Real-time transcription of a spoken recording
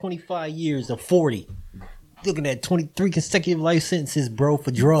25 years or 40. Looking at 23 consecutive life sentences, bro,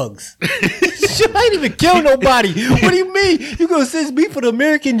 for drugs. Shit, I ain't even kill nobody. What do you mean? You gonna sentence me for the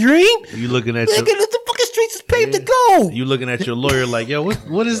American dream? You looking at Nigga, the fucking streets is paved to go. You looking at your lawyer like, yo,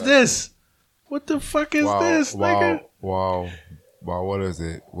 what is this? What the fuck is this, nigga? Wow, what is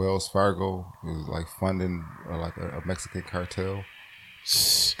it? Wells Fargo is like funding like a Mexican cartel.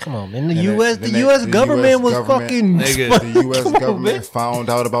 Come on, man. The U.S. government was fucking. Nigga, the U.S. government found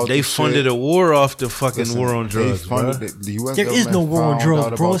out about. They funded a war off the fucking war on drugs, bro. The U.S. There is no war on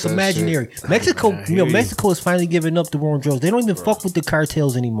drugs, bro. It's imaginary. Mexico, Mexico is finally giving up the war on drugs. They don't even fuck with the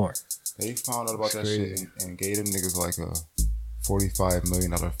cartels anymore. They found out about that shit and gave them niggas like a $45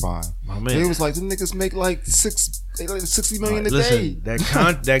 million fine. My man. They was like, them niggas make like $60 million a Listen, day.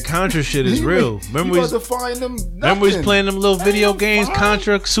 that Contra shit is real. Remember we was playing them little video games,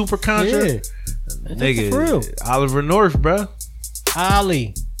 Contra, Super Contra? Yeah. Nigga, For real. Oliver North, bro.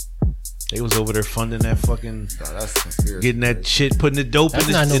 Ollie. They was over there funding that fucking, That's conspiracy. getting that shit, putting the dope That's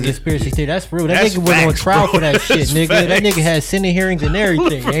in not no the conspiracy theory. That's real. That That's nigga went on facts, trial bro. for that shit, That's nigga. That facts. nigga had Senate hearings and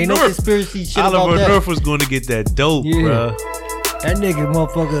everything. Ain't no conspiracy shit about Oliver that. North was going to get that dope, Yeah. bro. That nigga,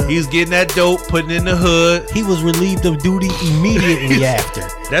 motherfucker. He was getting that dope, putting it in the hood. He was relieved of duty immediately after.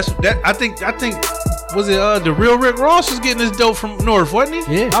 I think was it the real Rick Ross was getting his dope from North, wasn't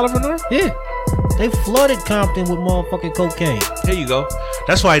he? Yeah. Oliver North? Yeah. They flooded Compton with motherfucking cocaine. Here you go.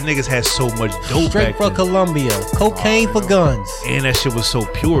 That's why niggas had so much dope Straight back from then. Colombia. Cocaine for guns. And that shit was so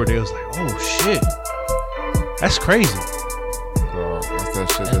pure. They was like, oh shit. That's crazy. That's that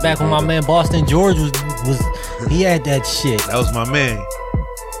shit. That's back when my man Boston George was he had that shit. That was my man.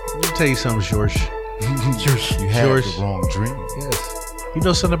 Let me tell you something, George. You had George. the wrong dream. Yes. You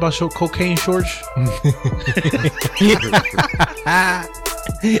know something about cocaine, George?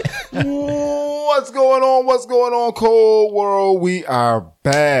 What's going on? What's going on, Cold World? We are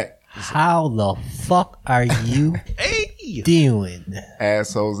back. How the fuck are you doing?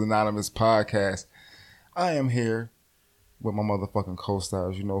 Assholes Anonymous podcast. I am here with my motherfucking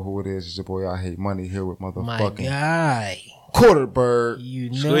co-stars. You know who it is. It's your boy I Hate Money here with My motherfucking guy. Quarterbird. You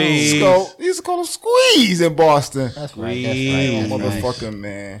know. Squeeze. He used to call him Squeeze in Boston. That's right. Motherfucking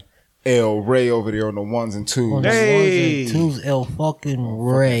man. El Ray over there on the ones and twos. On the Hey. ones and twos, El fucking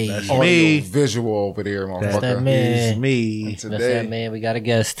Ray. That's That's me. Audio visual over there, motherfucker. that man. It's me. that man. We got a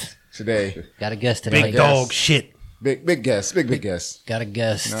guest. Today. Got a guest tonight. Big dog shit. Big guest. Big guest. Got a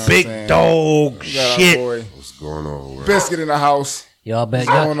guest. Know what I'm Big saying? dog We got our shit. boy What's going on? Man? Biscuit in the house. Y'all bet.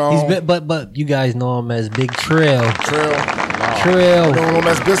 What's going on? He's been, but you guys know him as Big Trail. Trail. Nah. Trail. You don't know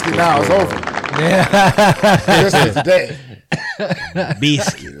that's Biscuit now. It's over. Yeah. Biscuit today.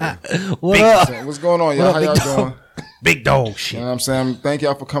 Biscuit. What up? What's going on, y'all? What How up, y'all big doing? Big dog You shit. know what I'm saying? Thank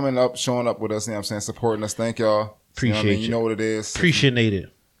y'all for coming up, showing up with us, you know what I'm saying? Supporting us. Thank y'all. Appreciate You know what it is. Appreciate it.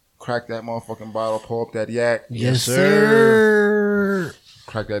 Crack that motherfucking bottle, pull up that yak. Yes, sir. sir.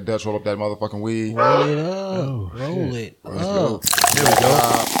 Crack that Dutch, roll up that motherfucking weed. Roll it up. Roll it up. Get your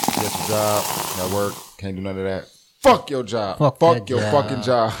job. Get your job. At work. Can't do none of that. Fuck your job. Fuck that your job. fucking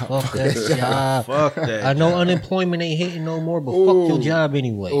job. Fuck that job. Fuck that. I know unemployment ain't hitting no more, but fuck your job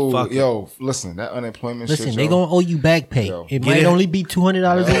anyway. Ooh, Fuck it. yo, listen, that unemployment Listen, shit, they yo, gonna owe you back pay. Yo. It Get might it. only be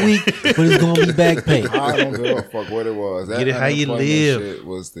 $200 a week, but it's gonna be back pay. I don't give a fuck what it was. That Get it how you unemployment live. shit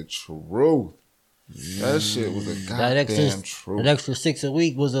was the truth. That shit was the That goddamn extra, truth. that extra $6 a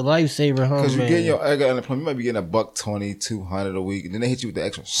week was a lifesaver, huh, Because you man? get your unemployment, you might be getting $120, $200 a week, and then they hit you with the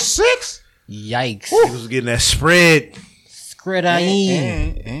extra $6. Yikes. He was getting that spread. Spread I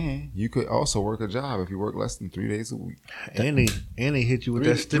in. And you could also work a job if you work less than 3 days a week. And they hit you with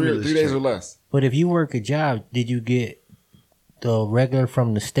that Three stimulus. days check. or less. But if you work a job, did you get the regular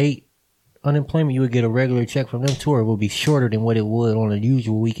from the state unemployment? You would get a regular check from them too, or it would be shorter than what it would on a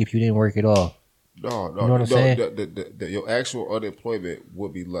usual week if you didn't work at all. No, You know what I'm saying? Your actual unemployment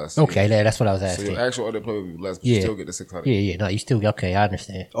would be less. Okay, that's what I was So asking. your actual unemployment would be less, but Yeah. you still get the $600. Yeah, no, you still okay. I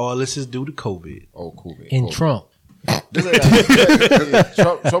understand. All this is due to COVID. Oh, cool, man. In cool. Trump, This ain't that-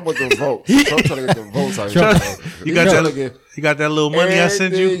 Trump with the votes. Trump trying to get the votes out here. You got that little money I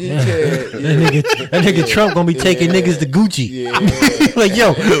sent you? that nigga Trump gonna be taking niggas to Gucci. Yeah. Like,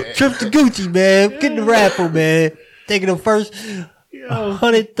 yo, trip to Gucci, man. Get the raffle, man. Taking the first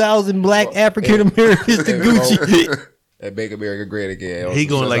 100,000 black African Americans to Gucci. And make America great again. He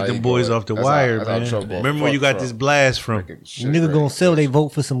going That's like how them he boys going. off the That's wire, how man. Trump going. Remember where you Fuck got this Trump. blast from? Freaking shit Nigga great. gonna sell they vote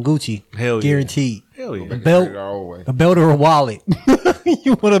for some Gucci. Hell yeah. Guaranteed. Hell yeah. A belt, Great our own way. a belt or a wallet.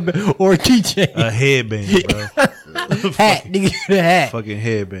 You want or a keychain. A headband, bro. Hat, nigga, get a hat. Fucking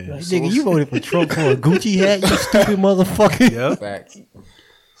headband. Nigga, you voted for Trump for a Gucci hat, you stupid motherfucker. Yep. Facts.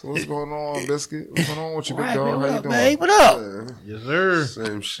 So what's going on, Biscuit? What's going on with you, big dog? How you doing? Man, what up? Yes, sir.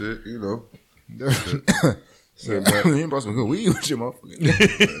 Same shit, you know. You ain't brought some good weed with you, motherfucker.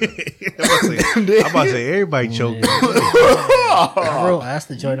 I'm about to say everybody choking. That's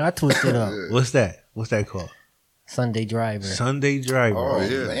the joint I twisted up. What's that? What's that called? Sunday Driver. Sunday Driver. Oh,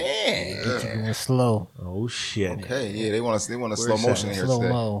 yeah. Man. Get you going slow. Oh shit. Okay, yeah, they want a slow motion in here Slow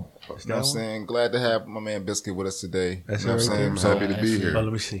today. mo. You know what I'm saying? Glad to have my man Biscuit with us today. That's you know what I'm right saying? I'm happy to be here. Oh,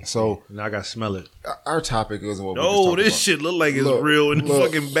 let me see. So now I got to smell it. our topic is what we Oh, this about. shit look like it's Look, real and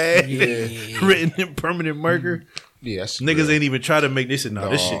look. fucking bad. Yeah. Written in permanent marker. Yeah, that's Niggas ain't even try to make this shit. No,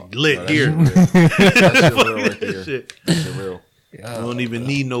 this shit lit that's here. Real. That shit real right This there. shit. That shit real. We don't even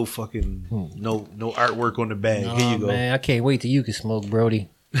need no fucking no artwork on the bag. Here you go. Man, I can't wait till you can smoke, Brody.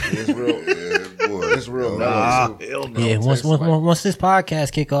 It's real. Yeah, boy. It's real. Ah, hell no. Yeah, once this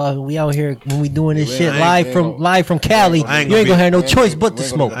podcast kick off, we out here when we doing this Yeah, shit I ain't live from Cali. I ain't You ain't gonna gonna have no be- choice but to we ain't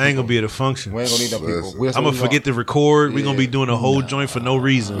smoke. I ain't gonna be at a function. We ain't gonna need no people. Listen. I'm gonna forget to record. We gonna be doing a whole joint for no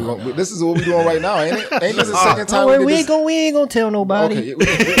reason. This is what we doing right now, ain't it? Ain't this the second time No, we we did ain't gonna tell nobody.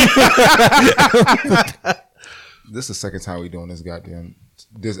 Okay. This is the second time we doing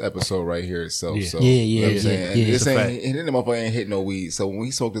this episode right here itself. Yeah. So, Yeah, you know what I'm yeah, saying? yeah. And this It's a ain't, fact. and then the motherfucker ain't hit no weed. So when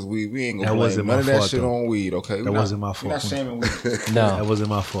we smoke this weed, we ain't gonna That blame wasn't none my of that fault, shit though. on weed. Okay, That wasn't my We're not fault. shaming weed. That No, wasn't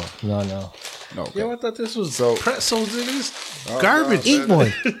my fault. no. No. Okay. Yo, I thought this was So- pretzels in this Oh, garbage. no, Eat one.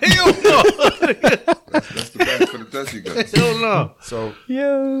 Hell no. That's the bag for the test you got. Hell no. So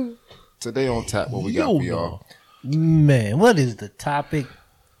Yo, today on tap, what we got for y'all? man, what is the topic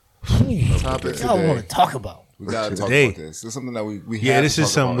Topic y'all want today. to talk about? We gotta talk Today. about this. It's something that we Yeah, have this to is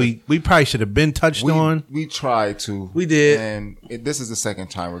talk something about. we probably should have been touched on. We tried to. We did. And this is the second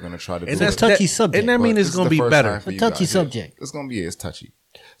time we're going to try to do And it. that's touchy subject. And that But means this it's is gonna the be first better. time for A you touchy guys. subject. It's going to be, it's touchy.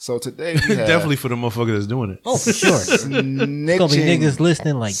 So today we have Definitely for the motherfucker that's doing it. Oh, for sure. It's snitching. gonna be niggas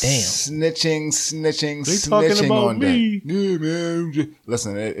listening like, damn. Snitching They talking snitching about on me. that. Yeah, man.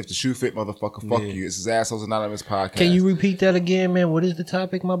 Listen, if the shoe fit, motherfucker, fuck you. This is Assholes Anonymous podcast. Can you repeat that again, man? What is the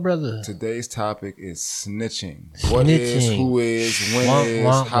topic, my brother? Today's topic is snitching. What is, Snitching. who is, when Wah, is,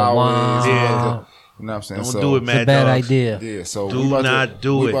 wah, how wah. is. Yeah. You know what I'm saying? Don't So- do it, It's a Mad bad Dogs. idea. Yeah, so Do we about not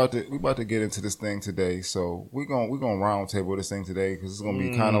do it. We about to get into this thing today. So we're gonna round table this thing today because it's gonna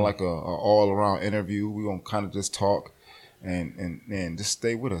be kind of like a all around interview. We're gonna kind of just talk and just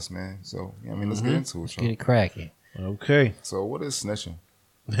stay with us, man. So I mean, let's get into it. Get Y'all. it cracking. Okay. So what is snitching?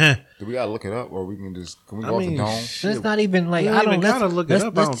 I Do we gotta look it up, or we can just can we go mean, off the dome? shit. Let's not even like We I don't don't even gotta look it let's,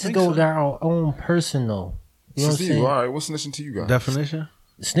 up. I Let's don't just think go so. to our own personal. You know what I'm Steve, saying? all right, what's snitching to you guys? Definition?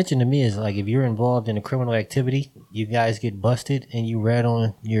 Snitching to me is like if you're involved in a criminal activity, you guys get busted and you rat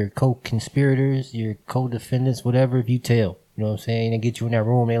on your co-conspirators, your co-defendants, whatever. If you tell, you know what I'm saying, they get you in that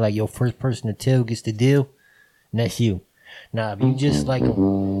room. They like your first person to tell gets the deal, and that's you. Now if you just like I use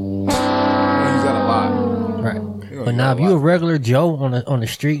that a lot. right. You But know, now, you if got a you a lot. regular Joe on the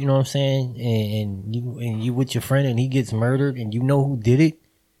street, you know what I'm saying, and you with your friend and he gets murdered, and you know who did it,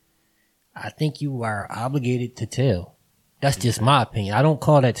 I think you are obligated to tell. That's just my opinion. I don't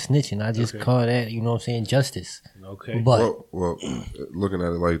call that snitching. I just call that, you know what I'm saying, justice. Okay. But Well, looking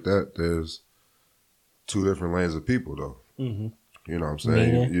at it like that, there's two different lanes of people, though. Mm-hmm. You know what I'm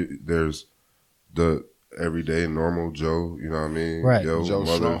saying? Meaning? There's the everyday normal Joe, you know what I mean? Right. Yo, Joe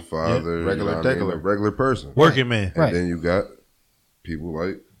mother, Schmo. father, Yeah. Regular, you know what I mean? degular. A regular person. Working man And Right. then you got people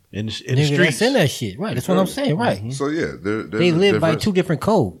like, in the nigga, streets. that's in that shit. Right. That's what I'm saying. Right. so yeah, there's They a live by difference. two different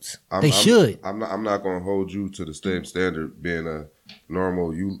codes. I'm- They I'm- should. I'm not going to hold you to the same standard being a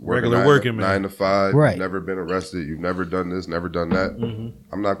normal you Regular working man. 9 to 5. Right. You've never been arrested. You've never done this. Never done that.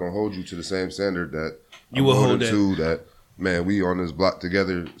 I'm not going to hold you to the same standard that You I'm will hold holding that. to. That man, we on this block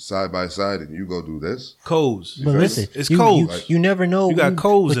together side by side, and you go do this. Codes. But listen, it's you, codes. You never know. You got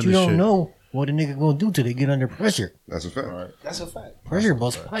codes but in you the don't shit. know what a nigga gonna do till they get under pressure. That's a fact. All right. That's a fact. Pressure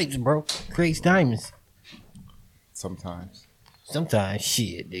busts pipes, bro. Creates diamonds. Sometimes Sometimes,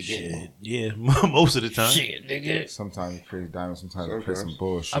 shit, nigga. Shit. Yeah, most of the time. Shit, nigga. sometimes it creates diamonds. Sometimes it creates some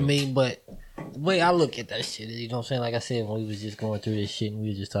bullshit. I mean, but the way I look at that shit is, you know what I'm saying? Like I said, when we was just going through this shit and we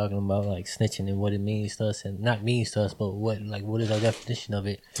were just talking about like snitching and what it means to us and not means to us, but what is our definition of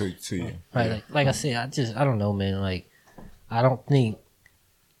it? to you. Right. Like I said, I don't know, man. Like, I don't think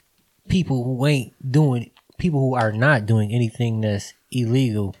people who are not doing anything that's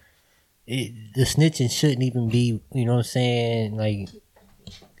illegal, the snitching shouldn't even be, you know what I'm saying? Like,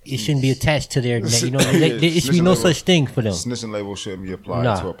 it shouldn't be attached to their name. You know, it should be no such thing for them. Snitching label shouldn't be applied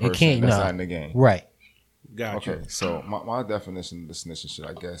Nah, to a it person can't. that's Nah. not in the game. Right. Gotcha. Okay, so my definition of the snitching shit,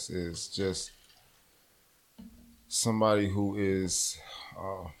 I guess, is just somebody who is,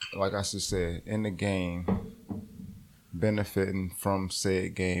 like I just said, in the game, benefiting from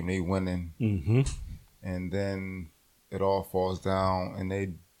said game, they winning, and then it all falls down, and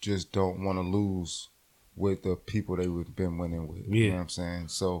they just don't want to lose with the people they would have been winning with. You know what I'm saying?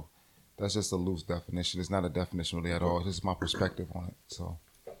 So that's just a loose definition. It's not a definition really at all. It's just my perspective on it. So,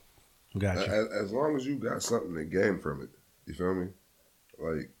 gotcha. As long as you got something to gain from it, you feel me?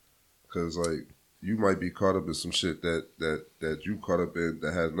 Like, because like you might be caught up in some shit that you caught up in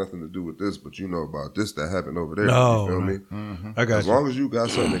that has nothing to do with this, but you know about this that happened over there. You feel me? I got as long as you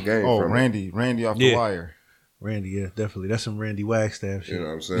got something to gain from it. Randy off the wire. Randy, yeah, definitely. That's some Randy Wagstaff shit. You know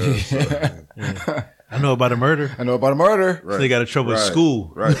what I'm saying? So, I know about a murder. I know about a murder. Right. So they got in trouble at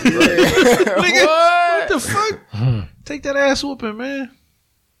school. Right. What the fuck? Take that ass whooping, man.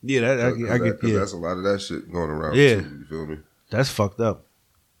 Yeah, I get. Yeah, that's a lot of that shit going around. Yeah, too, you feel me? That's fucked up.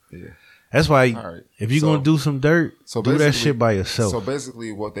 Yeah, that's why. If you're gonna do some dirt, do that shit by yourself. So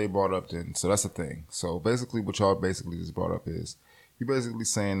basically, what they brought up then. So that's the thing. So basically, what y'all basically just brought up is you basically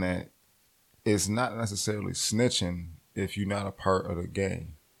saying that it's not necessarily snitching if you're not a part of the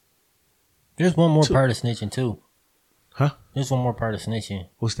gang. There's one more part of snitching too. Huh? There's one more part of snitching.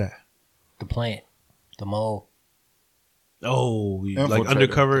 What's that? The plant. The mole. Oh, like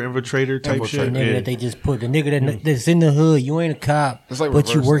undercover infiltrator type shit. The nigga that they just put. The nigga that's in the hood. You ain't a cop, like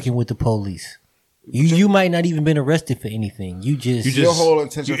but you working with the police. You might not even been arrested for anything. Your whole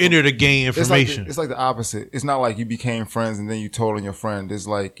intention. You enter the gang information. It's like the opposite. It's not like you became friends and then you told on your friend. It's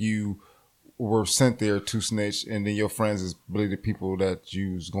like you were sent there to snitch, and then your friends is really the people that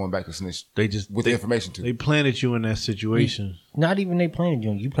you was going back to snitch. They just with the information to. They planted you in that situation. Not even they planted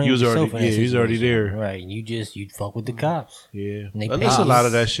you. You planted yourself in that situation. He was already there, right? You fuck with the cops. Yeah, there's a lot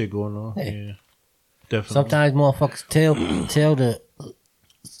of that shit going on. Yeah, definitely. Sometimes motherfuckers tell the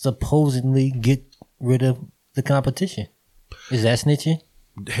supposedly get rid of the competition. Is that snitching?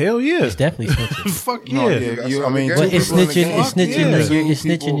 Hell yeah, it's definitely snitching. Fuck yeah. I mean, but it's snitching. It's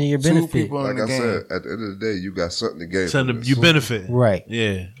snitching to your benefit. Like I said, at the end of the day, you got something to gain. Something you benefit, right?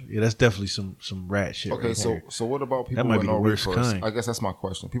 Yeah, that's definitely some rat shit. Okay, so what about people with no recourse? I guess that's my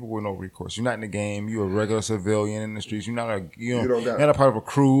question. People with no recourse. You're not in the game. You're a regular civilian in the streets. You're not not a part of a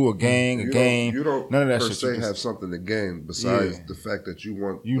crew, a gang, a game. You don't none of that per shit. se have something to gain besides the fact that you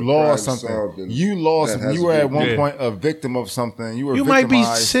want you lost something. You lost. You were at one point a victim of something. You might be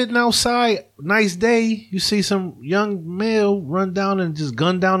sitting outside, nice day, you see some young male run down and just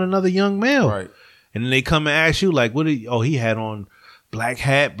gun down another young male. Right. And then they come and ask you, like, he had on black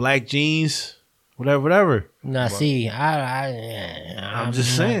hat, black jeans, whatever. Nah, see, I'm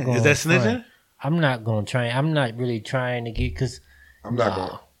just saying. Is that snitching? I'm not going to try. I'm not really trying to get, because I'm not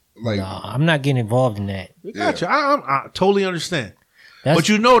going to. I'm not getting involved in that. Gotcha. I totally understand. But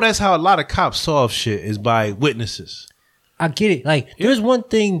that's how a lot of cops solve shit, is by witnesses. I get it. Like, there's one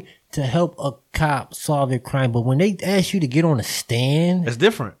thing to help a cop solve a crime, but when they ask you to get on a stand, it's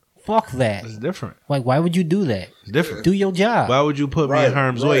different. Fuck that. It's different. Like, why would you do that? It's different. Do your job. Why would you put me in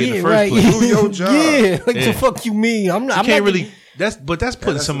harm's way in the first place? Do your job. The fuck you mean? I'm can't really. That's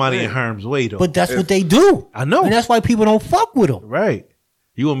putting somebody in harm's way, though. But that's what they do. I know, and that's why people don't fuck with them. Right.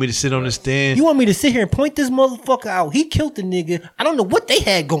 You want me to sit on the stand? You want me to sit here and point this motherfucker out? He killed the nigga. I don't know what they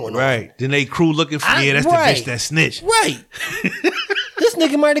had going on. Right. Then they crew looking for that's the bitch that snitched. Right. This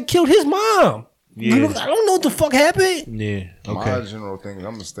nigga might have killed his mom. Yeah. I don't know what the fuck happened. Yeah. Okay. My general thing is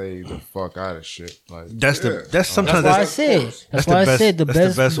I'm gonna stay the fuck out of shit. Like that's sometimes why I said. That's why I said the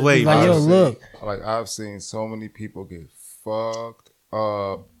best way. Like, yo, look. Like, I've seen so many people get fucked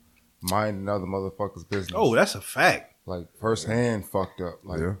up minding other motherfuckers' business. Oh, that's a fact. Like, firsthand fucked up.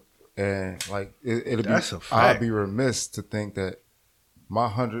 Like, and like it'll that's be. A fact. I'd be remiss to think that my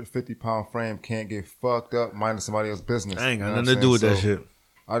 150-pound frame can't get fucked up minding somebody else's business. I ain't got nothing to do with that shit.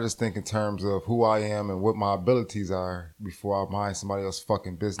 I just think in terms of who I am and what my abilities are before I mind somebody else's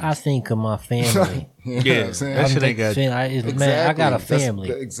fucking business. I think of my family. That shit ain't got. Man, I got a family.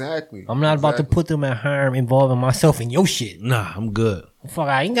 Exactly. I'm not about to put them at harm involving myself in your shit. Nah, I'm good. Fuck,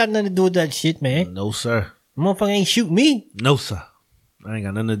 I ain't got nothing to do with that shit, man. No, sir. Motherfucker ain't shoot me. No, sir. I ain't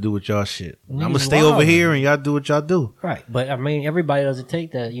got nothing to do with y'all shit. I'm gonna stay over here and y'all do what y'all do. Right. But I mean, everybody doesn't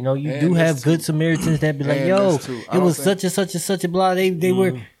take that. You know, you do have good Samaritans that be like, yo, it was such and such and such a blah. They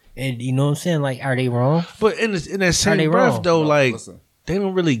were, and you know what I'm saying? Like, are they wrong? But in that same breath, though, like, they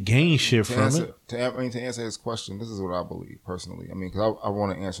don't really gain shit from it. To answer his question, this is what I believe personally. I mean, because I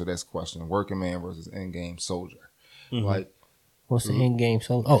want to answer this question: working man versus end game soldier. Like, what's the end game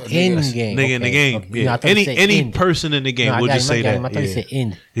soldier? Oh, end game. Nigga in the game. Okay. Yeah. Any person in the game. We'll just say that. I thought he said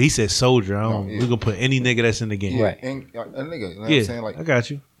end. He said soldier. We're gonna put any nigga that's in the game. Right. A nigga. You know what I'm saying? Like, I got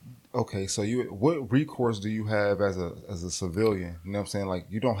you. Okay, so what recourse do you have as a civilian? You know what I'm saying? Like,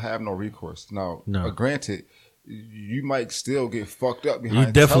 you don't have no recourse. Now, granted, you might still get fucked up behind.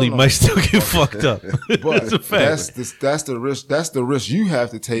 You definitely might still get fucked up. But that's the risk. That's the risk you have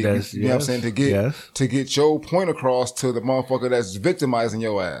to take. You know what I'm saying, to get your point across to the motherfucker that's victimizing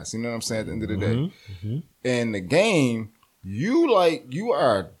your ass. You know what I'm saying? At the end of the day, in the game, you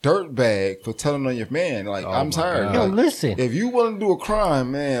are a dirtbag for telling on your man. Like, I'm tired. Yo, listen. If you want to do a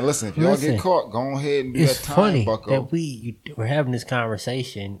crime, man, listen. If y'all get caught, go ahead and do that time. It's funny bucko. that we're having this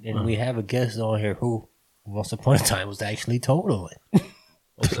conversation and we have a guest on here who once upon a time was actually told on.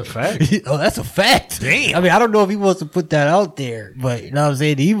 That's a fact. Oh, that's a fact. Damn. I mean, I don't know if he wants to put that out there, but you know what I'm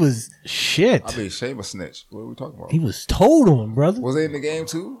saying? He was shit. I mean, shame a snitch. What are we talking about? He was told on, brother. Was they in the game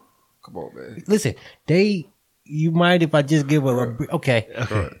too? Come on, man. Listen, you mind if I just give okay.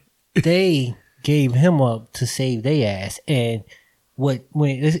 They gave him up to save their ass, and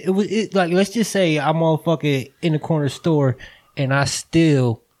let's just say I'm motherfucking in the corner store and I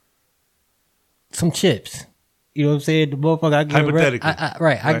steal some chips. You know what I'm saying? The motherfucker, I get arrested.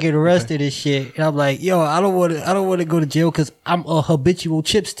 I get arrested and shit, and I'm like, yo, I don't want to go to jail because I'm a habitual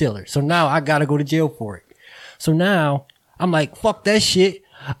chip stealer. So now I gotta go to jail for it. So now I'm like, fuck that shit.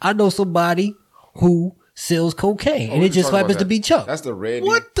 I know somebody who sells cocaine, and it just happens to be Chuck. That's the Randy.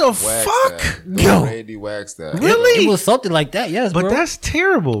 What the fuck? Yo, Randy Wagstaff. Really? It was something like that, yes, but bro. that's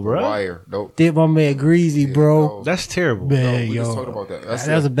terrible, bro. Wire. Nope. Did my man Greasy, bro? No. That's terrible. Man, we yo, just talked about that.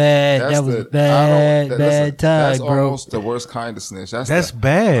 That was a bad time, that's bro. Almost the worst kind of snitch. That's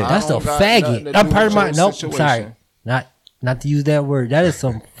bad. That's a faggot. I'm part of my. Nope. Sorry, not to use that word. That is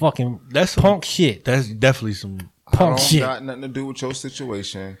some fucking punk shit. That's definitely some punk shit. Got nothing to do with your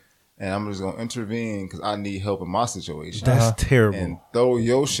situation. And I'm just going to intervene because I need help in my situation. That's terrible. And throw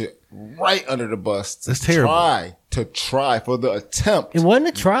your shit right under the bus. That's terrible. Try for the attempt. It wasn't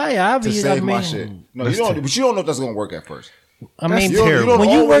a try, obviously. To save my shit. No, but you don't know if that's going to work at first. I mean,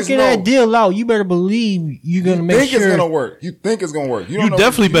 when you working that deal out, you better believe you're going to make sure. You think it's going to work. You think it's going to work. You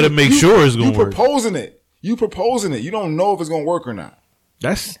definitely better make sure it's going to work. You proposing it. You don't know if it's going to work or not.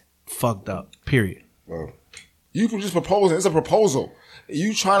 That's fucked up, period. Well, you can just propose it. It's a proposal.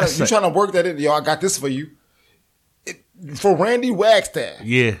 You trying to work that in? Yo, I got this for you. For Randy Wagstaff.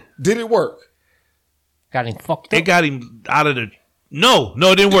 Yeah. Did it work? Got him fucked up. It got him out of the. No,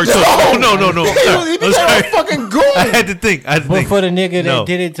 it didn't work. No. He became a fucking goon. I had to think. But for the nigga that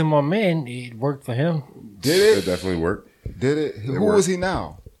did it to my man, it worked for him. Did it? It definitely worked. Did it? Who is he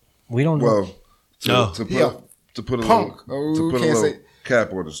now? We don't know. Well, to put a little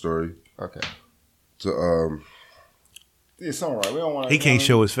cap on the story. Okay. It's all right. We don't want. He can't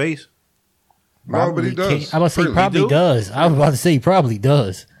show his face. No, but he does. I'm about to say he probably does. I was about to say he probably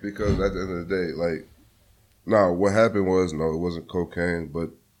does. Because at the end of the day, what happened was, it wasn't cocaine, but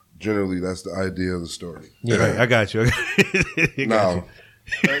generally that's the idea of the story. Yeah, right, I got you. Hell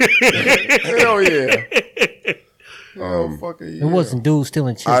yeah. It wasn't dude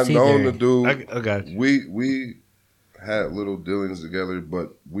stealing chips. I know the dude. I got you. We had little dealings together,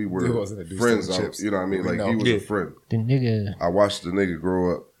 but we were friends. You know what I mean? Like he was a friend. The nigga. I watched the nigga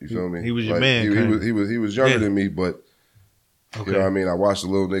grow up. You feel me? He was your man. He was younger than me, but you know what I mean. I watched the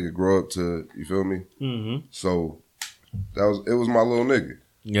little nigga grow up to. You feel me? Mm-hmm. So it was my little nigga.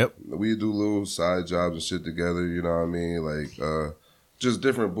 Yep. We do little side jobs and shit together. You know what I mean? Like just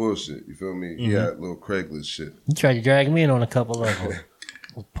different bullshit. You feel me? Mm-hmm. He had little Craigslist shit. You tried to drag me in on a couple of them.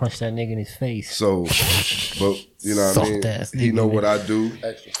 Punch that nigga in his face. So, but you know what I mean? He know what I do.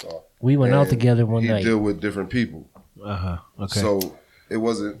 Extra soft. We went out together one night. He deal with different people. Okay. So it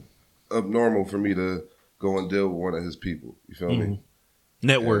wasn't abnormal for me to go and deal with one of his people. You feel me?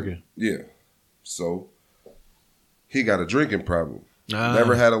 Networking. Yeah. So he got a drinking problem.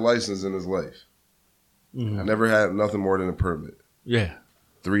 Never had a license in his life. Mm-hmm. I never had nothing more than a permit. Yeah.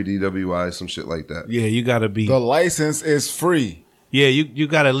 3 DWI, some shit like that. Yeah, you gotta be. The license is free. Yeah, you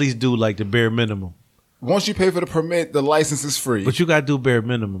gotta at least do like the bare minimum. Once you pay for the permit, the license is free. But you gotta do bare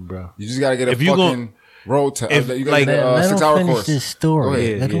minimum, bro. You just gotta get a fucking road test. You gotta get a 6-hour course. This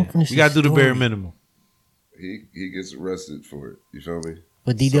story. You gotta do the bare minimum. He gets arrested for it. You feel me?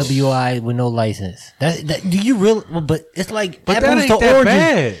 But DWI with no license. That do you really? But it's like but that ain't that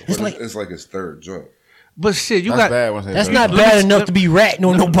bad. It's like his third joint. But shit, that's not bad enough to be ratting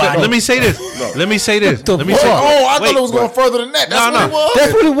on nobody. Let me say this. Let me say this. I thought it was going further than that. That's what it was.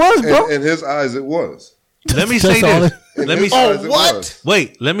 That's what it was, bro. In his eyes, it was. Let me say this. Let me say what?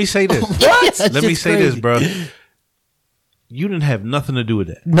 Wait, let me say this. What? Let me say this, bro. You didn't have nothing to do with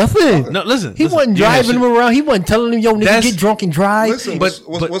that. Nothing. No, listen. He wasn't driving him around. He wasn't telling him, yo, nigga, get drunk and drive. Listen, what's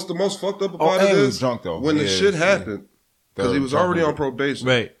the most fucked up about it is drunk, though. When the shit happened, because he was already on probation.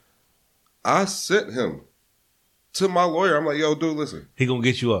 Right. I sent him to my lawyer. I'm like, yo, dude, listen. He gonna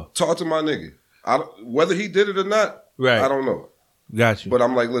get you up. Talk to my nigga. Whether he did it or not, I don't know. Got you. But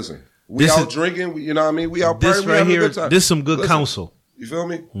I'm like, listen, we out drinking. You know what I mean? We out partying. This right here, this some good counsel. You feel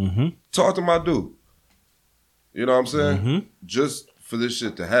me? Mm-hmm. Talk to my dude. You know what I'm saying? Mm-hmm. Just for this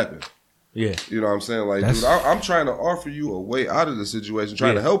shit to happen. Yeah. You know what I'm saying? Like, dude, I'm trying to offer you a way out of the situation,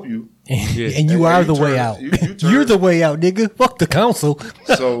 trying to help you. And you are the way out. You're the way out, nigga. Fuck the council.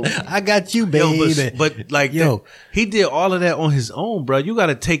 So I got you, baby. Yo, but like, he did all of that on his own, bro. You got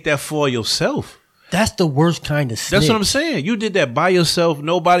to take that for yourself. That's the worst kind of snitch. That's what I'm saying. You did that by yourself.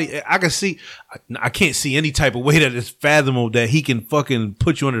 Nobody, I can't see any type of way that is fathomable that he can fucking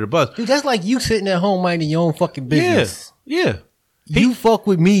put you under the bus. Dude, that's like you sitting at home minding your own fucking business. Yeah. You fuck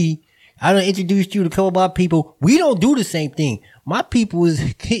with me. I done introduced you to a couple of my people. We don't do the same thing. My people is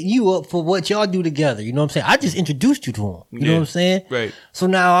hitting you up for what y'all do together. You know what I'm saying? I just introduced you to them. You know what I'm saying? Right. So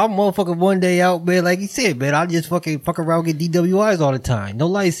now I'm motherfucking one day out, man, like you said, man, I just fuck around get DWIs all the time. No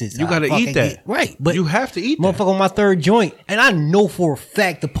license. You gotta eat that. Right. But you have to eat that. Motherfucker on my third joint. And I know for a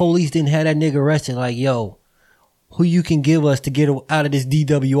fact the police didn't have that nigga arrested like, yo, who you can give us to get out of this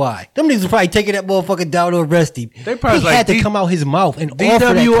DWI. Them niggas probably taking that motherfucker down to arrest him. They probably he had to come out his mouth and DWI,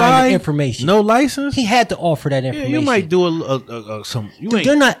 offer that kind of information. No license? He had to offer that information. Yeah, you might do some.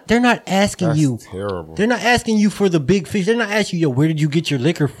 They're not asking That's you. Terrible. They're not asking you for the big fish. They're not asking you, yo, where did you get your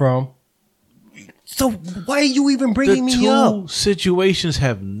liquor from? So why are you even bringing me up? The two situations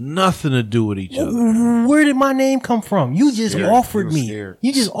have nothing to do with each other. Where did my name come from? You just offered me.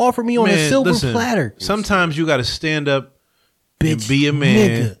 You just offered me on a silver platter. Sometimes you got to stand up and be a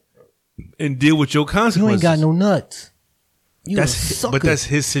man and deal with your consequences. You ain't got no nuts. But that's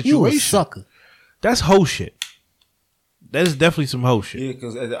his situation. You a sucker. That's hoe shit. That is definitely some hoe shit. Yeah,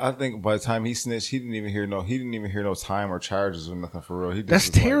 because I think by the time he snitched, he didn't even hear no time or charges or nothing for real. That's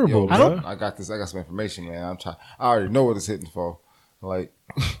terrible. Like, bro. I got this. I got some information, man. I already know what it's hitting for. Like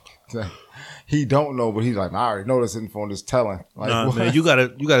he don't know, but he's like, I already know this hitting for. And just telling. Like, nah, man, you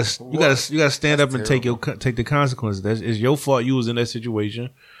gotta stand up and take the consequences. It's your fault. You was in that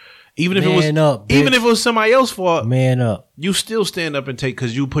situation. Even if even if it was somebody else's fault, man up. You still stand up and take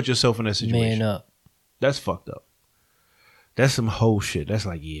because you put yourself in that situation. Man up. That's fucked up. That's some whole shit. That's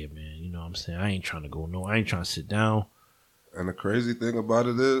like, yeah, man, you know what I'm saying? I ain't trying to sit down. And the crazy thing about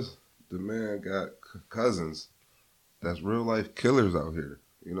it is, the man got cousins that's real life killers out here.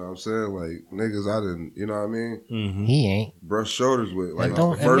 You know what I'm saying? Like, niggas I didn't, you know what I mean? Mm-hmm. He ain't. Brush shoulders with. Like,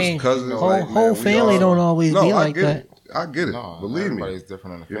 cousins. Whole family don't always be like that. I get it. Believe me. Everybody's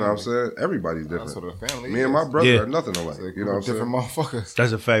different in the family. You know what I'm saying? Everybody's different. That's what the family me and my brother are nothing alike. You know what I'm saying? Different motherfuckers.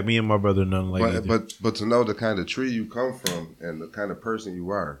 That's a fact. Me and my brother are nothing like that. But to know the kind of tree you come from and the kind of person you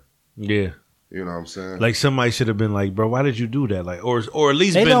are. Yeah. You know what I'm saying? Like somebody should have been like, bro, why did you do that? Like, or at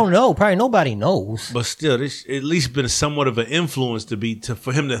least they don't know. Probably nobody knows. But still, this at least been somewhat of an influence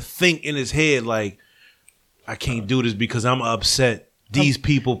for him to think in his head like, I can't do this because I'm upset. These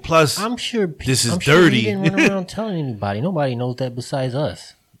people, plus I'm sure this is dirty. He didn't run around telling anybody. Nobody knows that besides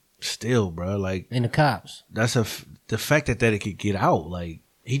us. Still, bro, like and the cops. That's the fact that it could get out. Like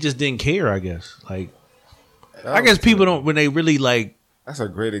he just didn't care. I guess. Like I guess people don't when they really like. That's a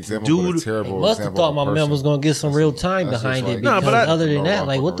great example. But a terrible. Must have thought my man was gonna get some real time behind it. Because other than that,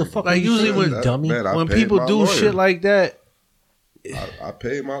 like what the fuck? Like usually when people do shit like that. I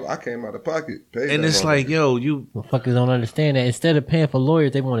paid I came out of pocket. And it's like, yo, you motherfuckers don't understand that. Instead of paying for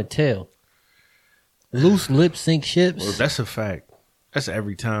lawyers, they want to tell. Loose lips sink ships. Well, that's a fact. That's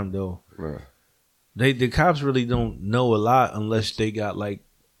every time though. Yeah. The cops really don't know a lot unless they got like,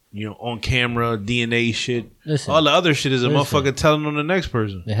 you know, on camera, DNA shit. Listen, all the other shit is a motherfucker telling on the next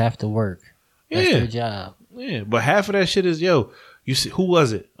person. They have to work. That's their job. Yeah, but half of that shit is, yo, you see, who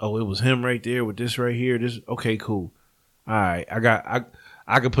was it? Oh, it was him right there with this right here. This okay, cool. All right,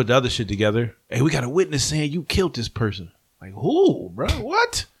 I could put the other shit together. Hey, we got a witness saying you killed this person. Like, who, bro?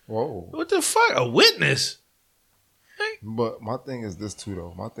 What? Whoa. What the fuck? A witness? Hey. But my thing is this too,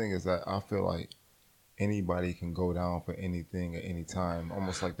 though. My thing is that I feel like anybody can go down for anything at any time.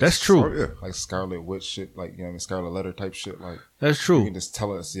 Almost like that's true. Like Scarlet Witch shit, like, you know what I mean, Scarlet Letter type shit. Like that's true. You can just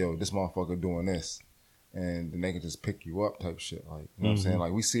tell us, yo, this motherfucker doing this. And then they can just pick you up type shit. Like, you know what I'm saying?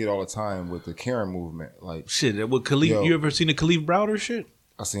 Like, we see it all the time with the Karen movement. Like, shit, with Khalif, you ever seen the Khalif Browder shit?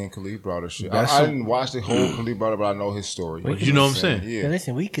 I seen Khalif Browder shit. I didn't watch the whole Khalif Browder, but I know his story. You know what I'm saying? Yeah.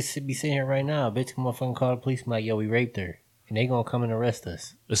 Listen, we could be sitting here right now. A bitch come up and call the police, like, yo, we raped her. And they gonna come and arrest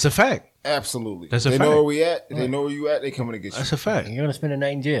us. It's a fact. Absolutely. That's a fact. They know where we at. They know where you at. They coming to get you. That's a fact. You're gonna spend a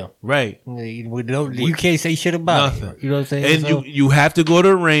night in jail. Right. You can't say shit about nothing. it. You know what I'm saying? And you have to go to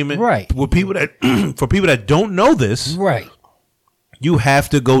arraignment. Right. With people that for people that don't know this. Right. you have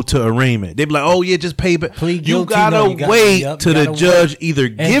to go to arraignment. They be like, oh yeah, just pay back. Plead You guilty, gotta no, you gotta- wait yup, till you the gotta judge wait. either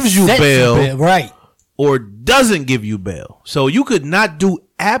And gives you sets the bail right? or doesn't give you bail. So you could not do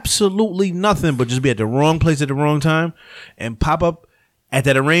absolutely nothing but just be at the wrong place at the wrong time and pop up at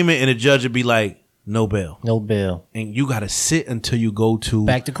that arraignment, and the judge would be like, no bail. No bail. And you got to sit until you go to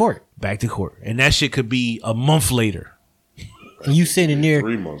Back to court. And that shit could be a month later. And you sitting there.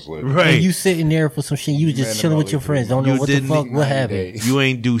 3 months later. Right. And you sitting there for some shit. You was just chilling with your friends. Don't know You what the didn't fuck. need What 90 happened? days. You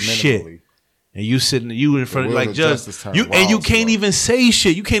ain't do shit. Minimally. And you sitting, you in front of The wheels like of judge, justice turn you and you wild, can't slow. even say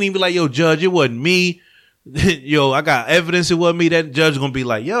shit. You can't even be like, yo, judge, it wasn't me. Yo, I got evidence it wasn't me. That judge gonna be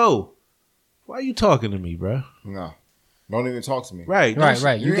like, yo, why are you talking to me, bro? No. Don't even talk to me. Right,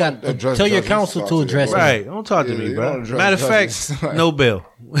 Right. You You got don't address tell your judges, counsel talk to to address your it. right. Don't talk to Yeah, me, you bro. don't address Matter of judges. fact, no bail.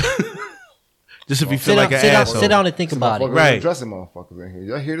 Just if you feel like an asshole. Sit down and think about it. Right. Addressing motherfuckers in here.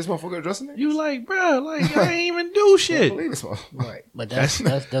 Y'all hear this motherfucker addressing it? You like, bro, like I ain't even do shit. Believe this motherfucker. Right. But that's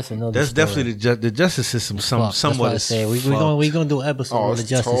another. That's story. definitely the justice system. Fuck. That's Somewhat what I is said. We fucked. gonna do an episode Oh, on the it's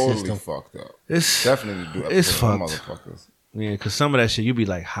justice totally system. fucked up. It's Definitely do It's episode on fucked. motherfuckers. Yeah, because some of that shit, you be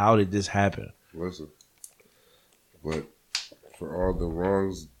like, how did this happen? Listen, but for all the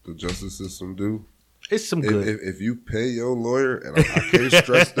wrongs the justice system do, It's some good. if you pay your lawyer, and I can't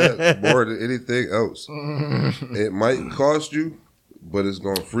stress that more than anything else, it might cost you, but it's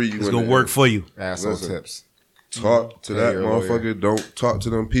gonna free you. It's in gonna the work end. for you. Asshole Listen. tips. Talk to Pay that your lawyer. motherfucker. Don't talk to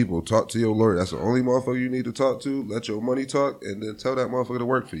them people. Talk to your lawyer. That's the only motherfucker you need to talk to. Let your money talk, and then tell that motherfucker to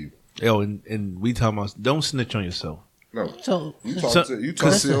work for you. Yo, and we talking about don't snitch on yourself. No, So you talk So-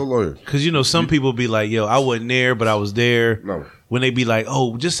 to your lawyer. Because, you know, some people be like, yo, I wasn't there, but I was there. No. When they be like,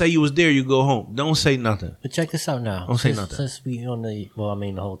 oh, just say you was there, you go home. Don't say nothing. But check this out now. Don't say since, nothing. Since we on the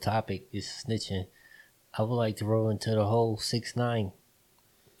the whole topic is snitching, I would like to roll into the whole 6ix9ine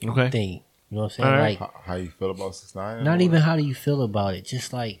Okay. thing. You know what I'm saying? All right. Like, How you feel about 6ix9ine? not even how do you feel about it.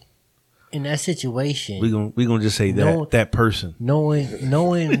 Just like in that situation, We gonna just say that No. that person.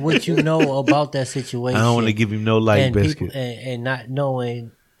 knowing what you know about that situation. I don't want to give him no light and biscuit. people, and not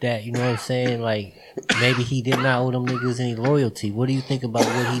knowing that, you know what I'm saying? Like maybe he did not owe them niggas any loyalty. What do you think about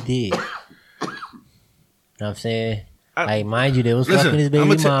what he did? You know what I'm saying? Like, mind you, they was fucking his baby I'm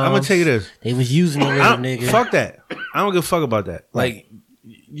mom. gonna tell you this. They was using the I little don't- nigga. Fuck that. I don't give a fuck about that. Like,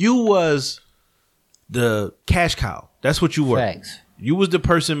 you was the cash cow. That's what you were. Facts. You was the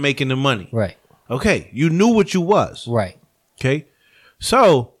person making the money. Right. Okay. You knew what you was. Right. Okay.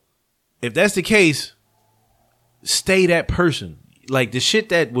 So, if that's the case, stay that person. Like the shit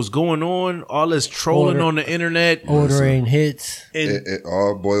that was going on, all this trolling Order- on the internet. Ordering hits. And It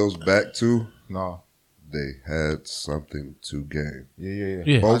all boils back to No. they had something to gain. Yeah.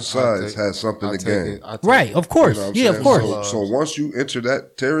 Yeah. Both sides had something I to take gain. it. I take Right. it. Of course. You know what I'm Yeah, of saying? course. So once you enter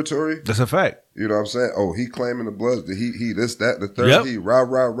that territory, that's a fact. you know what I'm saying? Oh, he claiming the bloods, he this, that, the third, Yep. he rah.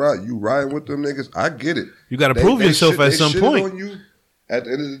 You riding with them niggas. I get it. You got to prove yourself at some they shitted point. on you. At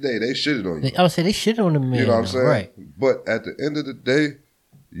the end of the day, they shitted on you. I would say they shit on the man. You know what I'm saying? Right. But at the end of the day,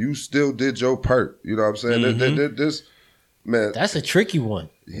 you still did your part. You know what I'm saying? Mm-hmm. This man, That's a tricky one.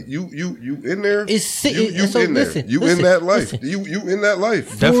 you in there. It's si- you so in there. listen, You listen, in that life. listen. You in that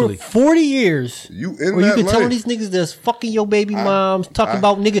life. Definitely. For 40 years. You in Or you that can tell life. these niggas that's fucking your baby moms, talking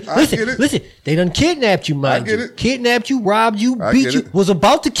about niggas. I get it. Listen, they done kidnapped you, mind get you. it. Kidnapped you, robbed you, I beat get you, it. was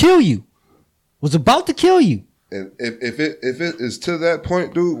about to kill you. Was about to kill you. And if it is to that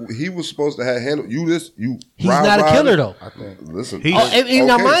point, dude, he was supposed to have handled you. He's not a killer though. I think. Listen, He- And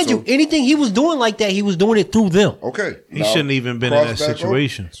now, okay, mind so- you, anything he was doing like that, he was doing it through them. okay, He now, shouldn't even been in cross that back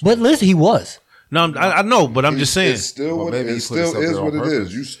situation. But listen, he was. No, I know, but I'm over. just saying. It's still Well, what maybe it he is. put himself Still is there what on it purpose.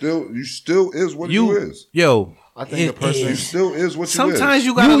 is. You still is what you is. Yo, I think the person. You still is what you sometimes is.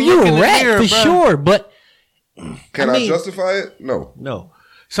 you gotta You look in a the rat mirror, for bro. sure, but Can I I mean- justify it? No. No.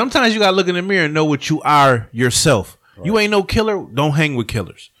 Sometimes you gotta look in the mirror and know what you are yourself. You ain't no killer. Don't hang with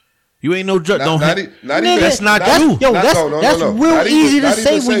killers. You ain't no drug. Don't hang. Not nigga, even, That's not that's, you. Yo, Not- that's, no. that's Not real even- easy to not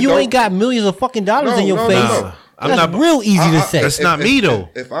say even when say you don't- ain't got millions of fucking dollars in your face. no. I'm That's not- real easy to say. That's not me, though.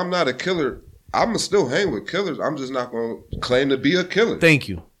 If I'm not a killer, I'm gonna still hang with killers. I'm just not gonna claim to be a killer. Thank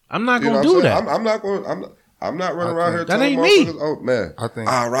you. I'm not You know gonna what do I'm saying? that. I'm not going. I'm not running around here That telling ain't me. motherfuckers, oh man, I think-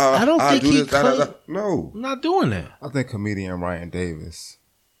 I don't think do he this, da, da, da. claim- No, I'm not doing that. I think comedian Ryan Davis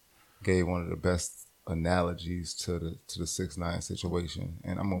gave one of the best analogies to the 6ix9ine situation,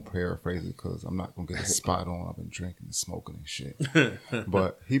 and I'm gonna paraphrase it because I'm not gonna get it spot on. I've been drinking and smoking and shit,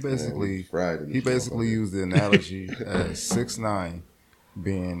 but he basically fried in this motherfucker. used the analogy as 6ix9ine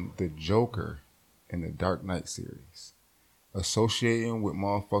being the Joker in the Dark Knight series, associating with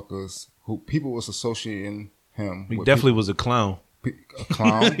motherfuckers who people was associating him. He with definitely was a clown. A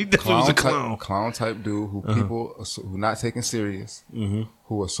clown, He definitely was a clown. clown type dude who people who not taken serious,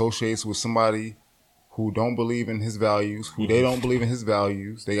 who associates with somebody who don't believe in his values, who they don't believe in his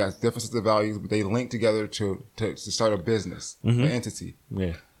values. They got different sets of values, but they link together to start a business, an entity.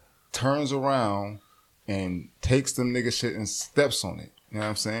 Yeah. Turns around and takes them nigga shit and steps on it. You know what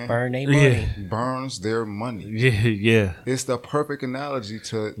I'm saying? Burn their money. Burns their money. Yeah. It's the perfect analogy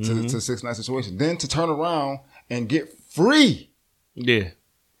to the 6ix9ine situation. Then to turn around and get free Yeah.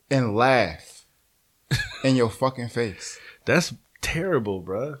 and laugh in your fucking face. That's terrible,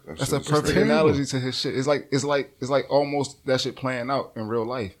 bro. That's a perfect analogy to his shit. It's like almost that shit playing out in real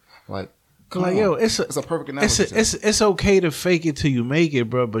life. Like, come on. Yo, it's a perfect analogy. It's okay to fake it till you make it,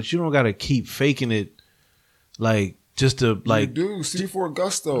 bro. But you don't gotta keep faking it, like just to like. You do see before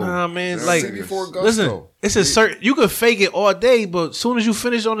gusto. Nah, man. Yeah, Like, see before gusto. listen, it's a certain. You could fake it all day, but as soon as you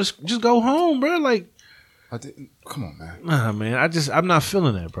finish on this, just go home, bro. Like, I didn't. Come on, man. nah, man. I'm not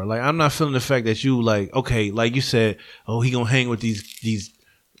feeling that, bro. Like, I'm not feeling the fact that you like, okay, like you said, oh, he gonna hang with these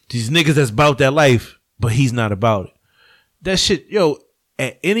niggas that's about that life, but he's not about it. That shit, yo.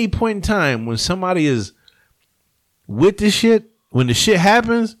 At any point in time, when somebody is with this shit, when the shit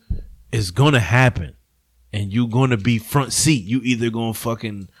happens, it's gonna happen, and you gonna be front seat. You either gonna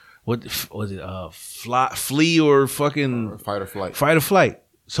fucking what was it? Flee or fucking Fight or flight. Fight or flight.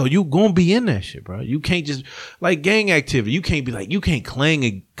 So you gonna be in that shit, bro. You can't just like gang activity. You can't be like you can't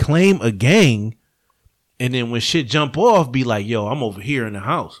claim a gang, and then when shit jump off, be like, yo, I'm over here in the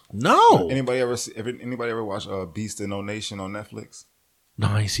house. No, Anybody ever watch Beast in No Nation on Netflix? no,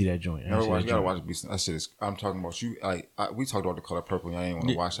 I ain't see that joint. You gotta watch Beast. That shit is. I'm talking about you. We talked about The Color Purple. Y'all ain't want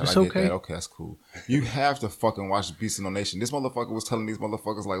to watch that. It's I get okay. that. Okay, that's cool. You have to fucking watch Beast in No Nation. This motherfucker was telling these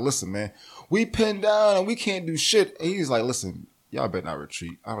motherfuckers like, listen, man, we pinned down and we can't do shit. And he's like, listen, y'all better not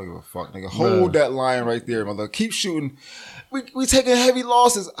retreat. I don't give a fuck, nigga. Hold that line right there, mother. Keep shooting. We taking heavy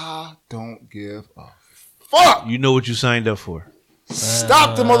losses. I don't give a fuck. You know what you signed up for.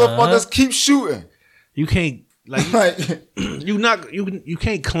 Stop the motherfuckers. Keep shooting. You can't like Like, you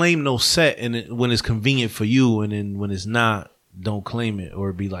can't claim no set and when it's convenient for you, and then when it's not, don't claim it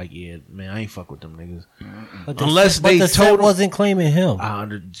or be like, yeah, man, I ain't fuck with them niggas. But Unless but they the set told him, wasn't claiming him.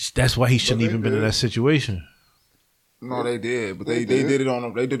 that's why he shouldn't they even been in did. that situation. no, they did, but they did. did it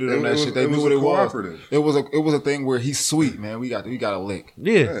on that It shit. They was knew what a it was. cooperative. It was a thing where he's sweet, man. We got a lick.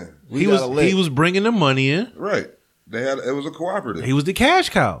 Yeah, We he got a lick. was bringing the money in. Right. It was a cooperative. He was the cash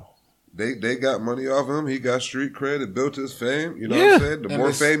cow. They got money off him. He got street cred. It built his fame. You know Yeah. what I'm saying? The And more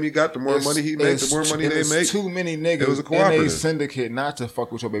it's- fame he got, the more money he made, the more money they make. Too many niggas It was a in a cooperative. syndicate not to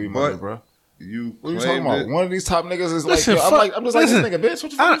fuck with your baby mother, But bro. You What are you talking claimed about? it. One of these top niggas is Listen, like, I'm just like, this nigga, bitch.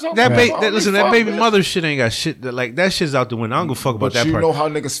 What the fuck you talking about? Listen, that baby mother shit ain't got shit. That shit's out the window. I don't give a fuck about But that you part. know how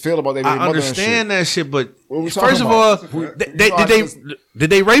niggas feel about their baby I mother understand and that shit, but What we talking first of all, about? Who- did you know how did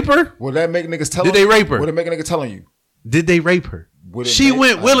they rape her? shit. Would that make niggas tell Did him? they rape her? Would it make a nigga telling you? Did they rape her? Would it She make-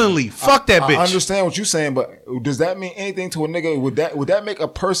 went willingly. Fuck that bitch. I understand what you're saying, but does that mean anything to a nigga? Would that make a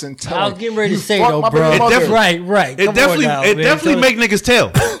person tell? I was getting ready you to say fuck though, my bro. baby mother? Right. It Come definitely, on now, it man. definitely make niggas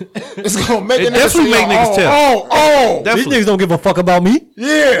tell. It's gonna make It a nigga definitely say, make niggas tell. Oh, These Definitely, niggas don't give a fuck about me.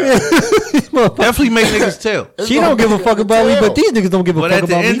 yeah. definitely make niggas tell. She don't give a fuck about me, but these niggas don't give a But fuck at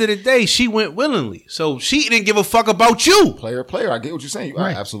the about end me. of the day, she went willingly, so she didn't give a fuck about you. Player. I get what you're saying. You are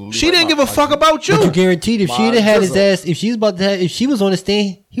absolutely. She right. didn't give a fuck about But you you. guaranteed if she My had had his jizzle. ass, if she was on the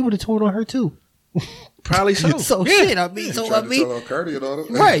stand, he would have told on her too. Probably so. So Yeah. shit, I mean, Tried to tell on Cardi and all that.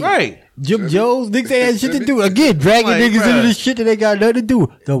 Right. Right. Jim Jones, niggas had shit to do. Again, dragging Like, niggas bruh. into this shit that they got nothing to do.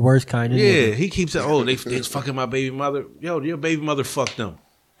 The worst kind of Yeah, nigga. he keeps saying, "Oh, they fucking my baby mother." Yo, your baby mother fucked them.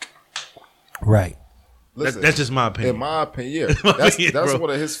 Right. Listen, That's just my opinion. in my opinion. my Yeah, that's opinion, bro. one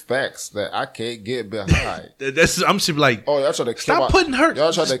of his facts that I can't get behind. I'm just like, Oh, y'all tried to kill stop my- putting her.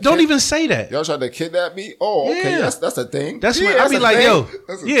 Y'all tried to Don't even say that. Y'all tried to kidnap me. Oh, okay, Yeah. that's a thing. That's yeah, when I be a like, thing. yo,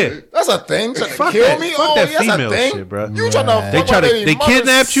 That's a yeah. thing. That's a thing. Trying to Fuck kill that. me. Fuck Oh, that yeah, that's female a thing. shit, bro. You trying to They fuck try my to baby they mother.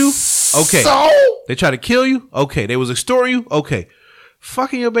 kidnapped you. Okay. So They try to kill you. Okay. They was extorting you. Okay.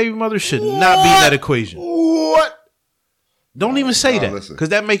 Fucking your baby mother should not be in that equation. what? Don't even say that listen. because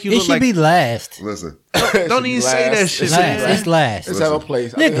that make you It look should like. be last. Listen, Don't even say that shit, It's last. man. It's last. Let's have a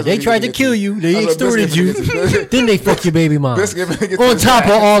place. I think Nigga, that's they what tried we to get kill you. They That's what extorted Biscuit you. gets- Then they fuck your baby mom. Biscuit gets On his top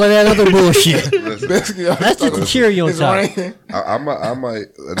of ass. all of that other bullshit. Biscuit, That's just the cherry on it's top. raining. I might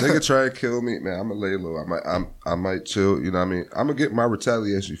a nigga try and kill me, man. I'm gonna lay low. I might chill. You know what I mean? I'm gonna get my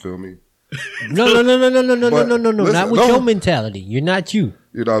retaliation. You feel me? No. But Not listen, with no. your mentality. You're not you.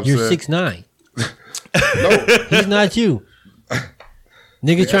 You know what I'm You're saying? 6'9". No, He's not you.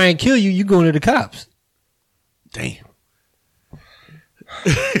 Nigga try and kill you, you going to the cops. Damn.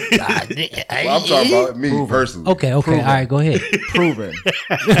 Well, I'm talking about me personally. Okay, all right, go ahead. Proven.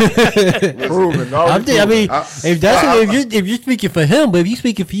 If you're speaking for him, but if you're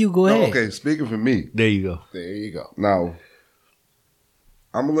speaking for you, go ahead. Okay, speaking for me. There you go. Now,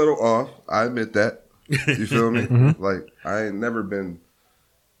 I'm a little off. I admit that. You feel me? Mm-hmm. Like, I ain't never been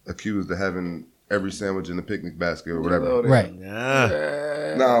accused of having every sandwich in the picnic basket or whatever. Right.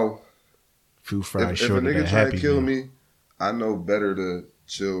 Yeah. Now, Few fries if a short of nigga that try to happy kill meal. me, I know better to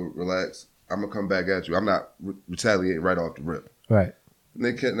chill, relax. I'm gonna come back at you. I'm not retaliating right off the rip. Right.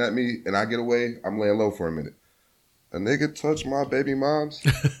 Nigga kidnap me and I get away, I'm laying low for a minute. A nigga touch my baby moms,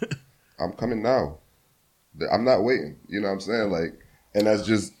 I'm coming now. I'm not waiting. You know what I'm saying? Like, and that's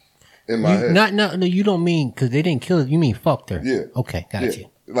just in my head. No, you don't mean because they didn't kill her. You mean fucked her. Yeah. Okay, got you.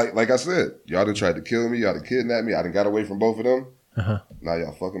 Like I said, y'all done tried to kill me, y'all done kidnapped me, I done got away from both of them. Uh-huh. Now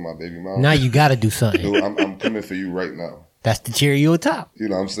y'all fucking my baby mom. Now you got to do something. Dude, I'm coming for you right now. That's the cherry on top. You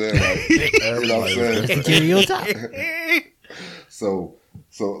know what I'm saying? Like, you know what I'm saying? That's the cherry on top.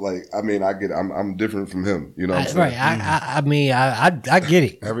 So like, I mean, I get it. I'm different from him. You know what I'm saying? Right. I get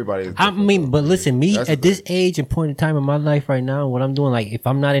it. Everybody is I different, mean, though. but listen, me That's at the this age and point in time in my life right now, what I'm doing, like, if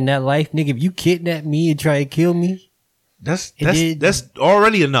I'm not in that life, nigga, if you kidnap me and try to kill me, That's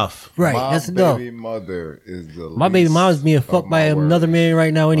already enough. right? My That's enough. baby mother is the My baby least mom is being of fucked my by another worries. man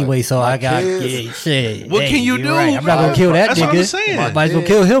right now anyway, so my I got kids- shit. What can you you're do, right. I'm not gonna bro? kill that That's nigga. what I'm saying. I might as well kids-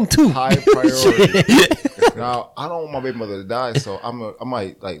 kill him too. High priority. Now I don't want my baby mother to die, so I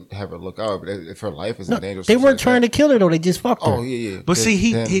might like have her look out. But if her life is in danger, They weren't trying to kill her though. They just fucked her. Oh yeah. But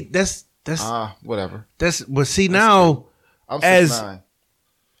see, Then- that's whatever. but see now I'm as 6'9".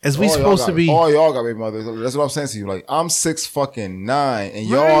 as we All y'all supposed got- to be. All y'all got baby mothers. That's what I'm saying to you. Like I'm 6'9", and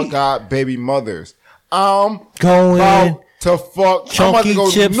y'all Right. got baby mothers. I'm Going about to fuck. I'm about to chunky go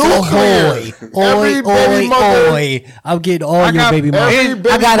chips nuclear. ahoy, Every baby mother. I'm getting all your got baby every mothers. baby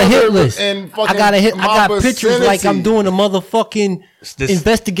I got a hit mother list. in I fucking got a hit. I my got pictures like I'm vicinity. doing a motherfucking This-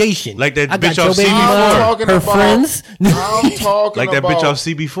 investigation. like that I got bitch your off baby CB4. mom, talking her about- friends. I'm talking like that about bitch off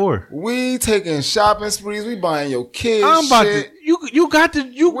CB4. We taking shopping sprees. We buying your kids. I'm about shit. to. You got to.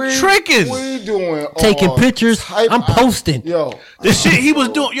 You tricking. We doing Taking all pictures. type I'm of- posting. Yo, The shit he was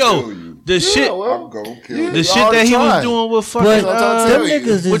doing. kill Yo, you. the shit. well, I'm gonna kill you- you. The y'all shit that he was tried. doing with fucking But I'm them telling you. niggas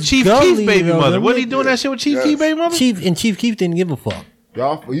is with Chief gully, Keef baby though. mother. Them Wasn't he niggas- doing that shit with Chief Yes. Keef baby mother? Chief Keef didn't give a fuck.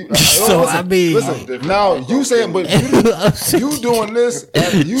 y'all. So, I mean- listen. Now you saying, but you doing this?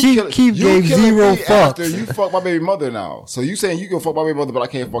 After you Chief Keef gave killing zero me after fucks. you fuck my baby mother now. So you saying you can fuck my baby mother, but I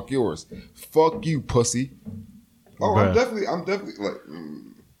can't fuck yours? Fuck you, pussy. Oh, Bruh. I'm definitely like.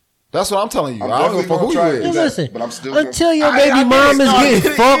 That's what I'm telling you. I'm I don't give a definitely fuck who gonna try you it. is. Hey, listen, but I'm still until your I baby get mom it. is No, I getting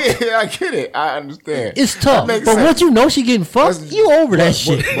get it. fucked, Yeah, I get it. I understand. it's That tough. makes But sense. once you know she getting fucked, That's- you over that but-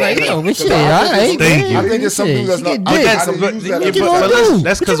 shit. but- Like, yo, but shit, I all think right, it's- Thank you. I think it's something that's not. But That's I didn't but, use that but, as a- but What you listen, gonna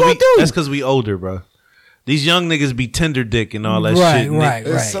that's do? because What you we gonna do? that's because we older, bro. These young niggas be tender dick and all that Right, shit. right,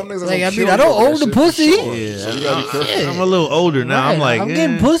 There's right. some niggas Like, that I kill mean, you I don't over that own the shit for pussy. sure. Yeah, So you gotta be careful. I'm a little older now. Right, I'm like, I'm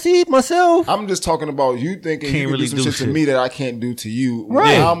getting eh. pussy myself. I'm just talking about you thinking Can't you can really do some do shit shit. to me that I can't do to you.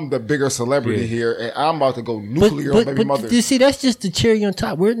 Right. I'm the bigger celebrity Yeah. here, and I'm about to go nuclear on baby mother. you see, that's just the cherry on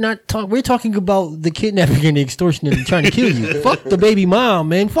top. We're not talking. We're talking about the kidnapping and the extortion and trying to kill you. Fuck the baby mom,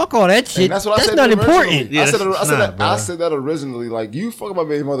 man. Fuck all that shit. And that's what I said. not originally. important. Yeah, I said that's not, bro. I said that originally. Like you fuck my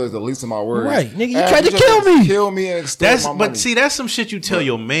baby mother is the least of my worries. Right, nigga, you And tried to just kill me. Kill me and extort That's my but money. see, that's some shit you tell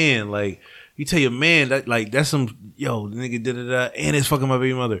your man. Like you tell your man that like that's some yo nigga da da da and it's fucking my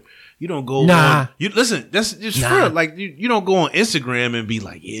baby mother. You don't go Nah. on, you listen. That's just Nah. real. Like you don't go on Instagram and be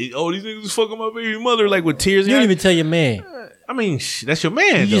like, yeah, oh these niggas is fucking my baby mother like with tears. You in don't your even tell your man. I mean, that's your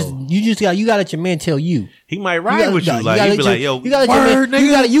man You though. you gotta let your man tell you. He might ride with you. Like gotta you be let like, your- yo, you gotta word,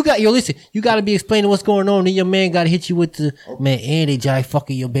 nigga. you got yo listen. You gotta be explaining what's going on. Then your man gotta hit you with the man and they jive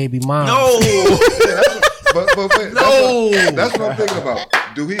fucking your baby mom. No, But wait, No. that's what I'm thinking about.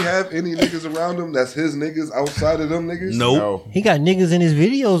 Do he have any niggas around him that's his niggas outside of them niggas? nope. No. He got niggas in his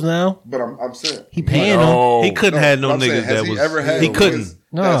videos now. But I'm saying He paying them. No. He couldn't have no I'm saying, niggas has that he was. ever had He niggas couldn't.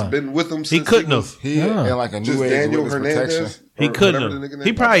 Nah. that's been with him since He couldn't was have. He Yeah. in like a just new age Daniel with his protection. Hernandez. He or couldn't whatever have. the nigga He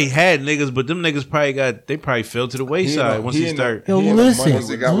name probably had niggas, but them niggas probably fell to the wayside no- once he he ain't no- started. Yo, He ain't no listen, money. Once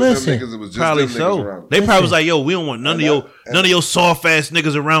they got with listen. them niggas, it was just Probably them niggas so. around. They probably was like, "Yo, we don't want none of your soft ass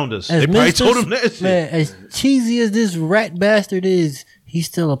niggas around us." They probably told him that shit. Man, as cheesy as this rat bastard is, he's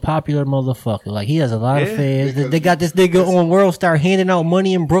still a popular motherfucker. Like he has a lot of Yeah, fans. because- They got this nigga on World Star handing out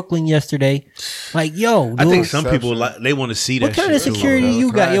money in Brooklyn yesterday. Like, yo, I dude, think some people they want to see that. what kind of shit too. security bro.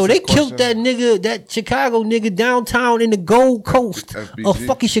 you got? Yo, they Classic killed that question. nigga, that Chicago nigga downtown in the Gold Coast FBG. of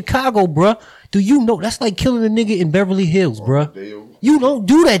fucking Chicago, bruh. Do you know that's like killing a nigga in Beverly Hills, bruh? Dale. You don't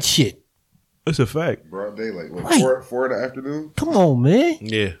do that shit. That's a fact. Broad daylight. Like Right. 4 in the afternoon? Come on, man.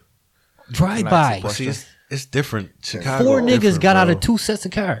 Yeah. Drive by. See, it's different. Chicago. 4 niggas different, got out bro. of 2 sets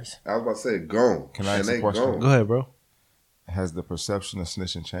of cars. I was about to say gone. Can I And ask a they question? gone. Go ahead, bro. Has the perception of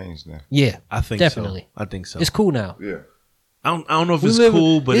snitching changed then? Yeah, I think definitely. so. I think so. It's cool now. Yeah. I don't know if We it's live-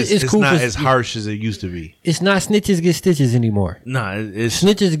 cool, but it's cool not for- as harsh as it used to be. It's not snitches get stitches anymore. Nah, it's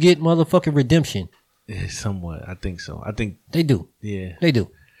Snitches get motherfucking redemption. somewhat. I think so. I think They do. yeah, They do.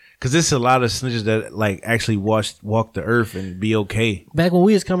 because there's a lot of snitches that like actually walk the earth and be okay. Back when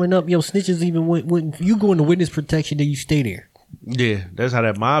we was coming up, snitches even when you go into witness protection, then you stay there. Yeah, that's how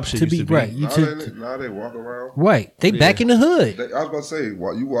that mob shit To used be to be. right. You Now they walk around. right. They back in the hood. I was about to say,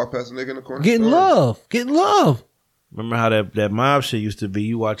 you walk past a nigga in the corner. Getting store. love. Getting love. Remember how that mob shit used to be?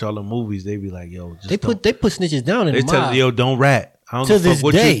 You watch all the movies, they be like, yo, just They put snitches down in they the tell mob. you, yo, don't rat. I don't To give a this fuck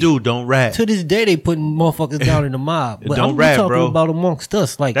what day. you do, don't rat. To this day, they putting motherfuckers down in the mob. But Don't I'm rat, talking bro. about amongst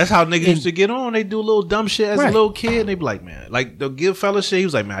us. Like That's how niggas and- used to get on. They do a little dumb shit as Right. a little kid. And they be like, man, like the give fella shit. He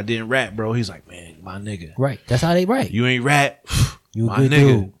was like, man, I didn't rat, bro. He's like, man, my nigga, Right. That's how they right. you ain't rat. You a my good nigga.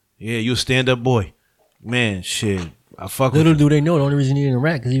 dude. Yeah, you a stand up boy. Man, shit, I fuck with Little you. do they know the only reason he didn't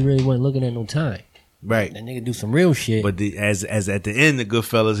rat because he really wasn't looking at no time. Right. That nigga do some real shit. But as at the end, the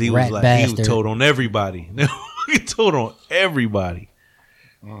Goodfellas, he Rat was like he was bastard. told on everybody. He told on everybody.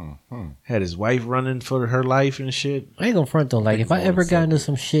 Had his wife running for her life and shit. I ain't gonna front though. Like, if I ever got into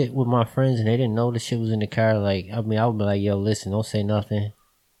some shit with my friends and they didn't know the shit was in the car, like, I mean, I would be like, yo, listen, don't say nothing.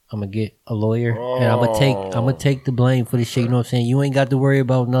 I'm gonna get a lawyer and I'm gonna take the blame for this shit. You know what I'm saying? You ain't got to worry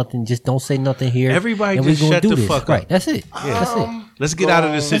about nothing. Just don't say nothing here. Everybody and we just gonna shut do the this. fuck up. Right. That's it. That's it. Let's get out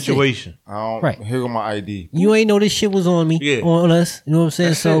of this That's it. situation. Right. Here go my ID. You ain't know this shit was on me, Yeah. on us. You know what I'm saying?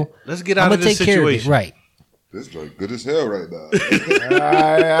 That's So it. Let's get out I'ma of this take care of it. situation. Right. This joint good as hell right now.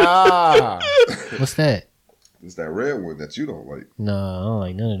 What's that? It's that red one that you don't like. No, I don't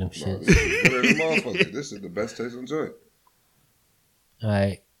like none of them No, shit. this is better than motherfucker. This is the best tasting joint. All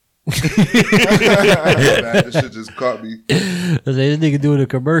right. Man, this shit just caught me. I say, this nigga doing a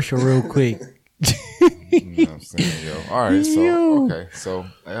commercial real quick. You know what I'm saying, yo. All right, so Yo. okay, so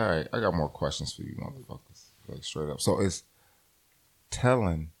all right, I got more questions for you, motherfuckers. Like straight up. So it's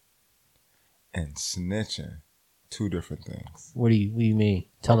telling and snitching two different things. What do you mean?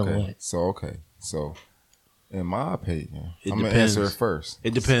 Tell him what. So okay, so in my opinion, It I'm gonna depends. answer it first.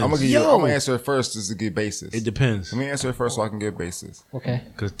 It depends. I'm Yo. gonna answer it first just to get basis. It depends. Let me answer it first so I can get basis. Okay.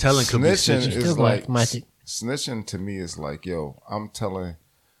 Because telling could be Snitching snitching. Still is gonna like have magic. snitching to me is like, yo, I'm telling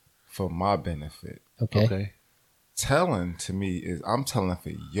for my benefit. Okay. Okay. Telling to me is I'm telling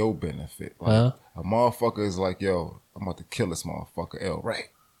for your benefit. Like Uh-huh. a motherfucker is like, yo, I'm about to kill this motherfucker. L, right?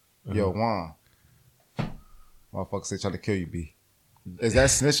 Yo, Juan. Motherfucker say try to kill you, B. Is that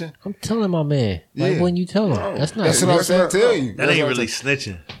snitching? I'm telling my man. Like, Yeah. when you tell him. That's not. That's what I'm saying. Tell you. That That's ain't what I'm really saying.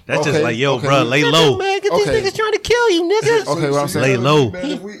 snitching. That's Okay, just like, yo, okay. bro, lay Listen, low. man, get Okay. these niggas trying to kill you, nigga. Okay, what I'm saying. Lay low. Man,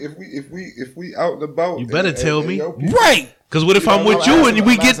 if we out and about, You better tell me. yo, people- Right. Because what if I'm with I'm you asking- and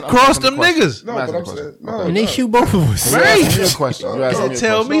we I'm get asking- I'm cross asking them the question. niggas? No, I'm but asking I'm the saying question. no. And they no. shoot both of us. You're Right. asking me a question. You're asking Don't me a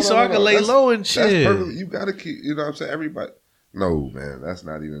tell question. me so I can lay That's- low and That's shit. perfect. You gotta keep. You know what I'm saying? Everybody. No, man, that's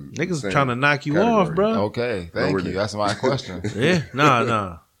not even. the Niggas same trying to knock you category. off, bro. Okay, thank we're you. there. That's my question. Yeah,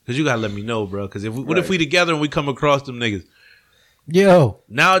 nah. Because you got to let me know, bro. Because what if we together and we come across them niggas? Yo.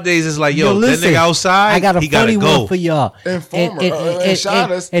 Nowadays, it's like, yo, listen, that nigga outside, I got a he got to funny go. one for y'all. Informer, and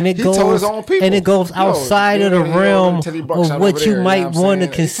shot us. and it He goes, told his own people. and it goes Yo, outside of the yeah, realm Teddy Buck of shot what over you there, might know what I'm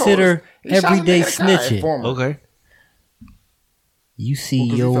want to saying? He told us. consider He shot a everyday nigga, guy, snitching. informer. Okay. You see Well,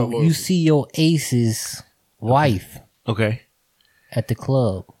 'cause he felt loyal. you see your ace's wife Okay. at the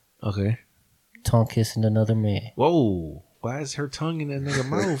club, Okay. tongue kissing another man Whoa. Why is her tongue in that nigga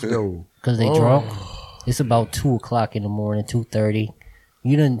mouth, though? because they drunk. It's about 2:00 in the morning, 2:30.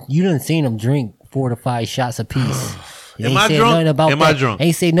 You done seen them drink 4 to 5 shots apiece. You Am ain't I said drunk? nothing about Am I that. drunk?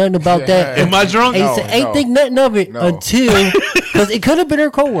 Ain't say nothing about that. Am I drunk? Ain't think nothing of it until because it could have been her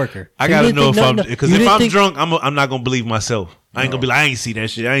coworker. I You got to didn't know think if I'm, nothing of- because you if didn't I'm think- drunk, I'm not going to believe myself. I ain't going to be like, I ain't see that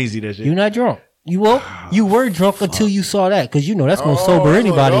shit. I ain't see that shit. You're not drunk. You were drunk until you saw that because you know that's gonna sober Oh,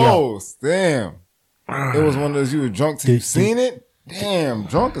 anybody one of up. those. Damn. It was one of those you were drunk till you seen it. Damn,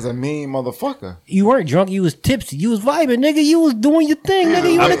 drunk is a mean motherfucker. You weren't drunk. You was tipsy. You was vibing, nigga. You was doing your thing,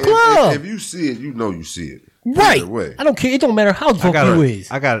 nigga. You in the If club, you see it, you know you see it. right? Either way. I don't care. It don't matter how drunk you is.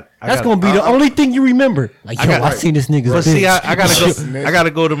 That's gonna be the only thing you remember. Like, yo, I seen this nigga. But see, I gotta go. Snitch. I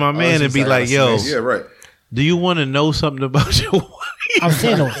gotta go to my man you and be say I like, gotta "Yo, snitch. Yeah, right. do you want to know something about your wife?" I'm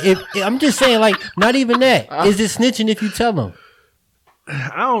saying though, I'm just saying, like, not even that. Is it snitching if you tell them?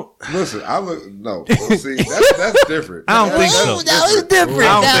 I don't listen. I look no. Well, see, that's different. I don't think so. That was different.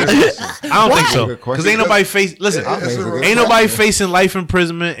 I don't think so. Because ain't nobody face. Listen, ain't nobody facing life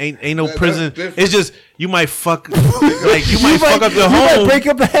imprisonment. Ain't no prison. It's just you might fuck like you might fuck up your home. You might break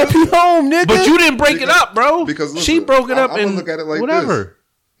up a happy home, nigga. But you didn't break it up, bro. Because listen, she broke it up I'm and look at it like whatever.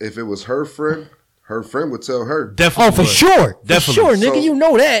 This. If it was her friend would tell her. Definitely. Oh, for sure. Definitely. For sure, nigga. You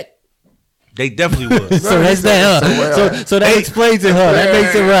know that. They definitely would. So that's that. So that explains it, huh? That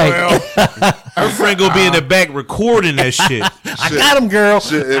makes it right. Her friend gonna be in the back recording that shit. I got him, girl.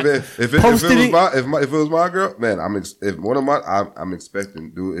 Shit, if it was my girl, man, I'm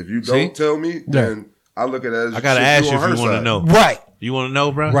expecting. Dude, if you don't tell me, then I look at it as I gotta ask you if you want to know. Right. You want to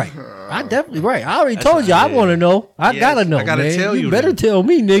know, bro? Right. I definitely right. I already told you I want to know. I gotta know. I gotta man. tell you. You better tell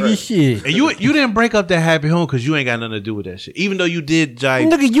me, nigga. Right. Shit. And you didn't break up that happy home because you ain't got nothing to do with that shit. Even though you did, Jai.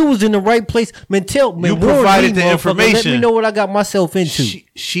 Nigga, you was in the right place. Man, you provided the information. Let me know what I got myself into.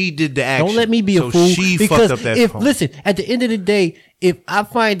 She did the action. Don't let me be a so fool. She because fucked up that if home. listen, at the end of the day, if I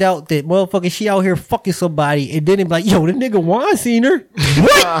find out that motherfucker she out here fucking somebody, and then it be like, yo, the nigga Juan seen her.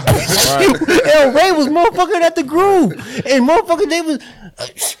 What? El Ray was motherfucking at the Groove, and motherfucker they was.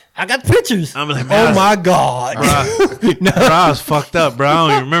 I got pictures. I'm like, oh my god, bro, I was fucked up, bro. I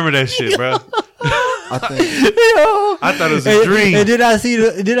don't even remember that shit, bro. I think I thought it was a dream. And did I see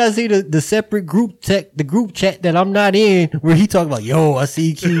the separate group chat that I'm not in where he talking about, yo, I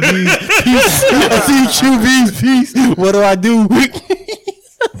see QB's piece. I see QB's piece. What do I do?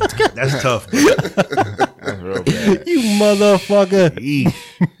 That's tough. that's real bad. You motherfucker.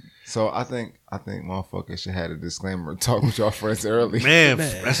 Eesh. So I think motherfuckers should have a disclaimer. Talk with your friends early. Man,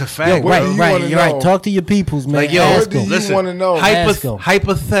 that's a fact. Yo, right. You're right. Talk to your peoples, man. Like, yo, ask what do them. you listen, want to know? Ask 'em.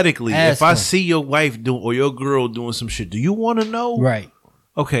 Hypothetically, Ask if I 'em. see your wife or your girl doing some shit, do you want to know? Right.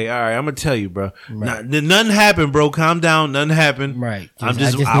 Okay, all right. I'm gonna tell you, bro. Nothing happened, bro. Calm down. Nothing happened. Right. I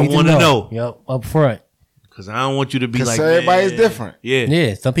need want to know. Yep. Up front. Because I don't want you to be like, everybody's man. different. Yeah.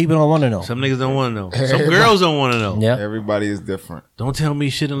 Yeah. Some people don't want to know. Some niggas don't want to know. Some girls don't want to know. Yeah. Everybody is different. Don't tell me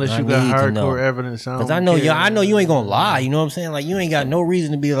shit unless I you got need to know. hardcore evidence. Because I know you ain't gonna lie. You know what I'm saying? Like you ain't got no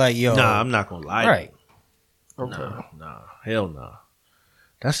reason to be like, yo. Nah, I'm not gonna lie. Right. Okay. Nah, hell nah.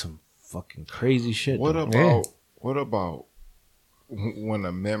 That's some fucking crazy shit. What though. about when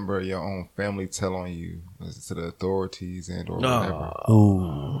a member of your own family tell on you to the authorities and or whatever?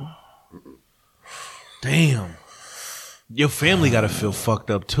 Ooh. Damn. Your family gotta feel fucked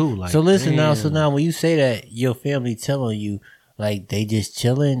up too. Like, So listen damn. now when you say that your family telling you, like they just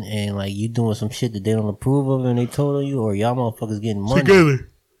chilling and like you doing some shit that they don't approve of and they told on you, or y'all motherfuckers getting money? Together.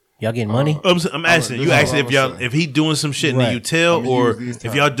 Y'all getting money? I'm asking you. Asking if he doing some shit and then you tell, I'ma or use these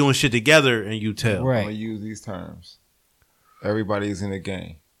if y'all doing shit together and you tell. I'm Right. gonna use these terms. Everybody's in the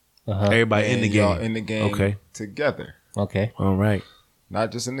game. Everybody in the And game. y'all in the game Okay. together. Okay. All right.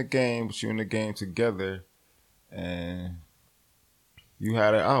 Not just in the game, but you in the game together. And you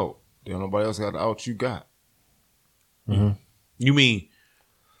had it out. Then nobody else got the out you got. You mean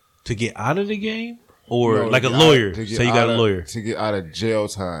to get out of the game, or No, like to a get lawyer? out- to get Say you got out a of- lawyer. to get out of jail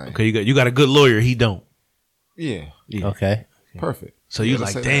time. Okay, you got a good lawyer. He don't. Yeah, Okay. perfect. So you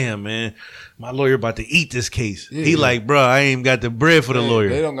let's like, say that. damn, man, my lawyer about to eat this case. Yeah, He yeah. like, bro, I ain't got the bread for the They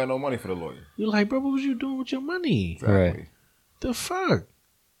lawyer. don't got no money for the lawyer. You like, bro, what was you doing with your money? Exactly. Right. The fuck?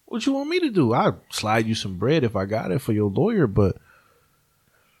 What you want me to do? I'll slide you some bread if I got it for your lawyer, but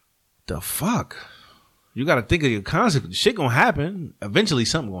the fuck? You got to think of your consequences. Shit gonna happen. Eventually,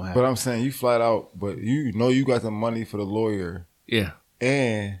 something gonna happen. But I'm saying you flat out, but you know you got the money for the lawyer, Yeah.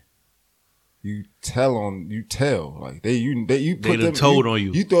 and you tell like you put They done them told on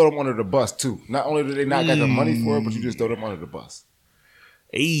you. You throw them under the bus too. Not only do they not got the money for it, but you just throw them under the bus.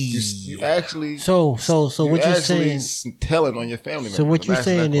 Hey. You actually So what you're saying? telling on your family members. So what you're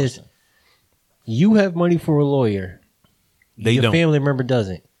saying is, you have money for a lawyer. They your don't. family member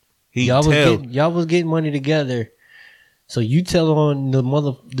doesn't. He y'all tell. was getting money together. So you tell on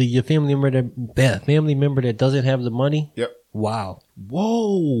your family member that doesn't have the money. Yep. Wow,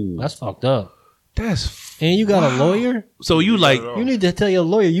 Whoa. that's fucked up. That's And you got a lawyer. so you like You need to tell your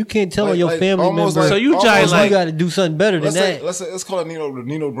lawyer. You can't tell on your Like, family almost member. like- So you almost jive you like got to do something better than that. Let's call it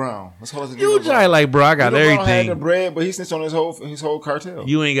Nino Brown. Let's call it the you Nino try Brown. like, bro, I got Nino Brown had the everything. bread, but he snitched on his whole cartel.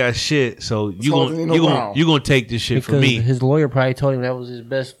 You ain't got shit, so you call it gonna Nino you gonna Brown. you gonna take this shit from Because me. his lawyer probably told him that was his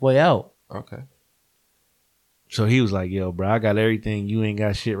best way out. Okay. So he was like, "Yo, bro, I got everything. You ain't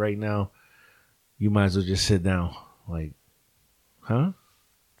got shit right now. You might as well just sit down." Like, huh?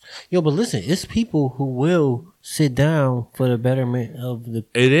 Yo, but listen, it's people who will sit down for the betterment of the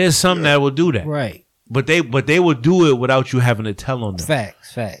It is something that will do that, right. but they will do it without you having to tell on them.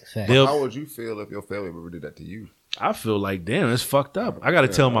 Facts. They'll- How would you feel if your family member did that to you? I feel like, damn, it's fucked up. I gotta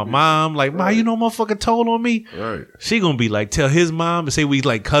tell my mom, like, Ma, you know, motherfucker told on me. Right. She gonna be like, tell his mom and say we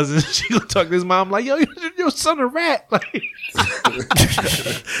like cousins. She gonna talk to his mom like, yo, your son a rat. Like,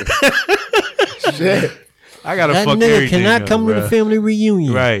 Shit. I gotta That fuck nigga everything cannot up, come to bruh. the family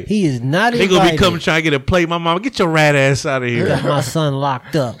reunion. Right. He is not They invited. gonna be coming trying to get a plate. My mom, get your rat ass out of here. Got my son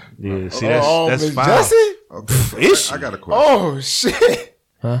locked up. Yeah, see, Miss that's foul. Jessie? Okay, I got a question. Oh shit.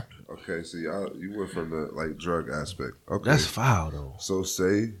 Huh? Okay, see, you went from the like drug aspect. Okay, That's foul though. so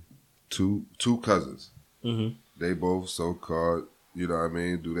say two cousins. Mhm. They both so called, you know what I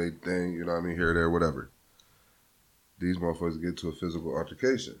mean, do they thing, you know what I mean, here, there, whatever. These motherfuckers get to a physical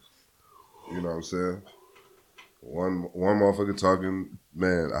altercation. You know what I'm saying? One motherfucker talking,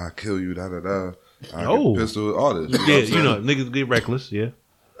 man, I'll kill you, da da da. I Oh. get pistol, all this. Yeah, what I'm you know, saying? niggas get reckless. Yeah,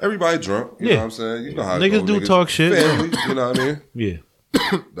 Everybody drunk, you Yeah. know what I'm saying? You know how it Niggas go, do talk shit. Family, you know what I mean? yeah.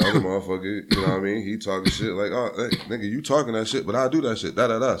 The other motherfucker, you know what I mean? He talking shit like, oh, hey, nigga, you talking that shit, but I do that shit, da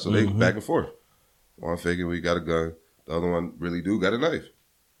da da. So they back and forth. One figure, we got a gun. The other one really do got a knife.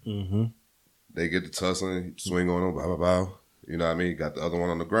 Mm-hmm. They get to tussling, swing on him, blah, blah, blah. You know what I mean? Got the other one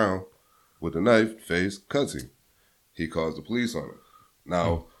on the ground with the knife, face, cuts him. He calls the police on him.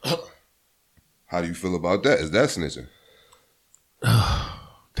 Now, how do you feel about that? Is that snitching?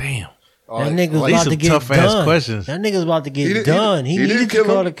 Damn. That nigga's These about some to get tough ass done. questions. That nigga's about to He get didn't- done. He he didn't needed to kill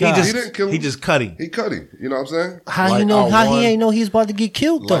call him. the He cops. He didn't kill him. He just cut him. He cut him. You know what I'm saying? How Like, you know? I How won- he ain't know he was about to get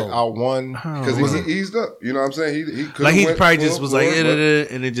killed Like though? I won Because he eased up. You know what I'm saying? He could Like he probably just was like,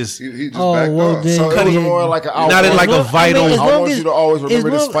 and it just. he just Oh, backed well, off. then- So it was Yeah. more like an I Not in won. like a vital- as I long want as- you to always remember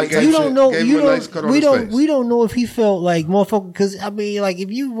as this long- fight You type don't shit. know. Gave You him a nice cut don't. on We his don't. face. We don't know if he felt like motherfucker. Because I mean, like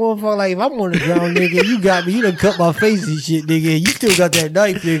if you motherfucker, like if I'm on the ground, nigga, you got me. You done cut my face and shit, nigga. You still got that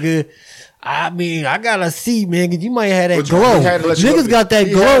knife, nigga. I mean, I gotta see, man, because you might have that But you- glow. he had to let you Niggas know- got that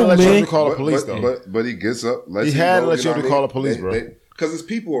he had to glow, let you man. know call the police, though. But he gets up. He had to let you to call the police, bro. Because there's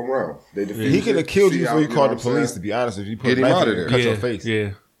people around. They He could have killed you before you called the police. To be honest, if you put Get a him knife out in of there, there. cut your face. Yeah.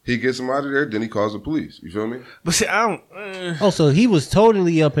 He gets him out of there, then he calls the police. You feel me? But see, I don't. Oh, so he was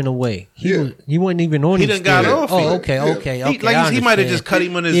totally up and away. Yeah. He wasn't even on He his done got steering. off Oh, it. okay, Yeah. okay. He, like he might have just cut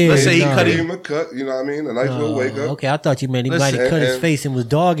him on his. Let's say he cut Gave him. him a cut, you know what I mean? A nice little wake up. Okay, I thought you meant he Listen, might have cut his and- face and was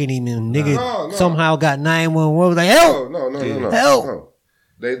dogging him, and nigga No. somehow got 911. Was like, help! No. Help! No.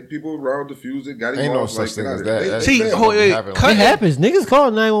 They people around diffused it, got him Ain't no off. such thing as that. That- See, that hold- don't wait, happen. cut- It happens. Niggas call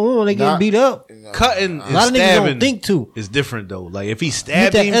 911 when they getting Not- beat up. Cutting A and lot of niggas stabbing don't think to. is different though. Like if he Hit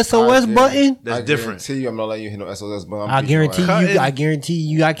stabbed that him, SOS I button. that's I different. guarantee you, I'm not letting you hit no SOS, but I guarantee Cutting- you. I guarantee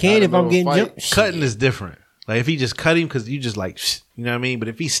you. I can Not if in I'm the getting fight. jumped. Cutting is different. Like if he just cut him because you just like, you know what I mean. But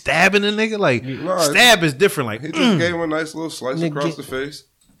if he's stabbing a nigga, like No, stab is different. Like He just gave him a nice little slice Nigga, across get- the face.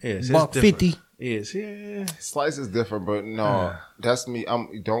 yes, it's Buck different. 50. Yes, yeah. Slice is different, but no, that's me.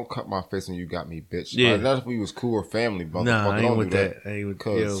 Don't cut my face when you got me, bitch. Yeah. Like, not if we was cool or family, motherfucker. Nah, I ain't Don't with do that. I ain't with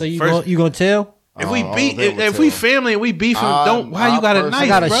Cause- yo, So you first- gonna tell? If we I don't beat, think if we'll we tell. family and we beefing, don't. Why I you got a personally- knife? I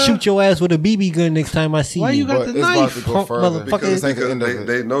gotta bruh? shoot your ass with a BB gun next time I see Why you got But the it's about knife? to go Punk further motherfucker. because this ain't the Because end of it.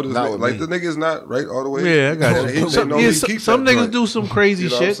 they notice Not that, with like me. the nigga's not right all the way. Yeah, I got So you. they Some, know yeah, he some, keep some that niggas joint. do some crazy You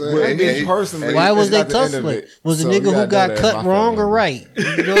know what I'm shit. saying? Well, And me he- personally, Why was it's they not the end of tussling? it. Was the So nigga you who gotta got know that cut my wrong family. or right? You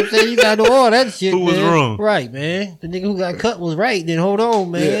know what I'm saying? You gotta know all that shit. Who was man. wrong? Right, man. The nigga who got cut was right. Then hold on,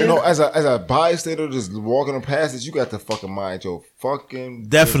 man. Yeah, no, as a bystander just walking the passage, you got to fucking mind your fucking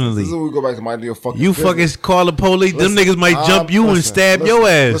Definitely. business. This is when we go back to mind your fucking You business. fucking call the police. Them Listen, niggas might jump you and listen, stab listen, your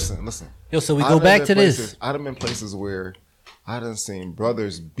ass. Listen. Yo, so we I go done back been to places- this. I done been places where I done seen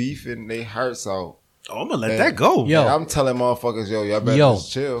brothers beefing their hearts out. Oh, I'm gonna let Man. that go. Yo. And I'm telling motherfuckers, y'all better Yo.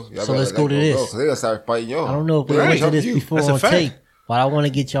 just chill. Y'all So better let's let go that to this. Cause they gonna start fighting y'all. I don't know if we They went gonna to this jump you. before That's a on fact. tape, but I want to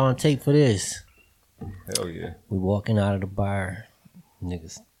get y'all on tape for this. Hell yeah. We walking out of the bar,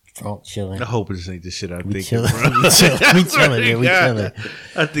 niggas drunk chilling. I hope this ain't the shit I We think. chilling. We chilling. We chilling. Yeah, we chilling.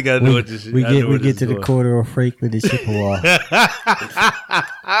 I think I know what this shit. We I know get where this to the going. corner of Franklin and Chippewa.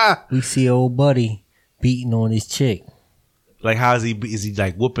 We see old buddy beating on his chick, Like, how is he? Is he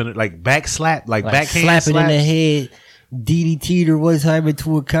like whooping it? Like back slap? Like like backhand slapping slap? in the head, DDT'd her one time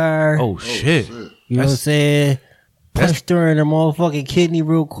into a car. Oh shit! you know what I'm that's- saying? Punched her in her motherfucking kidney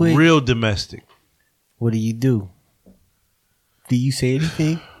real quick. Real domestic. What do you do? Do you say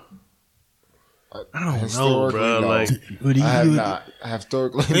anything? I don't know, Historically, bro. no. Like What do you I have do? not. I have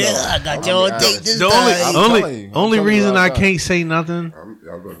historically. Yeah, no. I got I'm y'all gonna on be tape this the time. I'm only telling you. I'm only telling you reason right I now. can't say nothing, I'm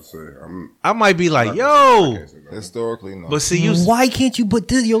about to say, I might be like, I yo. can't say nothing. Historically, no. But see, you. Why can't you put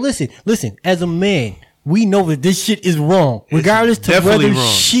this? Yo, listen. As a man, we know that this shit is wrong, regardless to definitely whether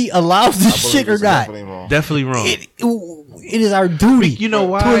wrong. she allows I this believe shit or it's not. definitely wrong. Definitely wrong. It is our duty. You know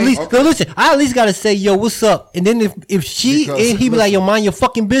why? To at least, Okay. no, listen, I at least gotta say, yo, what's up? And then if she Because, and he be like, yo, mind your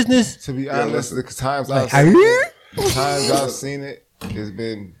fucking business. To be honest, listen. the times Like, I've seen, The times I've seen it, it's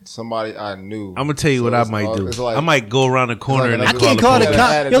been somebody I knew. I'm gonna tell you what I might do. Like, I might go around the corner like and I then can't call call the the police.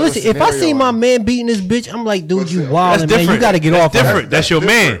 cop. Yo, listen, if I see my man beating this bitch, I'm like, dude, you wildin', man. You gotta get off. That's different. That's your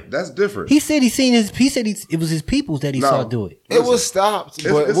man. That's different. He said it was his peoples that he saw do it. It was stopped,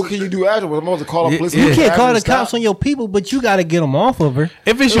 but what can you do afterwards? I'm supposed to call the police. You can't call the Stop. cops on your people, but you gotta get them off of her.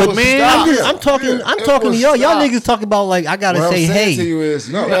 If it's your man, I'm talking to y'all. Y'all niggas talking about like I gotta What say, I'm saying hey. to you is,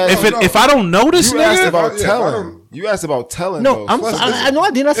 if I don't know this you asked nigga, about telling. You asked about telling. No, I know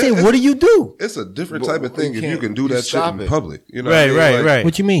I didn't. I said, what do you do? It's a different type of thing you if you can't- can do you that shit stop in it. public. You know, Right, what I mean? right, right.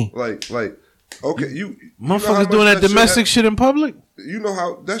 What you mean? Like, okay, you know how motherfuckers much doing that shit domestic shit in public. You know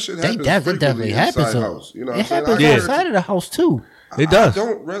how that shit They happens definitely frequently happens. inside house. You know, what It I'm saying? happens I heard- outside of the house too. It does. I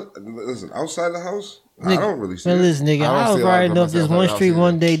don't listen outside the house. I don't really see Man, it. listen, nigga, I don't I was see a lot of riding up this domestic one violence street either.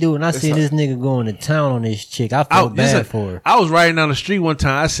 one day, dude, and I seen this nigga going to town on this chick. I felt bad for her. I was riding down the street one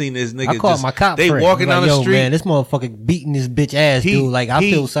time. I seen this nigga. I called my cop They friend. walking Like, down the yo, street. man, this motherfucker beating this bitch ass, dude. Like, I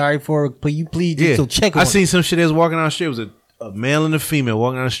feel sorry for her. But you please just so check on I her. seen some shit that was walking down the street. It was a male and a female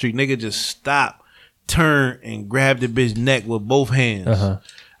walking down the street. Nigga just stopped, turned, and grabbed the bitch neck with both hands.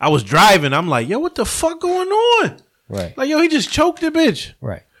 I was driving. I'm like, yo, what the fuck going on? Right. Like, yo, he just choked the bitch.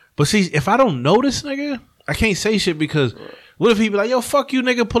 Right. But see, if I don't know this nigga, I can't say shit because what if he be like, yo, fuck you,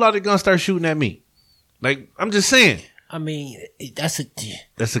 nigga, pull out the gun, start shooting at me? Like, I'm just saying. I mean, that's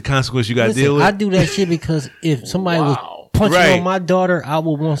the consequence you got to listen, deal with. I do that shit because if somebody was punching Right. on my daughter, I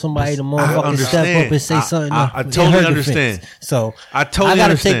would want somebody to I motherfucking step understand. up and say something. I in totally her understand. defense. So I totally gotta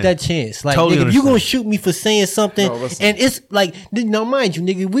understand. take that chance. Like, Totally nigga, if you gonna understand. shoot me for saying something, No, listen. and it's like, now mind you,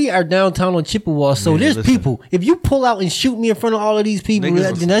 nigga, we are downtown on Chippewa, so Man, there's listen. people. If you pull out and shoot me in front of all of these people,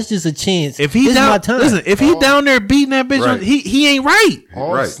 Niggas then that's just a chance. If he This is my down, time. listen, if he down there beating that bitch, Right. he ain't right.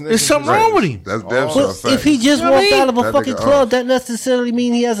 All Right. snitches There's something is- wrong with him. That's damn Oh. sure a But fact. if he just You know what walked I mean? out of a That fucking nigga club, armed. that necessarily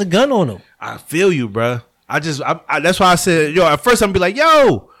mean he has a gun on him. I feel you, bruh. That's why I said, yo, at first I'm gonna be like,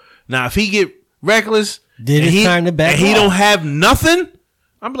 yo. Now if he get reckless, Then and it's he, time to back and he off. don't have nothing,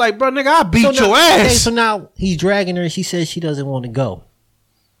 I'm like, bro, nigga, I'll beat So your now, ass. Okay, so now he's dragging her and she says she doesn't want to go.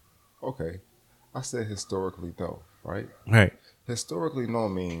 Okay, I said historically though, right? Right. Historically, no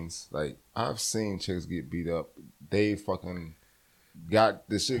means like I've seen chicks get beat up. They fucking got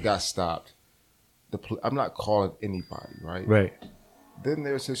the shit got stopped. I'm not calling anybody, right? Right. Then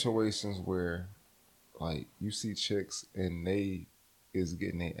there's situations where, like, you see chicks and they is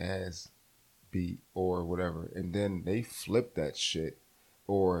getting their ass beat or whatever, and then they flip that shit,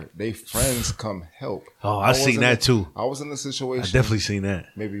 or they friends come help. Oh, I seen was in that a- too. I was in a I situation definitely seen that.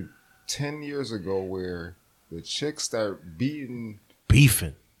 maybe 10 years ago where the chicks start beating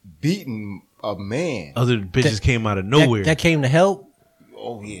a man. Other bitches came out of nowhere. That came to help.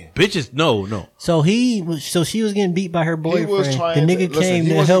 Oh yeah. Bitches, no. So she was getting beat by her He boyfriend. was trying. The nigga listen, came he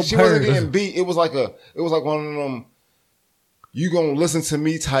to wasn't- help she her. wasn't getting beat. It was like one of them. You gonna listen to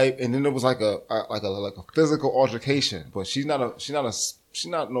me type, and then it was like a physical altercation. But she's not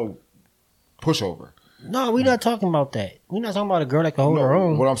no pushover. No, we're not talking about that. We're not talking about a girl that can hold her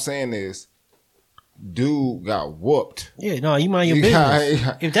own. What I'm saying is, dude got whooped. Yeah, no, you mind your You business.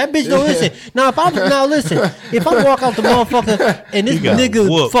 got- If that bitch don't listen, if I walk out the motherfucker and this He got nigga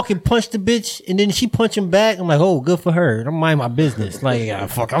whooped. fucking punch the bitch and then she punch him back, I'm like, oh, good for her. I'm mind my business. Like,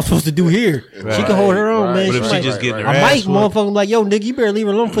 fuck, I'm supposed to do here. She can hold her own, man. But if she might- just getting her I ass might, whooped, motherfucker, like, yo, nigga, you better leave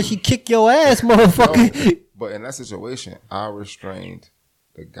her alone before she kick your ass, motherfucker. But in that situation, I restrained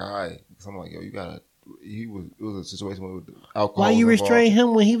the guy. So I'm like, yo, you gotta. It was a situation with alcohol. Why you was restrain involved.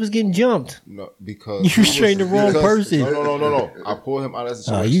 him when he was getting jumped? No, because You restrained the wrong person. No. I pulled him out of the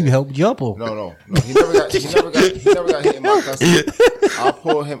situation. You helped jump him. No. He never got hit in my custody. I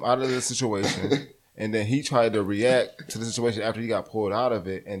pulled him out of the situation, and then he tried to react to the situation after he got pulled out of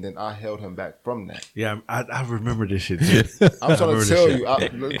it, and then I held him back from that. yeah, I remember this shit. Too. I'm trying to tell you. I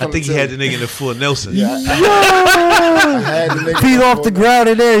think he had the nigga in the full Nelson. Yeah, I had the nigga Feet off the ground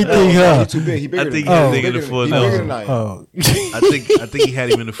and everything, huh? He too big. He bigger I think than he me. had the nigga in the full He bigger Nelson. than I am. Oh. I think he had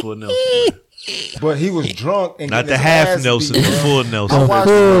him in the full Nelson. But he was drunk and Not getting the his half ass Nelson, beat, the bro. full I Nelson.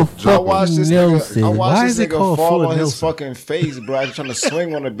 watched, Full I watched this Nelson. nigga. I Why watched is this it nigga called fall full on his Nelson? fucking face, bro. I was trying to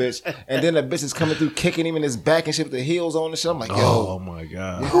swing on the bitch, and then the bitch is coming through, kicking him in his back and shit with the heels on and shit. I'm like, Oh yo, my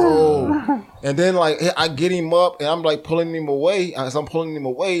god. yo. And then like I get him up, and I'm like pulling him away. As I'm pulling him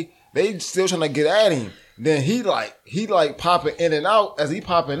away, they still trying to get at him. Then he like popping in and out. As he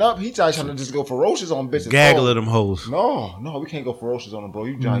popping up, he trying to just go ferocious on bitches. Gaggle at them hoes. No, we can't go ferocious on him, bro.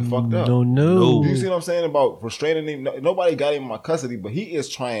 You giant fucked up. Don't know. You see what I'm saying about restraining him? Nobody got him in my custody, but he is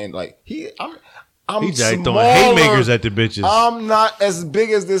trying. Like I'm He just throwing smaller. haymakers at the bitches. I'm not as big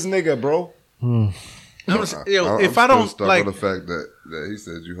as this nigga, bro. if I don't stuck like on the fact that he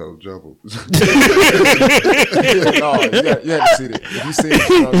said you helped jump him. No, you had to see it. If you see it,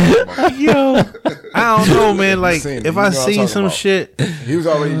 I don't know, man. Like if I seen some shit, he was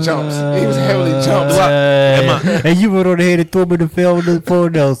already jumped. He was heavily jumped. And you went on ahead and threw him in the field with the full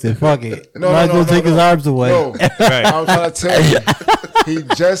Nelson. Fuck it. Might as well take his arms away. No. Right. I'm trying to tell you, he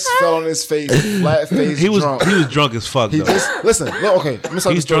just fell on his face, flat face. He was drunk. He was drunk as fuck. Listen. Look, okay. Let me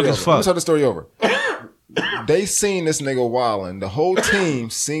start He's the story drunk as over. fuck. Let me start the story over. They seen this nigga wilding. The whole team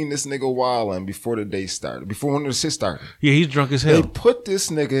seen this nigga wilding before the day started. Before when the shit started. Yeah, he's drunk as hell. They put this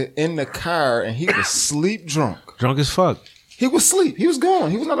nigga in the car and he was sleep drunk. Drunk as fuck. He was asleep. He was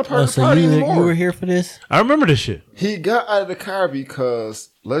gone. He was not a part of the So party you anymore. were here for this? I remember this shit. He got out of the car because,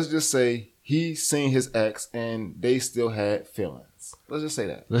 let's just say, he seen his ex and they still had feelings. Let's just say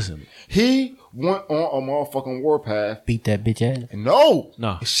that. Listen, he went on a motherfucking warpath. Beat that bitch ass? No.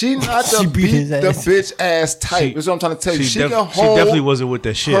 She not the She beat beat his the ass. bitch ass type. That's what I'm trying to tell you. She can she hold definitely wasn't with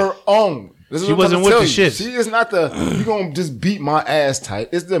that shit. her own. This is She what I'm wasn't trying to with tell the you. shit. She is not the, you gonna just beat my ass type.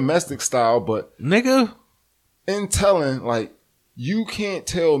 It's domestic style, but Nigga, in telling, like, you can't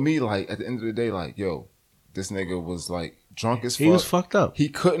tell me, like, at the end of the day, like, yo, this nigga was, like, drunk as fuck. he was fucked up. He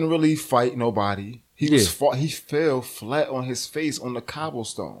couldn't really fight nobody. He fell flat on his face on the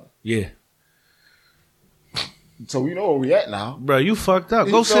cobblestone. Yeah. So we know where we at now. Bro, you fucked up.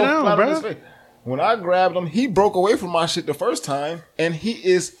 He Go fell sit down, flat on his bro. face. When I grabbed him, he broke away from my shit the first time, and he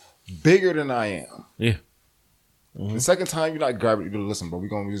is bigger than I am. Yeah. The second time, you're not grabbing it. You're listen, bro. We're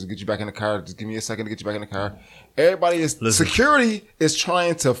going to just get you back in the car. Just give me a second to get you back in the car. Everybody is, security is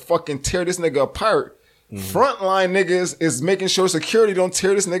trying to fucking tear this nigga apart. Frontline niggas is making sure security don't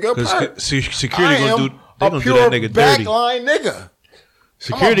tear this nigga apart. Security gonna do that nigga dirty. Backline nigga.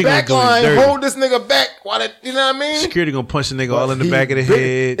 Security I'm a gonna do him backline, dirty. hold this nigga back while that, you know what I mean? Security gonna punch the nigga all in the back of the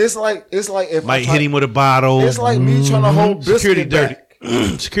head. It's like if Might hit him with a bottle. It's like me trying to hold Biscuit Security dirty.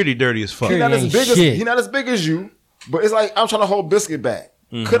 back. Security dirty as fuck. He not as ain't big as shit. he not as big as you, but it's like I'm trying to hold Biscuit back.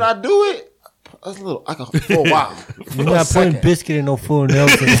 Could I do it? That's a little. I can for a while. You're not putting Biscuit in no full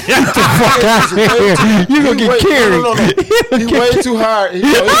Nelson. Get the fuck out of here. You're going to get carried. No. He way too hard. I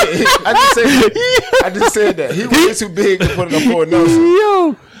just said that. He way too big to put in a full Nelson.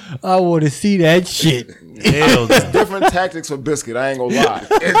 Yo, I want to see that shit. Hell no. Different tactics for Biscuit. I ain't gonna lie.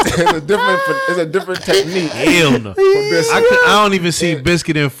 It's a different technique Hell no. for Biscuit. I don't even see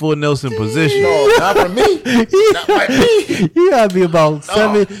Biscuit in full Nelson position. No, not for me. Not like me. You gotta be about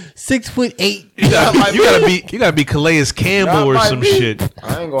 6'8". You gotta be Calais Campbell Not or by some me. shit.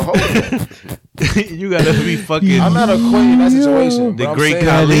 I ain't gonna hold it. You gotta be fucking I'm not a queen in that situation. the but I'm great saying-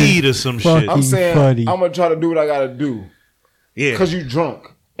 Khalid or some shit. I'm saying Funny. I'm gonna try to do what I gotta do Yeah. because you drunk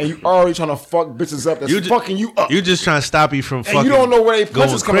and you already trying to fuck bitches up. That's fucking you up. You just trying to stop you from and fucking. you don't know where they going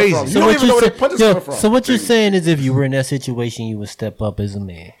punches coming crazy. from. You don't even know where they punches coming from. So what you're saying is, if you were in that situation, you would step up as a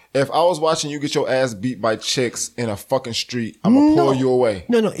man. If I was watching you get your ass beat by chicks in a fucking street, I'm gonna pull you away.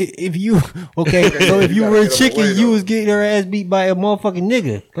 No. If you so if you gotta were a get chick away, and you though. was getting her ass beat by a motherfucking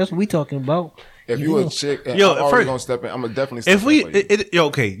nigga, that's what we talking about. If you a chick, and Yo, I'm already first- gonna step in. I'm gonna definitely step If we, in.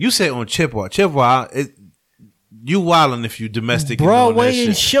 okay, you said on Chippewa, you wildin' if you domestic Broadway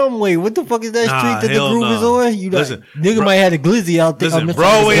and Shumway. What the fuck is that Nah, street that the hell groove no. is on? You Listen, nigga might have a glizzy out there. listen, I'm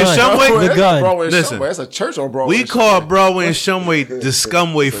Broadway and Shumway? The gun. Broadway and Listen. Shumway. That's a church on Broadway. We and call Shumway. Broadway and Shumway the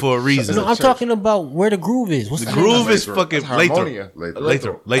scumway for a reason. No, I'm talking about where the groove is. What's The the groove is Lathrop. fucking That's Harmonia.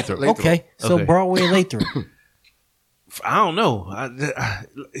 Lathrop. Lathrop. Okay, so Okay. Broadway and Lathrop. I don't know.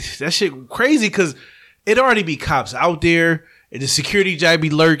 That shit crazy because it already be cops out there. And the security guy be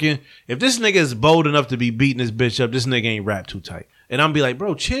lurking. If this nigga is bold enough to be beating this bitch up, this nigga ain't wrapped too tight. And I'm be like,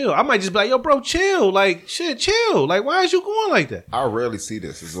 bro, chill. I might just be like, yo, bro, chill. Like, shit, chill. Like, why is you going like that? I rarely see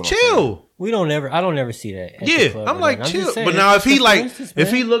this. Is what I'm saying. Chill. I don't ever see that. At the Yeah, club I'm or like, nothing. chill. just saying, But now if he it's like, for instance,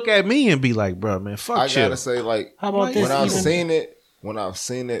 if he man. look at me and be like, bro, man, fuck I chill. gotta say, like, How about this? when I've even- seen it,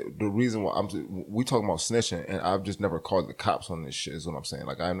 the reason why we talking about snitching, and I've just never called the cops on this shit. Is what I'm saying.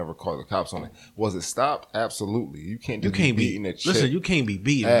 Like, I never called the cops on it. Was it stopped? Absolutely. You can't. You Just can't be be beating that listen. chick. You can't be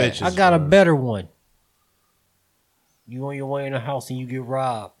beating Hey, bitches. I got a bro. better one. You on your way in the house and you get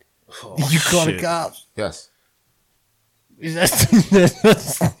robbed. You call the shit. cops. Yes.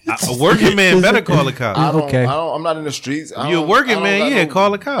 A working man better call the cops. Okay. I'm not in the streets. If you a working man, yeah,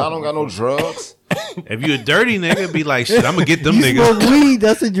 call the cops. I don't got no drugs. If you a dirty nigga, be like, shit, I'm gonna get them You niggas. smoke weed?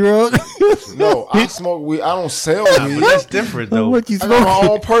 That's a drug. No, I smoke weed. I don't sell But weed. that's different though. What you I got my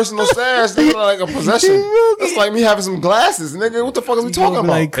smoke? own personal stash. That's not like a possession. It's like me having some glasses, nigga. What the fuck is we talking about?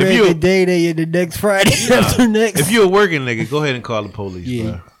 Like Craig you- and Day Day in the next Friday after next. If you a working nigga, go ahead and call the police,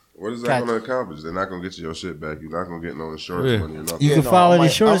 Yeah. bro. What is that going to accomplish? They're not going to get you your shit back. You're not going to get no insurance money or nothing. You can file an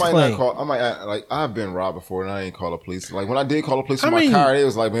insurance claim. I've been robbed before and I ain't call the police. Like when I did call the police for my car, it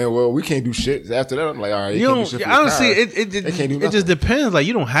was like, man, well, we can't do shit. After that, I'm like, all right, you can't do shit for honestly, it just depends. Like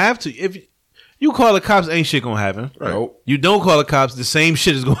you don't have to. If you call the cops, ain't shit gonna happen. Right. Nope. You don't call the cops, the same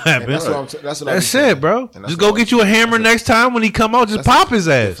shit is gonna happen. That's it, bro. Just go get you a hammer next time when he come out. Just pop his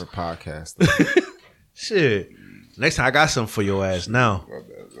ass. Different podcast. Shit. Next time I got something for your ass now.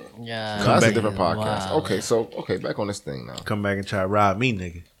 Yeah, that's a different podcast. Wow. Okay, back on this thing now. Come back and try to rob me,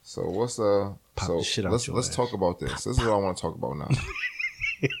 nigga. So what's let's talk about this. This is what I want to talk about now.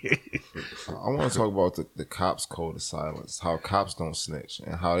 I want to talk about the cops' code of silence. How cops don't snitch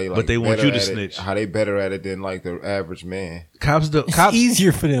and how they like. But they want you to snitch. How they better at it than like the average man. Cops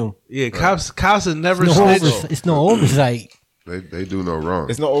easier for them. Yeah, cops have never snitched. It's no oversight. They do no wrong.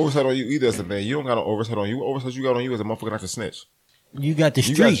 It's no oversight on you either as a man. You don't got no oversight on you. What oversight you got on you as a motherfucker not to snitch? You got the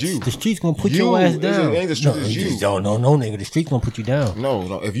streets. The streets gonna put your ass down. Ain't the streets is you. No, nigga. The streets gonna put you down.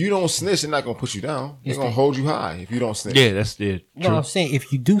 No. If you don't snitch, they're not gonna put you down. They're gonna hold you high if you don't snitch. Yeah, that's it. No, I'm saying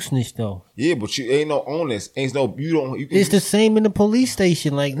if you do snitch though. Yeah, but you ain't no onus. Ain't no you don't. It's the same in the police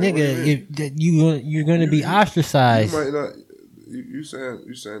station. Like nigga, if you're gonna be ostracized. You might not. You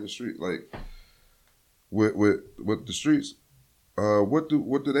saying the street like with the streets. What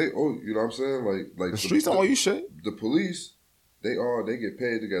do they owe? You know what I'm saying? Like the streets don't owe you shit. The police, they get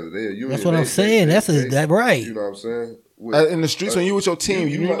paid together. They a union. That's what I'm saying. That's right. You know what I'm saying? In the streets, when you with your team,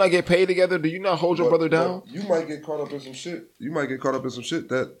 you not get paid together. Do you not hold your brother down? You might get caught up in some shit.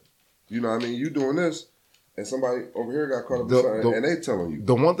 That, you know what I mean? You doing this, and somebody over here got caught up in something, and they telling you.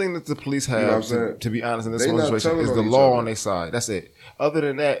 The one thing that the police have, you know to be honest, in this situation, is the law on their side. That's it. Other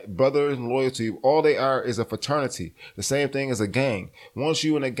than that, brothers and loyalty, all they are is a fraternity. The same thing as a gang. Once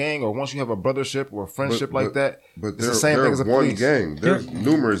you in a gang, or once you have a brothership or a friendship like that, it's the same thing as a police. Gang. There's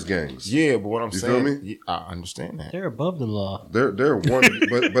numerous gangs. Yeah, but what I'm saying, feel me? I understand that. They're above the law. They're one,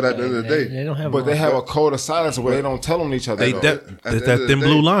 but at the end of the day, they don't have. But they have a code of silence where they don't tell on each other. That thin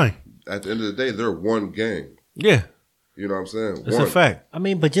blue line. At the end of the day, they're one gang. Yeah. You know what I'm saying? It's a fact. I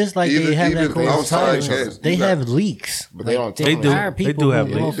mean, but just like they have that code of silence, they have leaks. But they don't. They do. They do have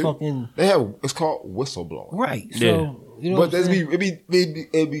leaks. They have. It's called whistleblowing. Right. So, yeah. You know but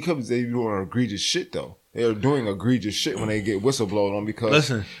it becomes they doing egregious shit though. They're doing egregious shit when they get whistleblowed on because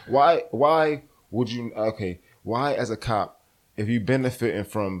listen. Why would you? Okay. Why as a cop, if you benefiting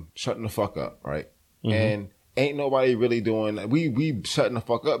from shutting the fuck up, right? Mm-hmm. And ain't nobody really doing. We shutting the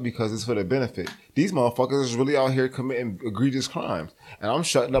fuck up because it's for the benefit. These motherfuckers is really out here committing egregious crimes, and I'm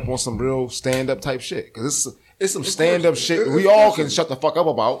shutting up on some real stand up type shit because it's some stand up shit we all can shut the fuck up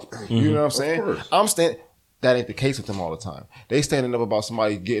about. Mm-hmm. You know what I'm saying? That ain't the case with them all the time. They standing up about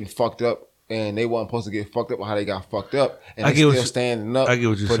somebody getting fucked up, and they weren't supposed to get fucked up with how they got fucked up, and they still standing up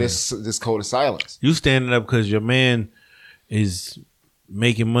for this code of silence. You standing up because your man is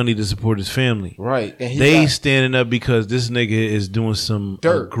making money to support his family. Right. And they standing up because this nigga is doing some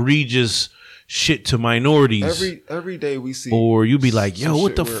egregious shit to minorities. Every day we see. Or you be like, yo,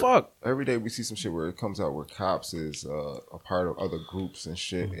 what the fuck? Every day we see some shit where it comes out where cops is a part of other groups and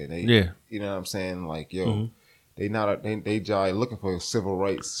shit. And they, you know what I'm saying? Like, yo, they looking for civil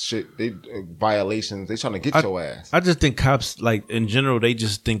rights shit. They violations. They trying to get your ass. I just think cops, like, in general, they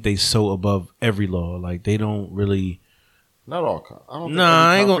just think they so above every law. Like, they don't really. Not all cops.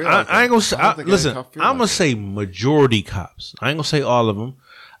 I ain't gonna say. Listen, I'm gonna say majority cops. I ain't gonna say all of them.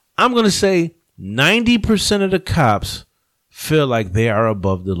 I'm gonna say 90% of the cops feel like they are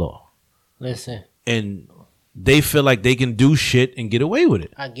above the law. Listen, and they feel like they can do shit and get away with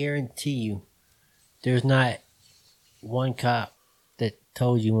it. I guarantee you, there's not one cop that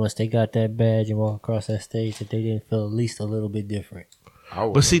told you once they got that badge and walked across that stage that they didn't feel at least a little bit different.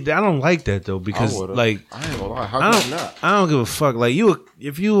 But see, I don't like that though because like I ain't gonna lie. How come not? I don't give a fuck. Like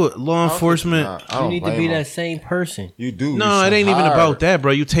if you law enforcement, you need to be that same person. You do. No, it ain't even about that,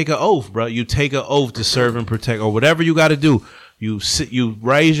 bro. You take an oath, bro. You take an oath to serve and protect, or whatever you got to do. You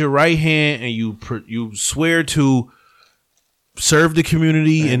raise your right hand and you swear to serve the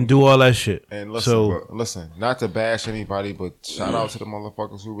community and do all that shit. And listen, not to bash anybody, but shout out to the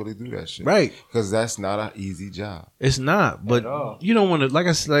motherfuckers who really do that shit. Right. Because that's not an easy job. It's not. But you don't want to, like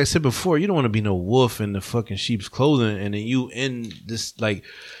I said before, you don't want to be no wolf in the fucking sheep's clothing. And then you in this, like,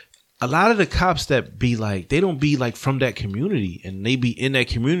 a lot of the cops that be like, they don't be like from that community. And they be in that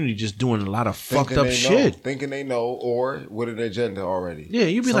community just doing a lot of fucked up shit. Thinking they know or with an agenda already. Yeah,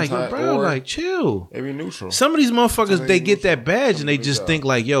 you be like, yo, bro, like, chill. They be neutral. Some of these motherfuckers, they get that badge and they just think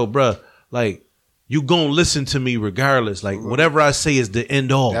like, yo, bro, like, you gonna listen to me regardless. Like whatever I say is the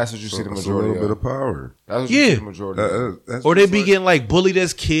end all. That's what you see the It's majority a little of. bit of power. That's what you see the majority of. That's Or they just be like- getting like bullied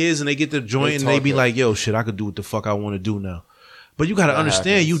as kids and they get the joint and they talk be that. like, yo, shit, I could do what the fuck I want to do now. But you gotta That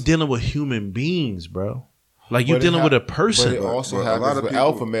understand, happens. you dealing with human beings, bro. Like you But it dealing with a But person. it also but a happens lot of with people-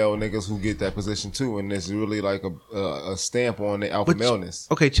 alpha male niggas who get that position too, and it's really like a stamp on the alpha But- maleness.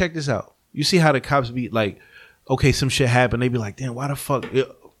 Okay, check this out. You see how the cops be like, okay, some shit happened. They be like, damn, why the fuck?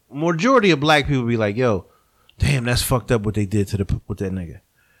 Majority of black people be like, yo, damn, that's fucked up what they did with that nigga.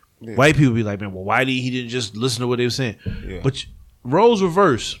 Yeah. White people be like, man, well, why did he didn't just listen to what they were saying? Yeah. But roles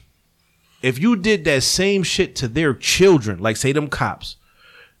reverse. If you did that same shit to their children, like say them cops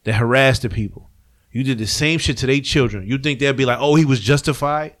that harassed the people, you did the same shit to their children, you think they'd be like, oh, he was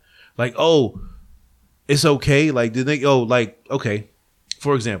justified? Like, oh, it's okay. Like, did they? Oh, like, okay.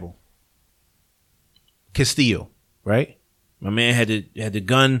 For example, Castillo, right? My man had the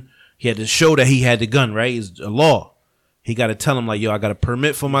gun. He had to show that he had the gun, right? It's a law. He got to tell him like, yo, I got a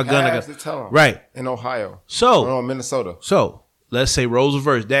permit for my gun. I got to tell them. right In Ohio. So- or Minnesota. So let's say roles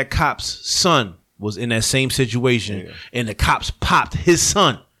reverse. That cop's son was in that same situation, and the cops popped his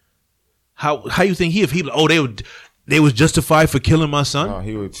son. How you think if he they was justified for killing my son? No,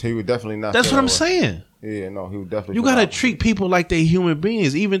 he would definitely not. That's feel what I'm that way. saying. Yeah, no, he would definitely. You feel gotta that way. treat people like they human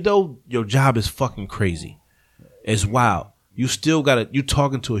beings, even though your job is fucking crazy. It's wild. You still you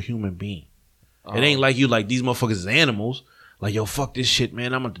talking to a human being. It ain't like you like these motherfuckers is animals. Like, yo, fuck this shit,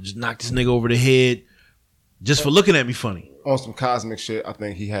 man. I'm gonna just knock this nigga over the head just for looking at me funny. On some cosmic shit, I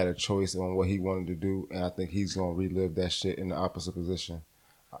think he had a choice on what he wanted to do, and I think he's gonna relive that shit in the opposite position.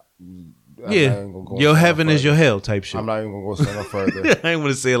 I'm not Yeah, even gonna go your no heaven is further. your hell type shit. I'm not even gonna go say no further. I ain't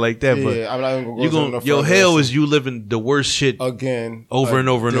want to say it like that, but Yeah, I'm not even gonna go you say no further. your hell is you living the worst shit. again Over a and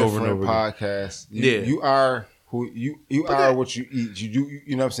over and over and different over again. podcast. Yeah. You are who you are what you eat.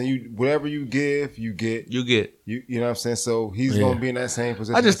 You know what I'm saying? You whatever you give, you get. You get. You know what I'm saying? So he's Yeah. gonna be in that same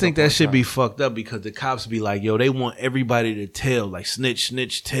position. I just at think some that point should in be time. fucked up because the cops be like, yo, they want everybody to tell, like snitch,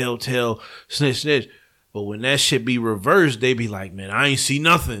 snitch, tell, snitch, snitch. But when that shit be reversed, they be like, man, I ain't see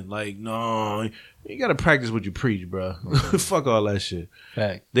nothing. Like, no, you gotta practice what you preach, bro. Fuck all that shit.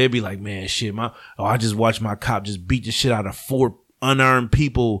 Fact. They'd be like, man, shit, I just watched my cop just beat the shit out of 4 unarmed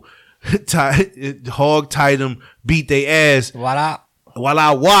people, hog tied them, beat their ass What up? while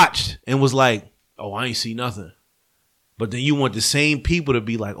I watched and was like, oh, I ain't see nothing. But then you want the same people to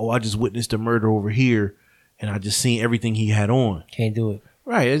be like, oh, I just witnessed a murder over here and I just seen everything he had on. Can't do it.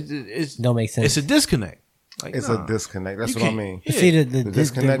 Right. It's Don't make sense. It's a disconnect. Like, It's nah. a disconnect. That's You what I can't- mean. You see, the The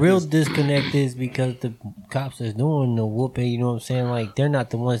disconnect real is- disconnect is because the cops that's doing the whooping, you know what I'm saying? Like, they're not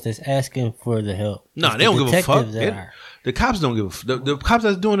the ones that's asking for the help. No, It's they the don't give a fuck. detectives that are. The cops don't give a fuck. The cops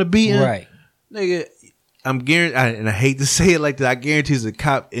that's doing the beating, Right. nigga, I'm guaranteed, and I hate to say it like that, I guarantee the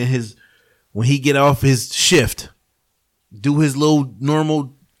cop when he get off his shift, do his little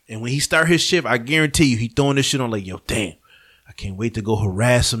normal, and when he start his shift, I guarantee you, he throwing this shit on like, yo, damn, I can't wait to go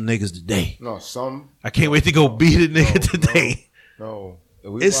harass some niggas today. No, I can't wait to go beat a nigga today. No.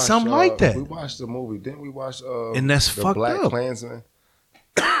 It's something like that. We watched the movie. Didn't we watch And that's the fucked Black up. Klansman?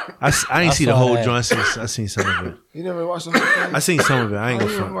 I ain't see the saw whole that. joint. I seen some of it. You never watched the whole thing? I seen some of it. I ain't Why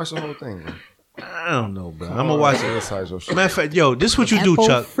gonna you never front. watch the whole thing? Man? I don't know, bro. I'm gonna watch it. Inside your shit. Matter of fact, yo, this what you do, Apple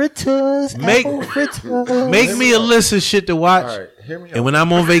Chuck. fritters. Make- Apple fritters. Make me a list of shit to watch. All right, hear me And out. when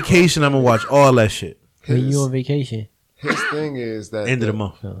I'm on vacation, I'm gonna watch all that shit. When you on vacation. His thing is that End of the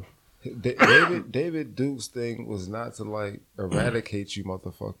month. David Duke's thing was not to like eradicate you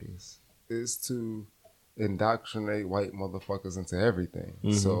motherfuckers. It's to indoctrinate white motherfuckers into everything.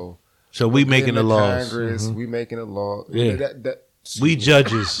 So So we making the laws. Congress, we making the law. Yeah. That We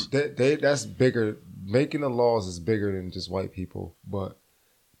judges. that's bigger. Making the laws is bigger than just white people, but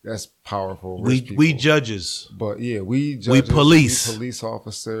that's powerful. Rich We people. judges. But yeah, we judges, police. we police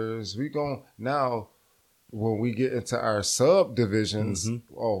officers. We gon' now when we get into our subdivisions.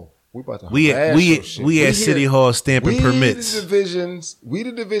 Oh, we about to harass your shit. We at here- City Hall stamping we permits. The divisions. We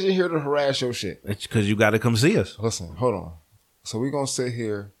the division here to harass your shit. It's because you got to come see us. Listen, hold on. So we gonna sit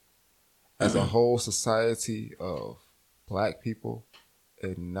here as a whole society of black people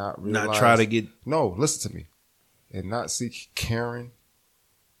and not realize. Not try to get. No, listen to me. And not see Karen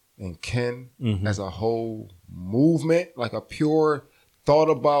and Ken Mm-hmm. as a whole movement, like a pure thought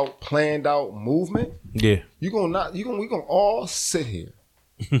about, planned out movement. Yeah. We gonna all sit here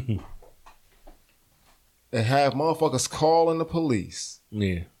and have motherfuckers calling the police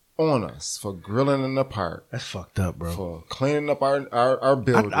Yeah. on us for grilling in the park, That's fucked up, bro. for cleaning up our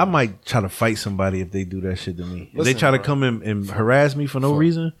building. I might try to fight somebody if they do that shit to me. If they Listen, try to bro. come in and harass me for no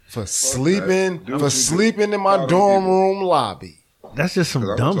reason, for sleeping that. Do what you do. in my Call them dorm people. room lobby. that's just some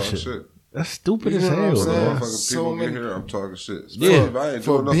 'Cause I'm dumb talking shit. That's stupid You as know what I'm hell, saying? bro. Motherfucking So people many- get here, I'm talking shit. Yeah. Especially if I ain't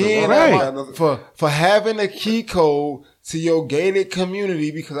For doing nothing being wrong. right. I got nothing- for having a key code to your gated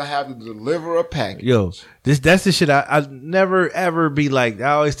community because I have to deliver a package. Yo, that's the shit I never ever be like.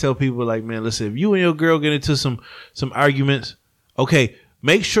 I always tell people like, man, listen, if you and your girl get into some arguments, okay,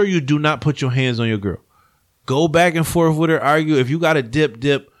 make sure you do not put your hands on your girl. Go back and forth with her, argue. If you got to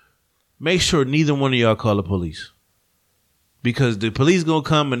dip, make sure neither one of y'all call the police. Because the police gonna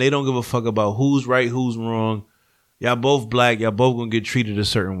come and they don't give a fuck about who's right, who's wrong. Y'all both black, y'all both gonna get treated a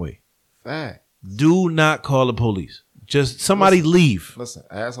certain way. Fact. Do not call the police. Just somebody leave. Listen,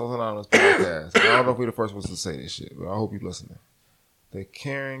 Assholes Anonymous podcast. I don't know if we're the first ones to say this shit, but I hope you're listening. The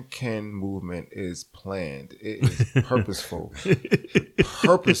Karen Ken movement is planned. It is purposeful.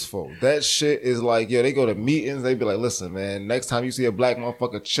 Purposeful. That shit is like, yo, they go to meetings. They be like, listen, man, next time you see a black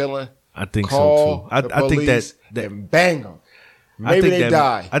motherfucker chilling, I think call so too. the I think police that and bang them. I Maybe think they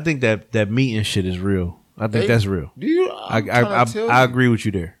die. I think that meeting shit is real. I think that's real. Do you? I I agree with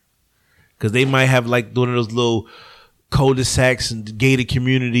you there. Because they might have like one of those little cul-de-sacs and gated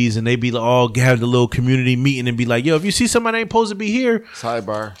communities, and they be all have the little community meeting and be like, yo, if you see somebody ain't supposed to be here,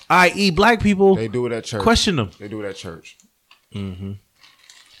 Sidebar. i.e. black people, They do it at church. question them. They do it at church.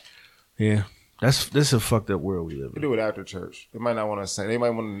 Yeah, this a fucked up world we live They in. do it after church. They might not want to say. They might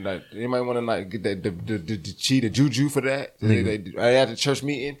want to. They might want to like get that the juju for that. They right after church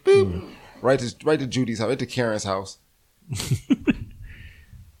meeting. Boop, right to Judy's house. Right to Karen's house.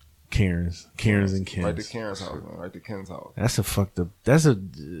 Karens and Kens. Right to Karen's house. Man. Right to Ken's house. That's a fucked up.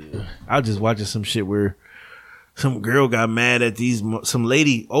 I was just watching some shit where some girl got mad at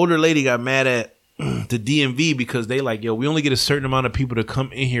older lady got mad at the DMV because they like, yo, we only get a certain amount of people to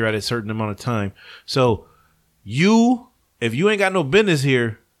come in here at a certain amount of time. So if you ain't got no business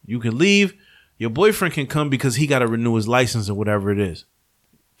here, you can leave. Your boyfriend can come because he got to renew his license or whatever it is.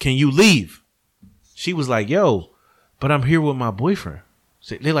 Can you leave? She was like, yo, but I'm here with my boyfriend.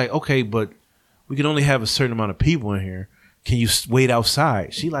 So they're like, okay, but we can only have a certain amount of people in here. Can you wait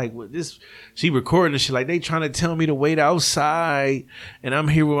outside? She like, what this? She recording and she like, they trying to tell me to wait outside, and I'm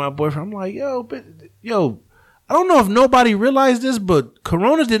here with my boyfriend. I'm like, yo, I don't know if nobody realized this, but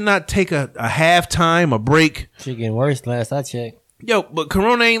Corona did not take a halftime, a break. Shit getting worse last I checked. Yo, but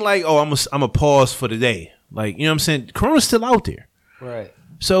Corona ain't like, oh, I'm a pause for the day. Like, you know what I'm saying? Corona's still out there. Right.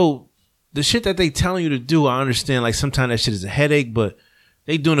 So the shit that they telling you to do, I understand. Like sometimes that shit is a headache, but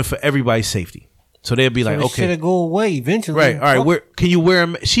they doing it for everybody's safety. So they'll be like, okay, shit'll go away eventually. right, all right. Can you wear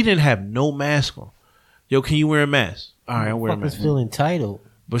a? She didn't have no mask on. Yo, can you wear a mask? All right, I'll wear a mask. Feel entitled.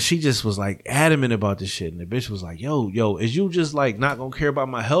 But she just was like adamant about this shit, and the bitch was like, yo, is you just like not gonna care about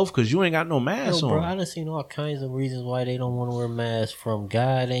my health because you ain't got no mask Yo, on? bro, I done seen all kinds of reasons why they don't want to wear masks. From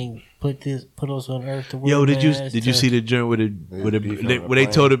God ain't put us on earth to wear. Yo, did you masks see the joint where they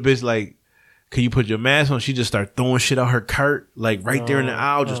told the bitch like, can you put your mask on? She just started throwing shit out her cart, like right there in the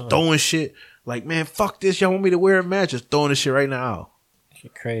aisle, just throwing shit. Like, man, fuck this. Y'all want me to wear a mask? Just throwing this shit right in the aisle.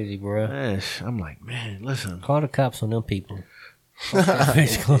 Shit crazy, bro. Man, I'm like, man, listen. Call the cops on them people.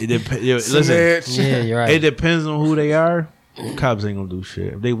 Listen, Yeah, you're right. it depends on who they are. Cops ain't gonna do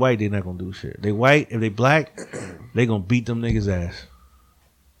shit. If they white, they not gonna do shit. If they white, if they black, they gonna beat them niggas' ass.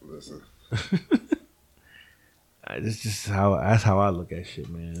 Listen. That's just that's how I look at shit,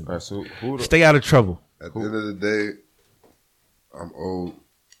 man. Right, so Stay out of trouble. At the end of the day, I'm old,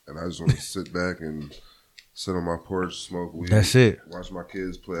 and I just want to sit back and sit on my porch, smoke weed. That's it. Watch my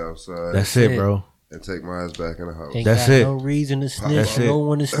kids play outside. That's it, bro. And take my ass back in the house. Ain't That's got it. No reason to snitch. That's it. No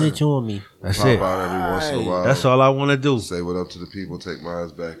one to snitch on me. That's Pop it. out every once in a while. That's all I want to do, Say what up to the people. Take my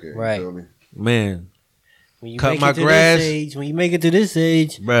ass back in. Right. You feel me? man. When you Cut make my it to grass. This age, when you make it to this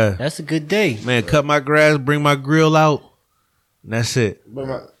age, Bruh. that's a good day. Man, cut my grass, bring my grill out. And that's it. bring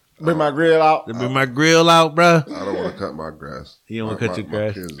my grill out. Bring my grill out, bruh. I don't want to cut my grass. You don't wanna cut your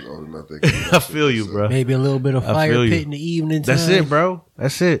grass? My kids are old enough. They can do that I shit feel you, themselves. bro. Maybe a little bit of I fire feel you. pit in the evening time. That's it, bro.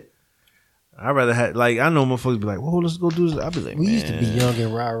 That's it. I'd rather have, like, I know motherfuckers be like, whoa, let's go do this. I'd be like, We used to be man. young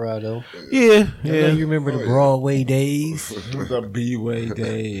and rah-rah, though. Yeah, I know yeah. you remember the Broadway days. The B-Way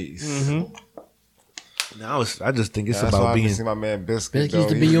days. Mm-hmm. Now I just think it's That's why about I being. see my man Biscuit. Biscuit used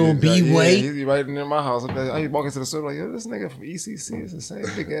though. to be on B-Way. Yeah, he's right near my house. I walk into the store like, yo, this nigga from ECC is the same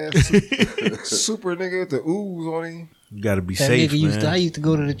big ass super nigga with the ooze on him. You gotta be That safe, nigga man. I used to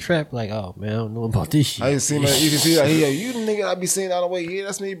go to the trap like, oh, man, I don't know about this shit. I used to see him at ECC. Like, yo, you the nigga I be seeing out of the way. Yeah,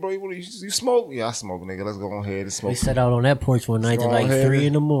 that's me, bro. You smoke? Yeah, I smoke, nigga. Let's go on ahead and smoke. We sat out on that porch one night Let's till go like ahead 3 and-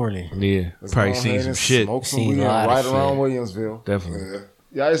 in the morning. Yeah, Let's probably go seen ahead some and shit. Smoke some Seen weed a lot right of around shit. Williamsville. Definitely.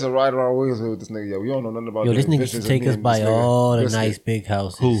 Yeah, I used to ride around Williamsville with this nigga. Yo, we don't know nothing about Yo, this the nigga adventures used of to take me us and by this nigga. all the Biscuit. nice big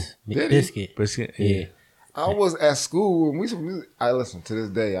houses. Who? Did he? Biscuit. Biscuit? Yeah. I was at school and I listen to this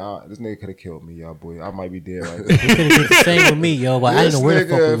day. This nigga could have killed me, y'all boy. I might be dead right now. He could have did the same with me, yo, but I didn't know where the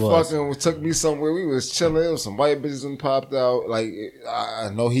fuck we was. Fucking took me somewhere. We was chilling. There was some white bitches and popped out. Like I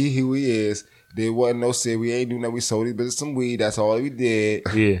know who he is. There wasn't no shit. We ain't doing that. We sold these bitches some weed. That's all we did.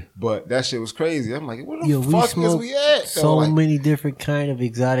 Yeah. But that shit was crazy. I'm like, where the fuck is we at? So many different kind of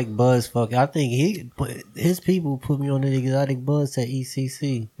exotic buzz. Fuck, I think his people put me on the exotic buzz at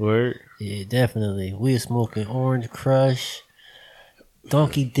ECC. Word. Yeah, definitely. We were smoking Orange Crush,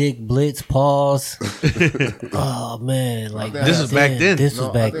 Donkey Dick Blitz, Pause. Oh man, like this was back then. This was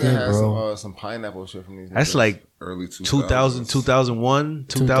back then, bro. Some pineapple shit from these. That's like early 2000, 2001,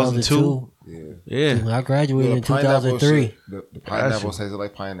 2002. Yeah. Dude, I graduated in 2003. The pineapple tastes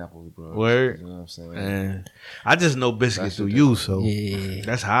like pineapples, bro. Word. You know what I'm saying? Man. I just know Biscuit through you, so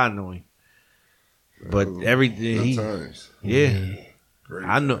that's how I know him. But everything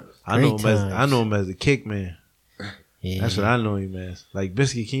I know him as a kick man. Yeah. That's what I know him as. Like,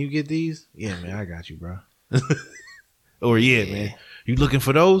 Biscuit, can you get these? Yeah, man, I got you, bro. Or man, you looking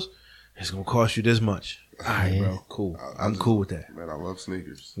for those? It's gonna cost you this much. All right, bro, cool. I'm cool with that. Man, I love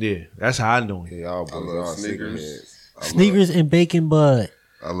sneakers. Yeah, that's how I know him. Yeah, I love sneakers. Sneakers and bacon bud.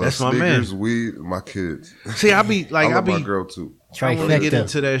 I love that's sneakers, my man. Weed, and my kids. See, I be my girl too. I want to get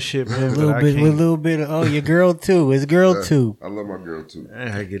into that shit, man. With a little bit of your girl too. It's girl too. I love my girl too.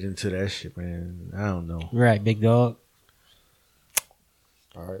 I get into that shit, man. I don't know. Right, big dog.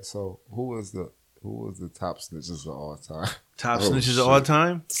 All right, so who was the top snitches of all time? Top snitches of all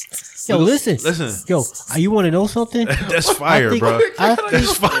time? Yo, listen. Yo, you want to know something? That's fire, bro.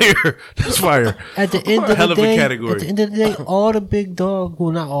 That's fire. That's fire. At the end of Hell the of a day, category. at the end of the day, all the big dogs,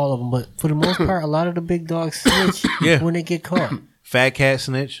 well, not all of them, but for the most part, a lot of the big dogs snitch when they get caught. Fat Cat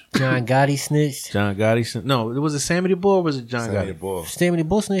snitch. John Gotti snitched. No, was it Sammy the Bull or was it John Gotti? Bull. Sammy the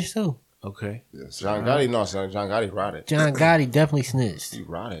Bull snitched too. Okay. Yes, John Gotti rotted. John Gotti definitely snitched.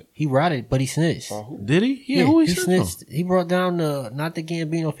 He rotted. But he snitched. Did he? Yeah, who he snitched? He brought down not the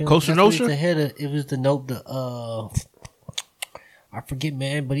Gambino family. Costa Nostra? It was I forget,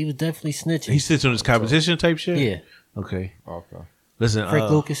 man, but he was definitely snitching. He snitched on his competition type shit? Yeah. Okay. Listen,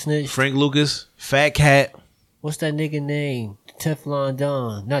 Frank Lucas snitched. Frank Lucas, Fat Cat. What's that nigga name? Teflon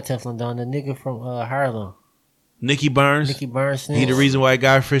Don. Not Teflon Don, the nigga from Harlem. Nicky Barnes. snitched. He the reason why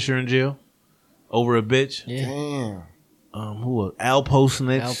Guy Fisher in jail. Over a bitch. Yeah. Damn. Who else? Alpo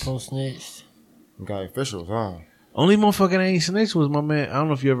snitched. Guy Fisher was on. Only motherfucker that ain't snitched was my man. I don't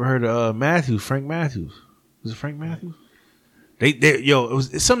know if you ever heard of Matthews, Frank Matthews. Was it Frank Matthews? It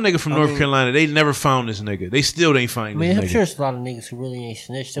was some nigga from North Carolina. They never found this nigga. They still ain't find this nigga. I'm sure there's a lot of niggas who really ain't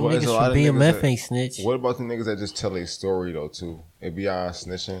snitched. Some niggas from BMF ain't snitched. What about the niggas that just tell a story though too? It beyond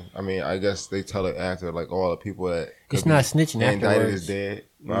snitching. I mean, I guess they tell it after like all the people that it's not snitching afterwards. Is dead.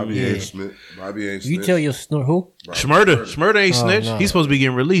 Bobby ain't snitch. You tell your who? Shmurda ain't snitch. No. He's supposed to be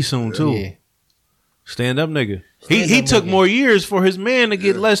getting released soon too. Yeah. Stand up nigga. He took more years for his man to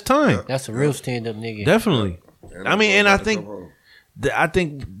get less time. That's a real stand up nigga. Definitely. I mean, and I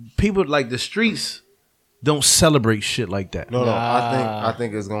think people like the streets don't celebrate shit like that. No. I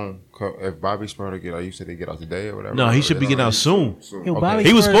think it's gonna. If Bobby Shmurda get out, you said they get out today or whatever. No, he should be getting out soon. Yo,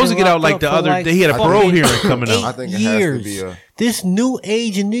 he was supposed to get out like the other day. He had a parole hearing coming out. I think it has to be this new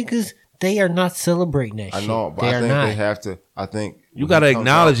age of niggas. They are not celebrating that shit. I know, but I think they have to. I think you gotta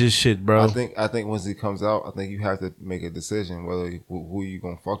acknowledge this shit, bro. I think once he comes out, I think you have to make a decision whether who you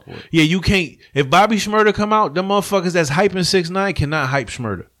gonna fuck with. Yeah, you can't. If Bobby Shmurda come out, them motherfuckers that's hyping 6ix9ine cannot hype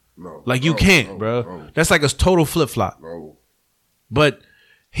Shmurda. No, like you can't, bro. No. That's like a total flip flop. No. But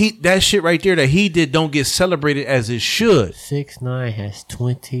that shit right there that he did don't get celebrated as it should. 6ix9ine has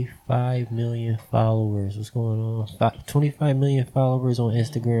 25 million followers. What's going on? 25 million followers on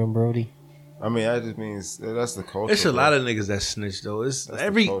Instagram, Brody. I mean, that just means that's the culture. It's a lot of niggas that snitch though. It's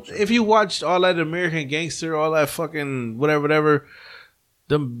if you watched all that American Gangster, all that fucking whatever,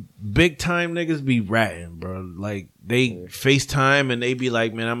 them big time niggas be ratting, bro. Like they FaceTime and they be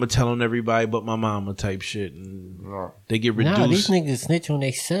like, man, I'm gonna tell on everybody but my mama type shit, and they get reduced. Nah, these niggas snitch on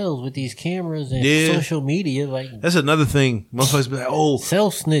themselves with these cameras and social media. Like that's another thing. Motherfuckers be like, oh,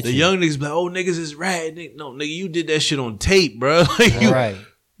 self snitching. The young niggas be like, oh, niggas is ratting. No, nigga, you did that shit on tape, bro. Like,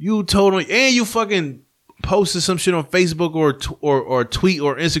 you told on, and you fucking posted some shit on Facebook or tweet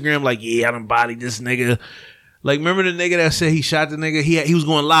or Instagram like, yeah, I done bodied this nigga. Like, remember the nigga that said he shot the nigga? He was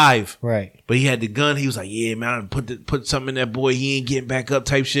going live. Right. But he had the gun. He was like, yeah, man, I done put something in that boy. He ain't getting back up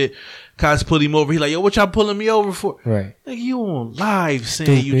type shit. Cops pulled him over. He like, yo, what y'all pulling me over for? Right. Nigga, you on live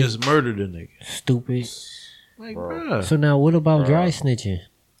saying you just murdered a nigga. Stupid. Like, bro. So now what about dry snitching?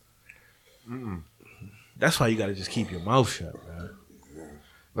 That's why you got to just keep your mouth shut, bro.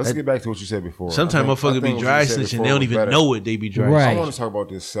 Let's get back to what you said before. Sometimes motherfuckers be dry snitching. They don't even know it. They be dry snitching. Right. I want to talk about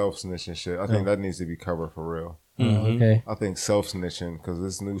this self-snitching shit. I think that needs to be covered for real. Okay. I think self-snitching, because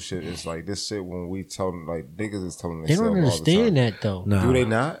this new shit is like, this shit when we tell them, like, niggas is telling They don't understand that though. Nah. Do they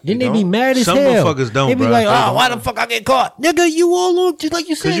not? Then they be mad as Some hell. motherfuckers don't, They be bro. like, oh, why the fuck I get caught? Nigga, you all on, just like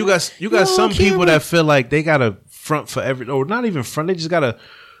you said. Because you got some people that feel like they gotta front for or not even front. They just gotta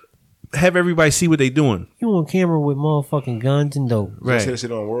have everybody see what they doing. You on camera with motherfucking guns and dope. Right. Right. Said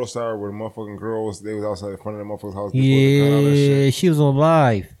shit on World Star where the motherfucking girls, they was outside in front of the motherfucker's house. Yeah, she was on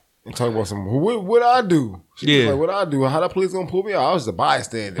live. And talking about some, what I do? She was Yeah. like, what I do? How the police gonna pull me out? I was the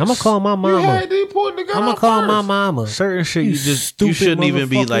bystander. I'm gonna call my mama. Yeah, they pulled the gun I'm gonna out call first. my mama. Certain shit you stupid shouldn't even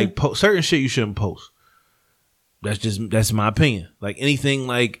be motherfucker. like certain shit you shouldn't post. That's my opinion. Like anything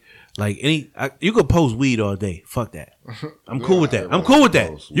you could post weed all day. Fuck that. I'm cool with that. I'm cool with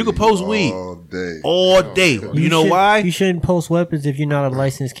that. You could post weed all day. You know why? You shouldn't post weapons if you're not a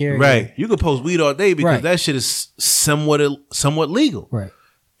licensed carrier. Right. You could post weed all day because Right. that shit is somewhat legal. Right.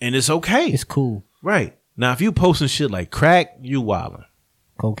 And it's okay. It's cool. Right. Now if you posting shit like crack, you wildin'.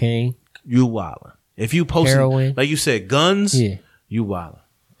 Cocaine. You wildin'. If you posting Heroin. like you said, guns, Yeah. you wildin'.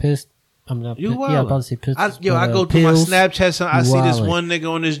 Pissed. I'm not. You Yeah, I'm wildin'. about to say pissed. I go through my pills. Snapchat, so I You see this wildin'. one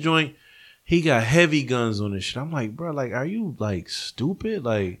nigga on this joint. He got heavy guns on this shit. I'm like, bro, like, are you like stupid?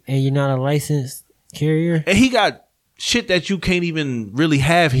 Like, And you're not a licensed carrier. and he got shit that you can't even really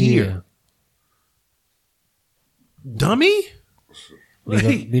have here. Dummy.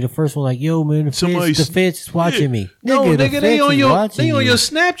 Be the first one like, yo, man, the feds is watching me. No, the nigga, they feds on is your watching they on you. your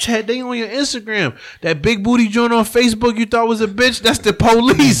Snapchat, they on your Instagram. That big booty joint on Facebook you thought was a bitch, that's the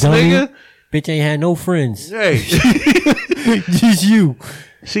police, Dummy. nigga. Bitch ain't had no friends. Hey. Just you.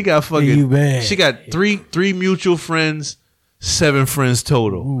 She got You fucking bad. she got three mutual friends, 7 friends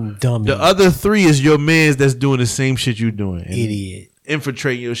total. Ooh, dummy. The other 3 is your mans that's doing the same shit you doing. And Idiot.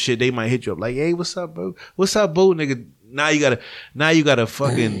 infiltrating your shit. They might hit you up like, hey, what's up, bro? What's up, boo, nigga? Now you got a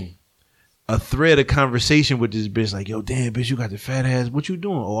fucking a thread of conversation with this bitch. Like, yo, damn, bitch, you got the fat ass. What you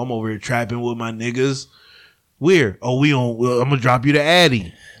doing? Oh, I'm over here trapping with my niggas. Where? Oh, I'm gonna drop you the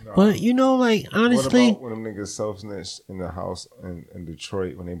Addy. But you know, like honestly, What about when them niggas self-snitched in the house in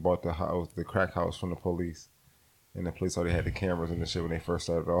Detroit when they bought the house, the crack house from the police, and the police already had the cameras and the shit when they first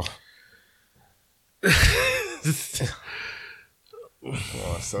started off.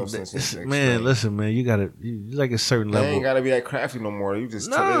 Self-snitching. Man, listen, man, you like a certain They level. ain't gotta be that crafty no more. You just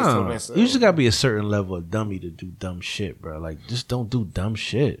Nah, you just gotta be a certain level of dummy to do dumb shit, bro. Like, just don't do dumb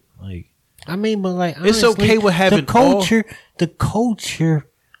shit. Like, I mean, but like it's honestly, okay with having the culture.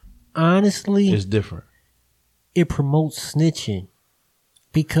 Honestly, it's different. it promotes snitching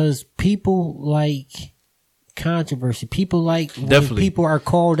because people like controversy. People like when Definitely. people are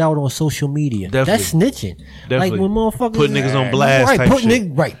called out on social media. Definitely. That's snitching. Definitely. Like when motherfuckers Put niggas on blast right? type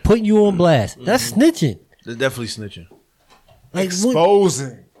shit. Putting you on blast. That's snitching. They're definitely snitching. Like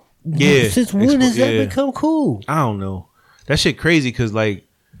exposing. Yeah. Since when has that become cool? I don't know. That shit crazy because like,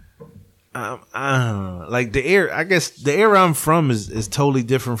 I don't know. Like the era, I guess the era I'm from is totally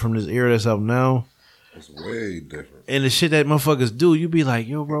different from this era that's up now. It's way different. And the shit that motherfuckers do, you be like,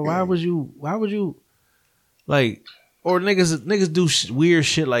 yo, bro, why would you, like, or niggas do weird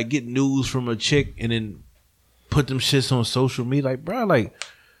shit like get news from a chick and then put them shits on social media. Like, bro, like,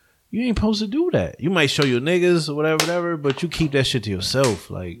 you ain't supposed to do that. You might show your niggas or whatever, but you keep that shit to yourself.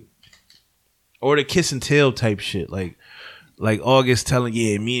 Like, or the kiss and tell type shit. Like August telling,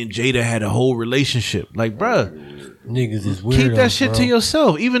 yeah, me and Jada had a whole relationship. Like, bruh, niggas is weird. keep that shit to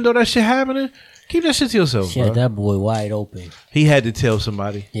yourself. Even though that shit happening, keep that shit to yourself. She had bruh. that boy wide open. He had to tell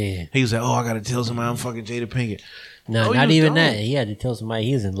somebody. Yeah. He was like, oh, I gotta tell somebody I'm fucking Jada Pinkett. No, No, not you even don't. that. He had to tell somebody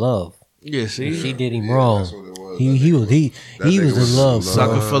he was in love. Yeah, see, She did him wrong. that's what it was. He was in love.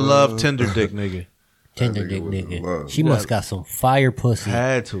 sucker bro. for love, tender dick nigga. Tender That dick nigga was in nigga. love. She must got some fire pussy.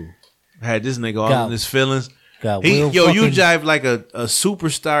 Had this nigga all Got- in his feelings. Got You Will fucking, jive like a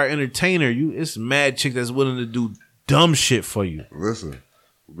superstar entertainer. It's mad chick that's willing to do dumb shit for you. Listen,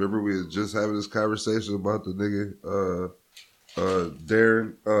 remember we was just having this conversation about the nigga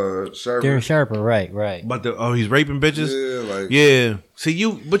Darren Sharper. Darren Sharper, right. But he's raping bitches. Yeah, like Yeah. See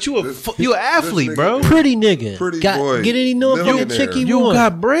you an athlete, nigga bro. is- Pretty nigga. Pretty got boy. get any no fucking Millionaire. chick he You want.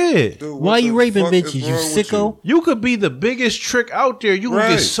 got bread. Dude, what Why you the raping fuck bitches? is You wrong with sicko. You could be the biggest trick out there. You can Right.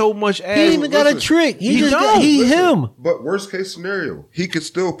 get so much ass. He ain't even got a listen, trick. He he just don't. got he Listen, him. But worst case scenario, he could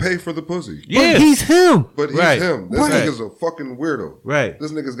still pay for the pussy. Yeah. But he's him. But he's Right. him. This Right. nigga's a fucking weirdo. Right.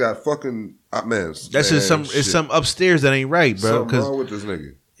 This nigga's got fucking man. That's just some. shit. It's some upstairs that ain't right, bro. Something Because wrong with this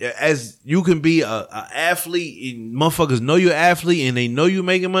nigga. as you can be a athlete, and motherfuckers know you're an athlete, and they know you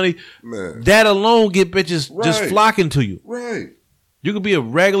making money. Man. That alone get bitches just Right. flocking to you. Right. You could be a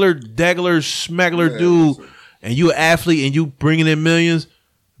regular, smaggler dude, and you an athlete, and you bringing in millions.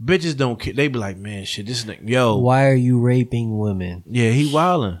 Bitches don't care. They be like, man, shit, this nigga, yo. Why are you raping women? Yeah, he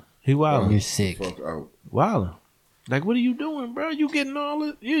wildin'. You're sick. Fuck out. Wildin'. Like, what are you doing, bro? You getting all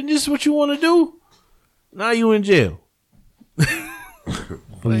this? This is what you want to do? Now you in jail.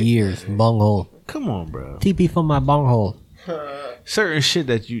 For years. Bunghole. Come on, bro. TP for my bunghole. Certain shit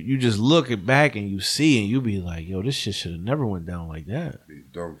that you just look it back and you see and you be like, yo, this shit should have never went down like that. Be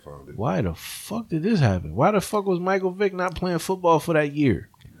dumbfounded. Why the fuck did this happen? Why the fuck was Michael Vick not playing football for that year?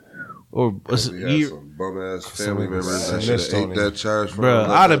 Or a He had year? some bum ass family members that snitched should have on ate him. that charge from Bruh,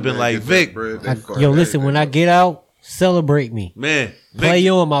 him. I'd have Let been that like, man get Vic. that bread, they fuck Yo, that listen, when I everything. get out, celebrate me. Man, Play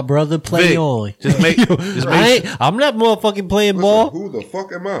Vic, on, my brother. Play Vic, on. just make I'm not motherfucking playing Listen, ball. who the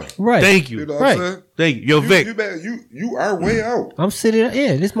fuck am I? Right. Thank You you. know what Right. I'm saying? Thank you. Yo, Vic. You are way out. I'm sitting.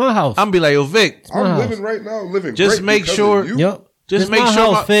 Yeah, this my house. I'm be like, yo, Vic, my I'm house. living right now, living Just great make because sure- of you. Yep. Just This make my sure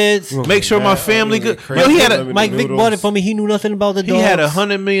house, my- feds. make sure my family good. Yo, he had a Mike Vick bought it for me. He knew nothing about the he dogs. had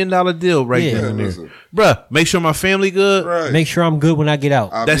 $100 million deal right Yeah. then and there. Listen. Bruh, make sure my family good. Right. Make sure I'm good when I get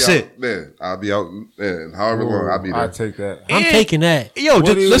out. I'll That's be out, it. Man, I'll be out, man, however long I'll be I there. take that. I'm And- taking that. Yo, What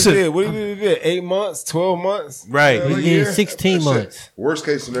just did he listen. did? What did he do? 8 months, 12 months. Right. Hell We did yeah. 16 That shit. months. Worst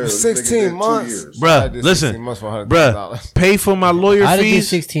case scenario, this nigga 16 did 2 months. years. I Bruh, did listen. 16 months for $100,000. Bruh, pay for my lawyer I'd have did fees.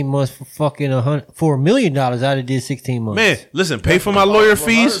 16 months for fucking for $1 million. I'd have did 16 months. Man, listen, pay for my lawyer I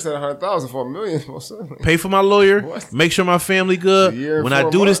fees. said 100,000 for $1 million. Pay for my lawyer. What? Make sure my family A good. year and When I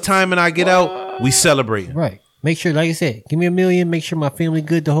 4 do this months? time and I get out, we celebrate. Right. Make sure, like I said, give me $1 million. Make sure my family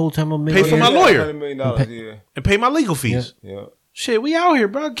good the whole time I'm Pay for my lawyer. $100 million, yeah. And pay my legal fees. Yeah. Shit, we out here,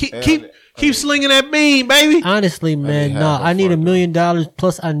 bro. Keep And keep I keep slinging that bean, baby. Honestly, man, need no, half I need $1 upfront, million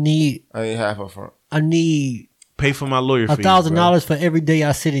plus I need I ain't half up front. Pay for my lawyer fees. $1,000 for every day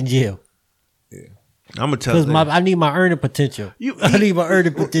I sit in jail. I'm gonna tell Because you. I need my earning potential. I need my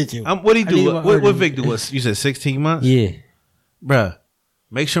earning potential. What he I need do? my What earning- Vic do? You said 16 months? Yeah. Bruh,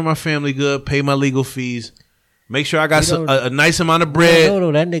 make sure my family good. Pay my legal fees. Make sure I got a nice amount of bread.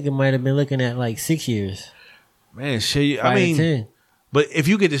 No, that nigga might have been looking at like 6 years. Man, shit. I 5 to mean, 10. but if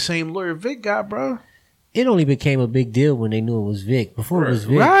you get the same lawyer Vic got, bro. It only became a big deal when they knew it was Vic. Before it was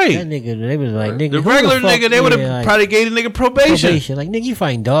Vic, Right. that nigga, they was like, nigga, The who regular fuck- nigga, they would have yeah, like, probably gave the nigga probation. Like, nigga, you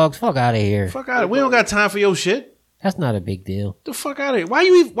fighting dogs? Fuck out of here. Fuck out of it. We don't got time for your shit. That's not a big deal. The fuck out of here. Why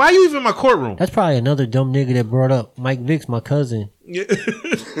you even in my courtroom? That's probably another dumb nigga that brought up Mike Vick's my cousin.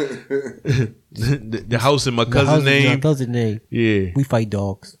 the house in my The cousin's house is my name. cousin name. Yeah, We fight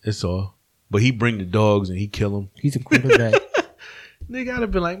dogs. that's all. But he bring the dogs and he kill them. He's a quarterback. Nigga, I'd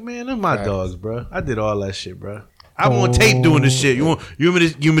have been like, man, them my dogs, bro. I did all that shit, bro. I'm on tape doing this shit. You want me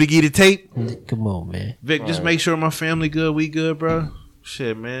to give me the tape? Come on, man. Vic, just make sure my family good. We good, bro.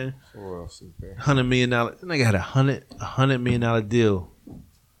 Shit, man. What else is there? $100 million. Nigga had $100 million deal.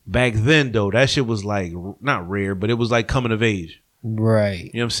 Back then, though, that shit was like not rare, but it was like coming of age. Right.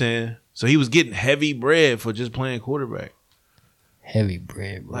 You know what I'm saying? So he was getting heavy bread for just playing quarterback. Heavy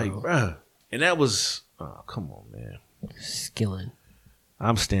bread, bro. Like, bruh. And that was, oh, come on, man. Skilling.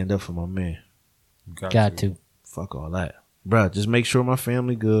 I'm stand up for my man. Got to. Fuck all that. Bruh, just make sure my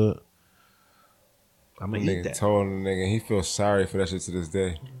family good. I'm gonna eat Nigga that. told the nigga he feels sorry for that shit to this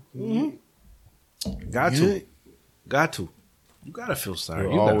day. Got to. Got to. You gotta feel sorry.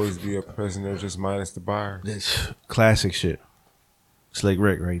 You'll You gotta always be a prisoner just minus the bar. That's classic shit. Slick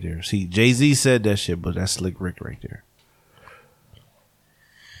Rick right there. See, Jay-Z said that shit, but that's Slick Rick right there.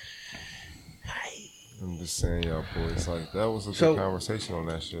 I'm just saying, y'all boys, like that was a So- good conversation on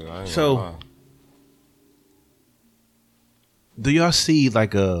that shit. I ain't so- gonna lie. Do y'all see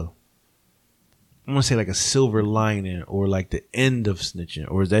like I'm gonna say like a silver lining or like the end of snitching,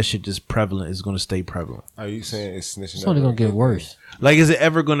 or is that shit just prevalent? It's gonna stay prevalent. Are you saying it's snitching? It's only ever gonna a good get worse. Like, is it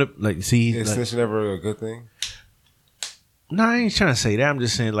ever gonna like see? thing? Is Like, snitching ever a good thing? no, I ain't trying to say that. I'm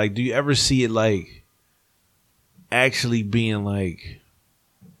just saying, like, do you ever see it like actually being like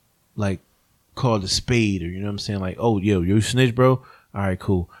called a spade, or you know what I'm saying? Like, oh, yo, you snitch, bro. All right,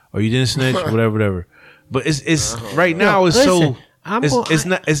 cool. Or you didn't snitch, whatever. But it's right now. It's Listen, so. It's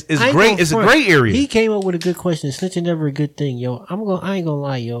not. It's I ain't great. gonna It's a front. gray area. He came up with a good question. Snitching never a good thing, yo. I ain't gonna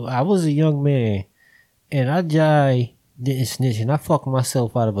lie, yo. I was a young man, and I didn't snitch, and I fucked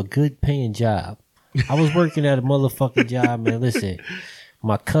myself out of a good paying job. I was working at a motherfucking job, man. Listen,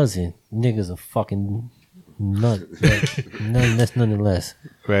 my cousin, nigga's a fucking nut. But nonetheless.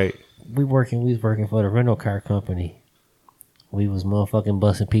 Right. We was working for the rental car company. We was motherfucking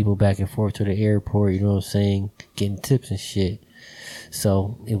busting people back and forth to the airport, you know what I'm saying? Getting tips and shit.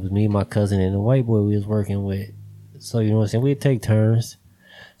 So it was me, my cousin, and the white boy we was working with. So you know what I'm saying? We'd take turns.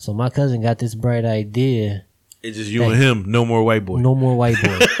 So my cousin got this bright idea It's just you and him. No more white boy. No more white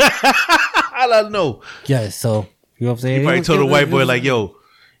boy. I don't know. Yes, so you know what I'm saying. He probably told the white boy like, "Yo,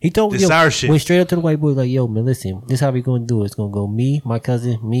 he told this our shit." Went straight up to the white boy like, "Yo, man, listen. This how we gonna do it. It's gonna go me, my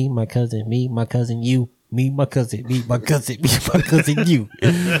cousin, me, my cousin, me, my cousin, you." Me, my cousin, me, my cousin, me, my cousin, you.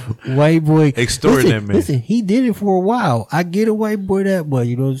 White boy. Extorting that man. Listen, he did it for a while. I get a white boy that much,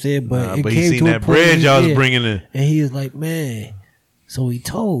 you know what I'm saying? But it but came he seen to that a point bread y'all was bringing in. And he was like, man. So he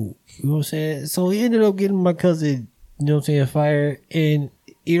told, you know what I'm saying? So he ended up getting my cousin, you know what I'm saying, fired. And,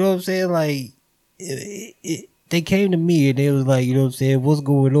 you know what I'm saying? Like, they came to me and they was like, you know what I'm saying, what's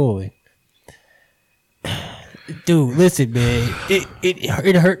going on? Dude, listen, man.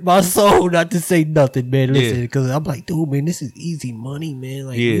 It hurt my soul not to say nothing, man. Listen, because I'm like, dude, man, this is easy money, man.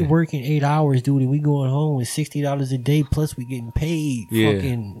 Like, we working 8 hours, dude, and we going home with $60 a day, plus we getting paid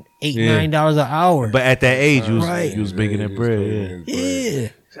fucking $8-9 an hour. But at that age, you was making that bread. Yeah.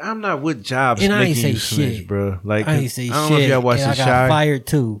 I'm not with jobs and I ain't making say you snitch, shit, bro. Like, I ain't say shit. I don't know if y'all watched The I got Shy. Fired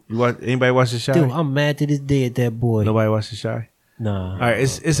too. Anybody watch The Shy? Dude, I'm mad to this day at that boy. Nobody watched The Shy. Nah. All right,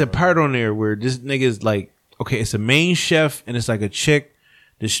 it's a part on there where this nigga's like, okay, it's a main chef and it's like a chick.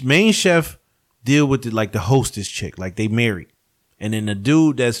 The main chef deal with the hostess chick, like they married, and then the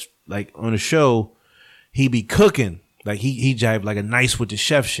dude that's like on the show, he be cooking, like he jive like a nice with the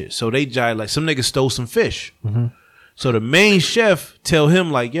chef shit. So they jive like some nigga stole some fish. Mm-hmm. So the main chef tell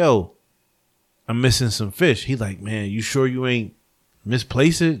him like, yo, I'm missing some fish. He like, man, you sure you ain't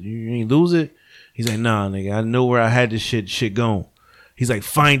misplace it? You ain't lose it? He's like, nah, nigga, I know where I had this shit going. He's like,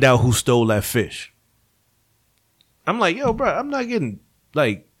 find out who stole that fish. I'm like, yo, bro, I'm not getting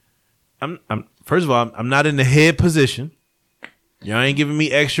like, I'm first of all, I'm not in the head position. Y'all ain't giving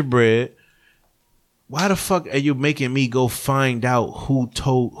me extra bread. Why the fuck are you making me go find out who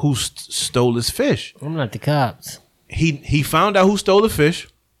stole this fish? I'm not the cops. He found out who stole the fish.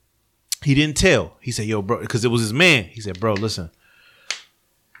 He didn't tell. He said, yo, bro, because it was his man. He said, bro, listen,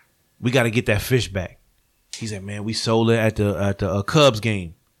 we got to get that fish back. He said, man, we sold it at the Cubs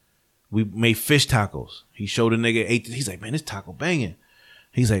game. We made fish tacos. He showed a nigga ate. He's like, man, this taco banging.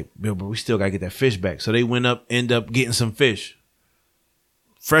 He's like, but we still gotta get that fish back. So they end up getting some fish,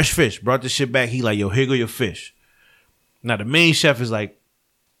 fresh fish. Brought the shit back. He like, yo, here go your fish. Now the main chef is like,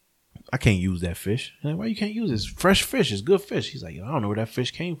 I can't use that fish. I'm like, why you can't use it? It's fresh fish. It's good fish. He's like, yo, I don't know where that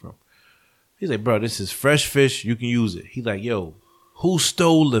fish came from. He's like, bro, this is fresh fish. You can use it. He's like, yo, who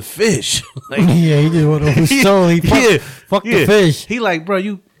stole the fish? Like, yeah, he just want to know who stole. He fuck the fish. He like, bro,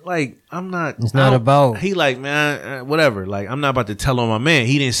 you. Like, I'm not. It's not about. He like, man, whatever. Like, I'm not about to tell on my man.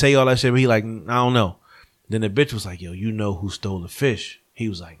 He didn't say all that shit, but he like, I don't know. Then the bitch was like, yo, you know who stole the fish? He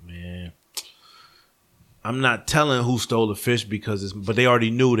was like, man, I'm not telling who stole the fish because but they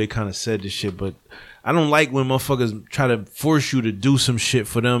already knew. They kind of said this shit, but I don't like when motherfuckers try to force you to do some shit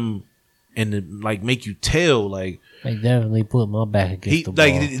for them and to, like, make you tell. Like, I definitely put my back against the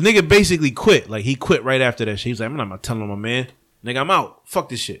wall. Like, the nigga basically quit. Like, he quit right after that shit. He was like, I'm not telling my man. Nigga, I'm out. Fuck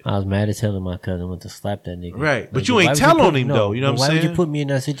this shit. I was mad as hell at my cousin went to slap that nigga. Right. Like, but you ain't tell on him, though. You know what I'm saying? Why would you put me in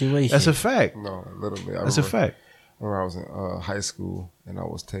that situation? That's a fact. No, literally. That's a fact. I remember I was in high school and I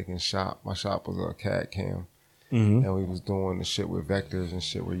was taking shop. My shop was a CAD cam. Mm-hmm. And we was doing the shit with vectors and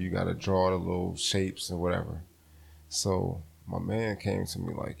shit where you got to draw the little shapes and whatever. So my man came to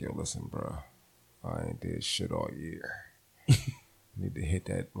me like, yo, listen, bro, I ain't did shit all year. Need to hit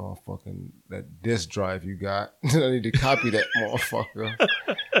that that disk drive you got. I need to copy that motherfucker.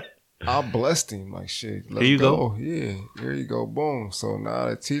 I blessed him like shit. Let's here you go. Yeah, here you go. Boom. So now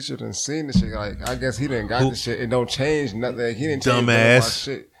the teacher done seen the shit. Like, I guess he didn't got the shit. It don't change nothing. He didn't change my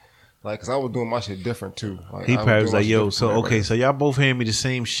shit. Like, cause I was doing my shit different too. Like, he probably was like, yo, so okay, so y'all both hand me the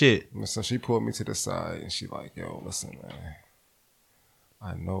same shit. So she pulled me to the side and she like, yo, listen, man,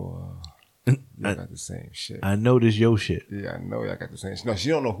 I know you got the same shit. I know this your shit. Yeah, I know y'all got the same shit. No, she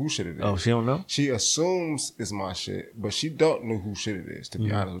don't know who shit it is. Oh, she don't know? She assumes it's my shit, but she don't know who shit it is, to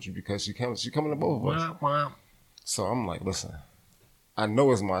be honest with you, because she coming to both of us. So I'm like, listen, I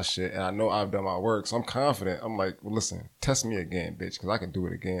know it's my shit, and I know I've done my work, so I'm confident. I'm like, well, listen, test me again, bitch, because I can do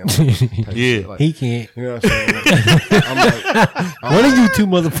it again. Like, yeah. like, he can't. You know what I'm saying? One of you two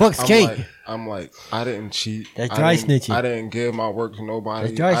motherfuckers can't. I'm like, I didn't cheat. That's dry snitching. I didn't give my work to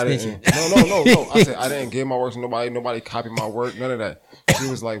nobody. That's dry snitching. No. I said, I didn't give my work to nobody. Nobody copied my work. None of that. She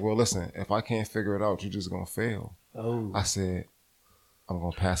was like, well, listen, if I can't figure it out, you're just going to fail. Oh. I said, I'm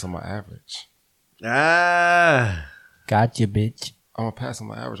going to pass on my average. Gotcha, bitch. I'm going to pass on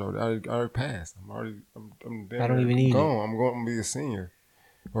my average. I already passed. I don't even need it. I'm going to be a senior.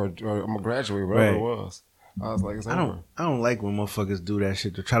 Or I'm going to graduate, whatever it was. I was like, it's over. I don't like when motherfuckers do that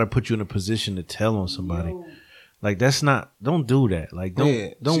shit to try to put you in a position to tell on somebody. Like that's not. Don't do that. Like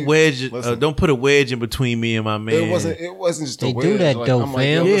don't listen. don't put a wedge in between me and my man. It wasn't just They a wedge. do that, like, though, I'm like,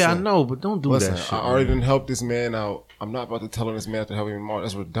 fam. yo, Yeah, I listen, know, but don't do listen, that shit. I already man. didn't help this man out. I'm not about to tell this man to help him out.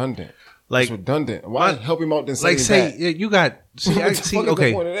 That's redundant. Like That's redundant. Why help him out then like say back? yeah, you got see, What I the see fuck is the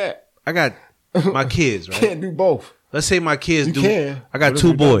okay. point of that? I got my kids, You right? can't do both. Let's say my kids You do. can, I got but it's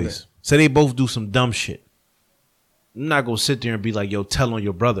 2 redundant. boys. Say they both do some dumb shit. I'm not gonna sit there and be like, "Yo, tell on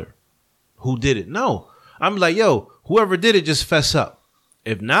your brother who did it." No, I'm like, "Yo, whoever did it, just fess up.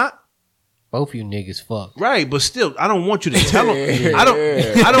 If not, Both you niggas fucked. right." But still, I don't want you to tell on.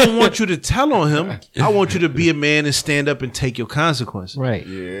 I don't want you to tell on him. I want you to be a man and stand up and take your consequences. Right.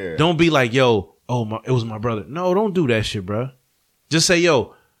 Yeah. Don't be like, "Yo, it was my brother." No, don't do that shit, bro. Just say,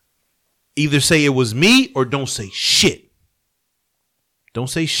 "Yo." Either say it was me or don't say shit. Don't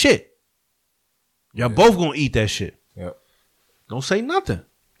say shit. Y'all both gonna eat that shit. Yep. Don't say nothing.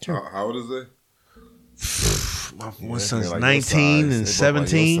 How old is they? My son's Like your 19 size. and They both like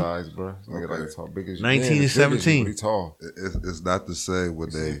 17. your size, bro. Nigga Okay. like tall, big as you. 19 Man, and he's big as you, 17. but he tall. It's not the same when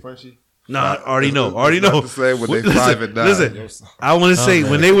they. Frenchie? No, I already know. It's Already not know. the same when they Listen, 5 and 9. Listen, I want to say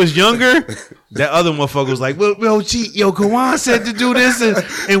when they was younger, that other motherfucker was like, "Well, Kawan said to do this,"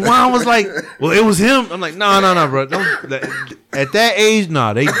 and Juan was like, "Well, it was him." I'm like, "No, bro. At that age,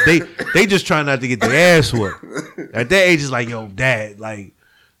 nah, they just try not to get their ass whooped. At that age, it's like, yo, dad, like,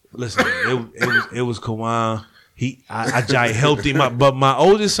 listen, it was Kawan. I Jai helped him out, but my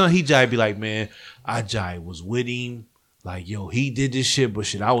oldest son, he Jai be like, man, I Jai was with him. Like, yo, he did this shit, but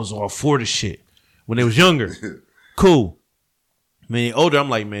shit, I was all for the shit when they was younger. Cool. Man, older, I'm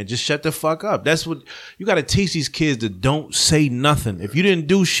like, man, just shut the fuck up. That's what you got to teach these kids to don't say nothing. If you didn't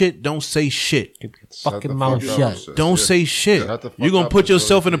do shit, don't say shit. Fucking the mouth fuck shut. up. Don't say shit. Shut the fuck You're going to up put and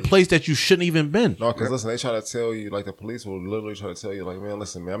yourself go in a to place that you shouldn't even been. No, because listen, they try to tell you, like the police will literally try to tell you, like, man,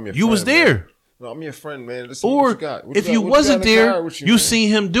 listen, man, I'm your friend. You was there. Man. No, I'm your friend, man. This is what Or you got. What if got? you What wasn't got in the car there, with you man? seen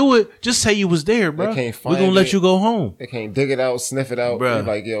him do it, just say you was there, bro. can't We're going find to let it. you go home. They can't dig it out, sniff it out. Bruh. You're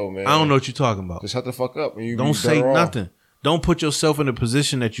like, yo, man. I don't know what you're talking about. Just shut the fuck up. And you Don't be say better off. nothing. Don't put yourself in a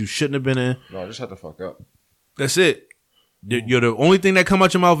position that you shouldn't have been in. No, just shut the fuck up. That's it. You're the only thing that come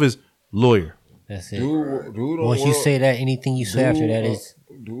out your mouth is lawyer. That's it. Dude Once you say that, anything you say after that is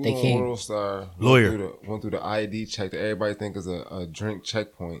they on can't. World Star Lawyer. went through the ID check that everybody think is a drink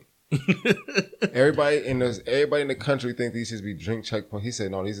checkpoint. everybody in the country think these should be drink checkpoint. He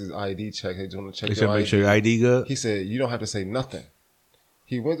said no, these is ID check. They want to check They your should make ID. sure your ID good. He said you don't have to say nothing.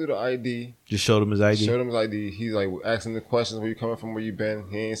 He went through the ID, Just showed him his ID. showed him his ID. He's like asking the questions, where you coming from, where you been.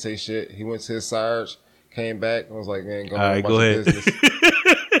 He ain't say shit. He went to his Sarge, came back, and was like, man, go, All right, about go your ahead. business.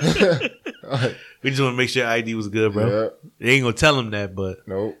 All right. We just want to make sure your ID was good, bro. Yep. They ain't gonna tell him that, but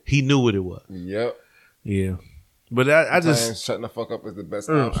Nope. he knew what it was. Yep. Yeah, but I just Sometimes shutting the fuck up is the best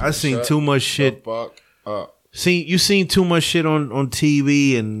option. I seen Shut too much the shit. fuck up. Seen too much shit on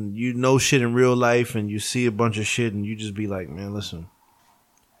TV, and you know shit in real life, and you see a bunch of shit, and you just be like, man, listen.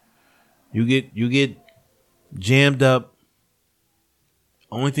 You get jammed up.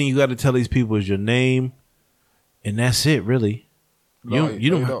 Only thing you got to tell these people is your name, and that's it, really. No, you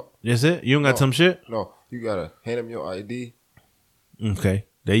don't. no. That's it. You don't got No. some shit. No, you gotta hand him your ID. Okay,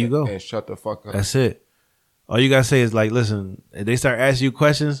 there you go. And shut the fuck up. That's it. All you gotta say is like, listen. If they start asking you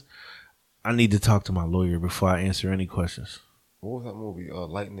questions, I need to talk to my lawyer before I answer any questions. What was that movie?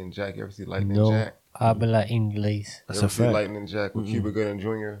 Lightning Jack. You ever see Lightning No, Jack? habla inglés. That's You ever a see fact. Lightning Jack with Cuba Gooding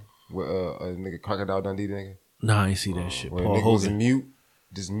Jr. with a nigga Crocodile Dundee nigga. Nah, I ain't see that shit. When Paul nigga was Hogan mute,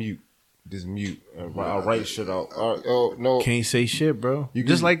 just mute. And I'll write shit out. Oh no, can't say shit, bro. You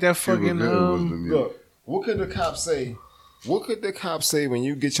Just can- like that Cuba fucking Gooding was the mute. look. What could the cop say? What could the cop say when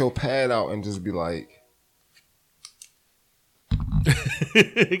you get your pad out and just be like,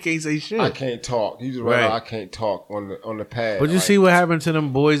 can't say shit. I can't talk. You just write Right. out, I can't talk on the pad. But you Like, see what happened to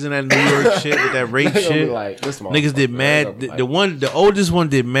them boys in that New York shit with that rape they gonna be shit? like, this Niggas did motherfucker, mad. they gonna The be one, the oldest one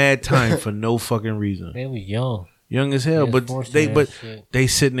did mad time for no fucking reason. They was young. Young as hell, Yeah, but forced they to but that shit. they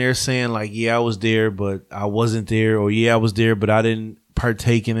sitting there saying like, yeah, I was there, but I wasn't there, or yeah, I was there, but I didn't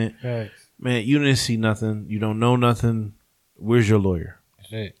partake in it. Right. Man, you didn't see nothing. You don't know nothing. Where's your lawyer?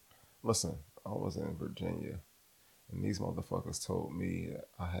 That's it. Listen, I was in Virginia, and these motherfuckers told me that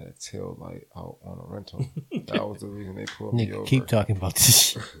I had a tail light out on a rental. That was the reason they pulled me Nigga, over. keep talking about this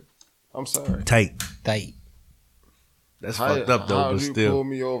shit. I'm sorry. Tight. Tight. That's fucked up though, how but you still. pull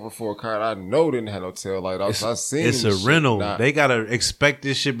me over for a car that I know didn't have no tail light? I seen It's this a shit. rental. Nah, They gotta expect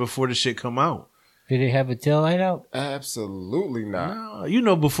this shit before the shit come out. Did they have a tail light out? absolutely not. No, you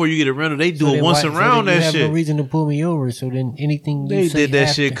know, before you get a rental, they do So it then once why- so around then you that have shit. no reason to pull me over. So then anything you They say did that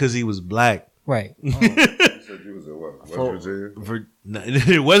after- shit because he was black. Right. You said you was at what? West Virginia.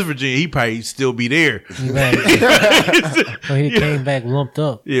 In West Virginia, he probably still be there. So he came back lumped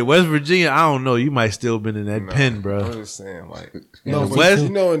up. Yeah, West Virginia, I don't know. You might still been in that pen, bro. I'm just saying, like,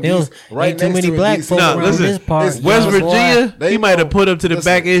 West, right too many black folks around this part. West Virginia, he might have put up to the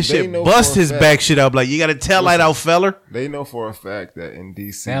back of his shit, bust his back shit up. Like, you got to tell light out, feller. They know for a fact that in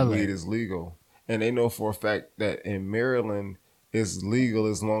DC, weed is legal. And they know for a fact that in Maryland, it's legal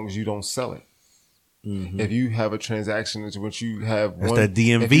as long as you don't sell it. Mm-hmm. If you have a transaction in which you have that's that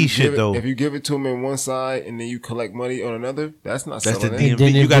DMV shit though. If you give it to them in one side and then you collect money on another, that's not that's selling the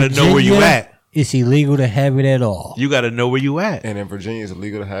DMV. You got to know where you at. It's illegal to have it at all. You got to know where you at. And in Virginia, it's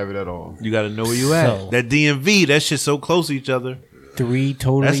illegal to have it at all. You got to know where you at. So, that DMV, that shit's so close to each other. Three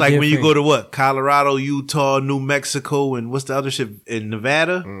totally. That's like different. when you go to what? Colorado, Utah, New Mexico, and what's the other shit in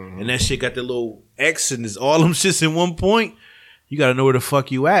Nevada? Mm-hmm. And that shit got the little X and it's all them shits in one point. You got to know where the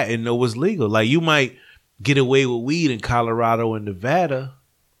fuck you at and know what's legal. Like you might get away with weed in Colorado and Nevada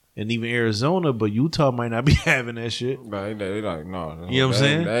and even Arizona, but Utah might not be having that shit. They like, no. You know what I'm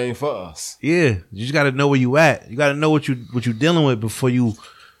saying? That ain't for us. Yeah. You just got to know where you at. You got to know what you dealing with before you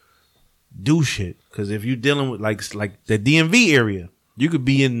do shit. Because if you dealing with like the DMV area, you could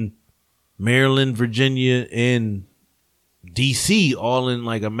be in Maryland, Virginia, and DC all in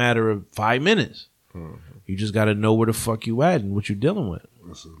like a matter of 5 minutes. Mm-hmm. You just got to know where the fuck you at and what you dealing with.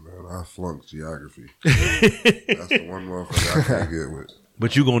 Listen, man, I flunked geography. That's the one motherfucker I can't get with.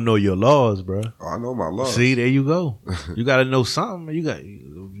 But you gonna know your laws, bro. Oh, I know my laws. See, there you go. You got to know something.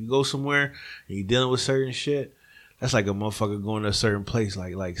 You go somewhere and you dealing with certain shit. That's like a motherfucker going to a certain place,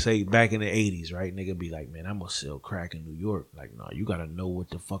 like say back in the 80s, right? Nigga be like, man, I'm gonna sell crack in New York. Like, no, you gotta know what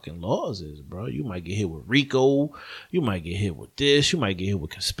the fucking laws is, bro. You might get hit with RICO. You might get hit with this. You might get hit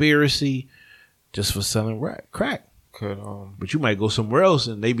with conspiracy just for selling crack. But you might go somewhere else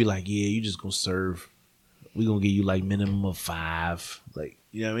and they be like, yeah, you just gonna serve. We gonna give you like minimum of 5. Like,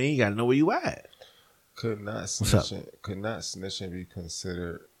 you know what I mean? You gotta know where you at. Could not snitching be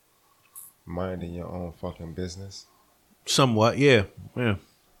considered minding your own fucking business? Somewhat, yeah,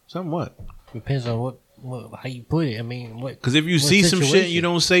 somewhat. Depends on what how you put it. I mean, what? Because if you see some shit, you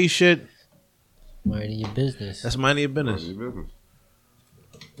don't say shit. Minding your business. That's minding your business.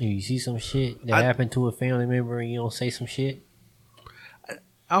 If you see some shit that happened to a family member and you don't say some shit.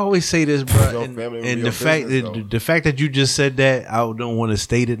 I always say this, bro, and the fact that you just said that, I don't want to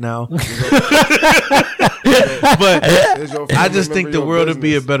state it now. But I just think the world would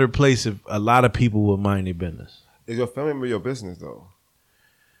be a better place if a lot of people would mind their business. Is your family member your business, though?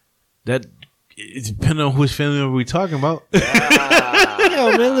 That it depends on which family member we talking about. Yo,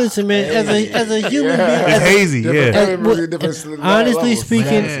 man, listen, man. As a human being, it's hazy. Honestly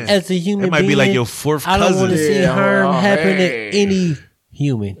speaking, as a human being, it might be like your fourth cousin. I don't want to see harm happen to any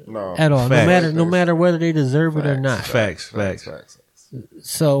human at all. No matter whether they deserve it or not. Facts.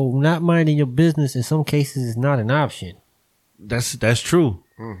 So not minding your business in some cases is not an option. That's true.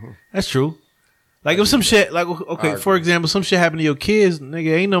 Mm-hmm. That's true. Like if some shit, like okay, for example, some shit happened to your kids,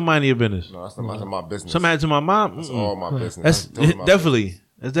 nigga, ain't no minding your business. No, that's not my business. Something happened to my mom. That's all my business. That's definitely.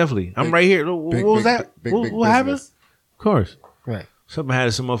 That's definitely. I'm right here. What was that? What happened? Of course. Right. Something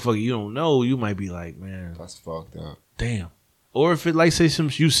happened to some motherfucker you don't know. You might be like, man, that's fucked up. Damn. Or if it like say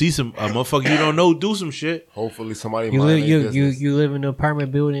you see a motherfucker you don't know do some shit. Hopefully somebody you live in an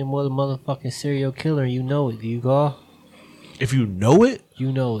apartment building with a motherfucking serial killer and you know it. Do you call? If you know it,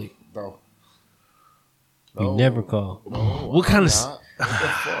 you know it. No. You never call. No, what kind of?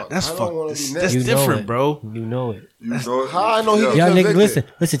 That's fucked. That's different, bro. You know it. How I know he get y'all convicted?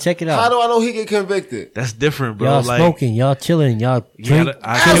 Nigga, listen, check it out. How do I know he get convicted? That's different, bro. Y'all smoking, y'all chilling, y'all drink.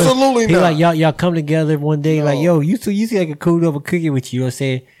 Absolutely he not. Like y'all come together one day, like yo, you see like a cool over cooking with you. You know what I'm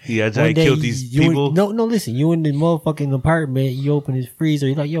saying? Yeah, I try to kill these people. No, listen. You in the motherfucking apartment. You open his freezer.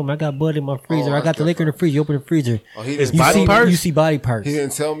 You're like, yo, man, I got bud in my freezer. I got the liquor in the freezer. You open the freezer. His body parts. You see body parts. He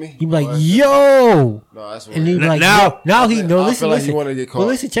didn't tell me. You be like, yo. No, that's what. And he like, now he know. Listen, listen. Well,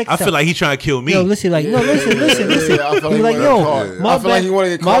 listen, check this out. I feel like he trying to kill me. Yo, listen, like, no, listen. He like, yo, my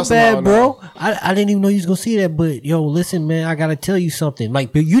bad, bro. I didn't even know you was gonna see that, but yo, listen, man, I gotta tell you something.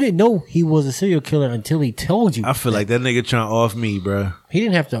 Like, but you didn't know he was a serial killer until he told you. I feel like that nigga trying to off me, bro. He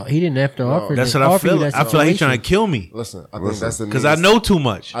didn't have to offer. That's what I feel. I feel like he's trying to kill me. Listen, I think that's the because I know too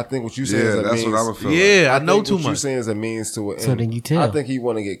much. I think what you saying is a means. What I would feel yeah, I know too much. What you saying is a means to it. So then you tell. I think he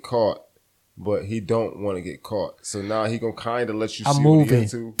want to get caught, but he don't want to get caught. So now he gonna kind of let you I'm see moving.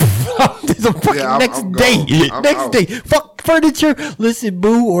 what he into. There's a fucking next day. Fuck furniture. Listen,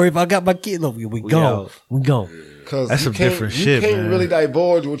 boo. Or if I got my kid, look, we go. Because that's some different shit, man. You can't really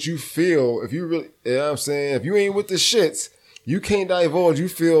divulge what you feel if you really, you know what I'm saying? If you ain't with the shits, You can't divulge. You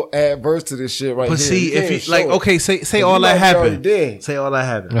feel adverse to this shit right But here. see, can't if you like, show it. okay, say You all might that be already happened. dead. Say all that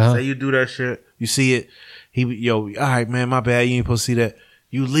happened. Uh-huh. Say you do that shit. You see it. All right, man, my bad. You ain't supposed to see that.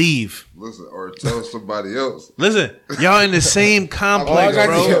 You leave. Listen, or tell somebody else. Listen, y'all in the same complex, I got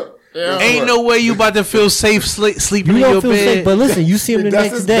bro. you. Yeah. Ain't no way you about to feel safe sleeping You in your don't feel bed. safe, but listen, you see him the That's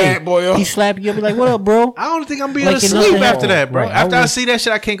next his day. bad boy, yo. He slap you, be like, "What up, bro?" I don't think I'm being Like able to nothing sleep after happened. that, bro. Right. After I I was- see that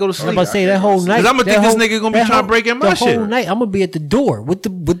shit, I can't go to I'm sleep. about to say that whole night. 'Cause I'ma think this nigga gonna be that trying to break in my the shit. whole night, I'm gonna be at the door with the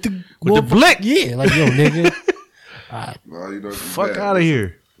blick. Yeah, like yo, nigga. No, you know, Fuck out of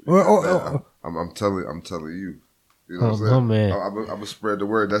here. or, I'm telling you. You know what Oh, I'm saying? man. I'm gonna spread the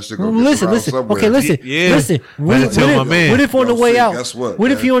word. That shit gonna listen, get around listen. somewhere. Okay, listen, Yeah. listen. Better What, tell what my if, man. what if on the Yo, way see, out? guess what,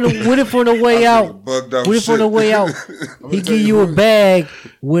 What if man? you on the? What if on the way That out? nigga bugged out What if on the shit. way out? He tell give you you a what. bag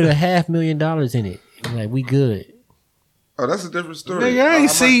with $500,000 in it. Like we good. Oh, that's a different story. Nigga, I ain't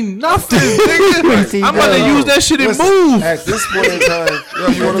might- seen nothing, ain't nigga. seen I'm about to nothing. use that shit and Listen, move. At this point in time, Yo,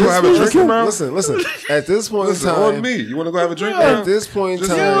 you want to go have a drink, bro? listen. At this point Listen, in on time, me. You want to go have a drink, at bro? this point in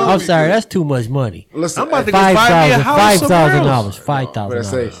Just- time, I'm sorry, that's too much money. listen. I'm about to at, go buy me a house somewhere else.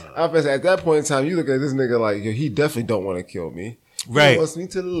 $5,000. At that point in time, you look at this nigga like, yo, he definitely don't want to kill me. Right. He wants me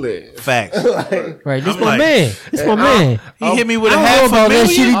to live. Facts. Right, this I'm my like- man. This my man. He hit me with I a don't know half a about that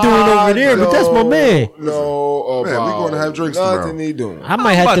shit he million. doing over there, but that's my man. No, Man, we about going to have drinks nothing tomorrow. he doing. I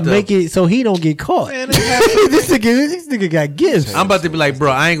might have about to to- make it so he don't get caught. Man, this nigga got gifts. I'm about to be like,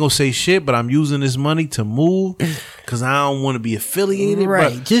 bro, I ain't gonna say shit, but I'm using this money to move because I don't want to be affiliated.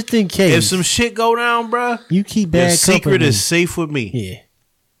 Right, Bruh. just in case. If some shit go down, bro, you keep the bad secret company. is safe with me. Yeah.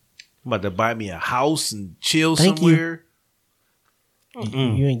 I'm about to buy me a house and chill Thank you. somewhere.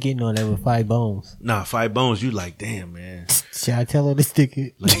 You ain't getting on that with 5 bones. Nah, 5 bones. You like, damn, man. Should I tell her this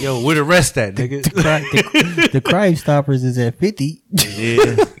nigga? Like, yo, where the rest at, nigga? The Crime Stoppers is at 50.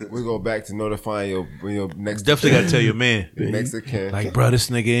 Yeah, We go back to notifying your next definitely gotta tell your man. next of kin. Like, bro, this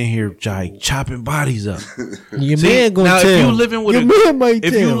nigga in here, chopping bodies up. Your See, man gonna now tell. if you living with your a, man might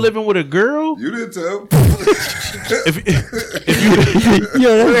if tell. you living with a girl, You didn't tell. if you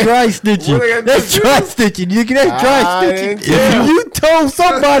Yo, that's dry stitching. What I gotta That's do? dry stitching. Nigga, that's dry I stitching. didn't tell. You told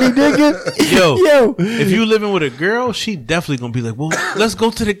somebody, nigga. yo, if you living with a girl, she definitely gonna be like, well, let's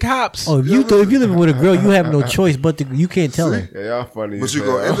go to the cops. Oh, if you living with a girl, you have no choice but to. You can't tell her. Yeah, y'all funny. But as you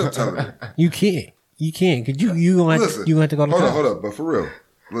hell. gonna end up telling me. You can't. You can't. Cause you gonna have Listen, to, you gonna have to go to the hold cops. up. But for real,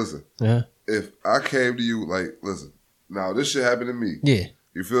 listen. Yeah. If I came to you, like, listen, now this shit happened to me. Yeah.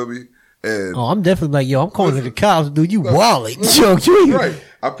 You feel me? And Oh, I'm definitely like, yo, I'm calling to the cops, dude. You wallet. Yo, you. right,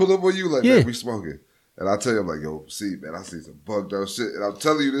 I pull up on you like, Yeah. man, we smoking. And I tell you, I'm like, yo, see, man, I see some bugged out shit. And I'm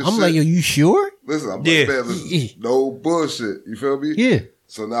telling you this I'm shit. like, yo, you sure? Listen, I'm Yeah. like, man, listen, no bullshit. You feel me? Yeah.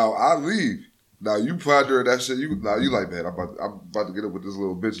 So now I leave. Now you pondering that shit. You like, man, I'm about to get up with this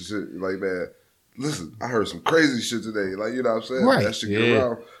little bitch and shit. You're like, man, listen, I heard some crazy shit today. Like, you know what I'm saying? Right. That shit get Yeah.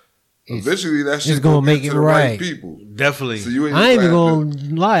 around. Eventually, that shit gonna gonna make get it to the right. people. Definitely. So you ain't I ain't even gonna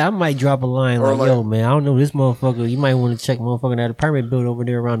gonna lie. I might drop a line Or like, like- yo, man, I don't know this mototherfucker. You might want to check motherfucker that apartment built over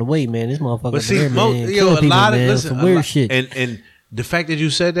there around the way, man. This motherfucker But over see, there, man, yo, killing a people, lot of man, listen, some a weird lot- shit. and the fact that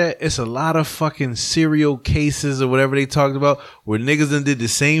you said that, it's a lot of fucking serial cases or whatever they talked about where niggas done did the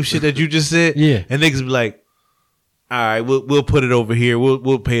same shit that you just said. Yeah. and niggas be like, all right, we'll put it over here.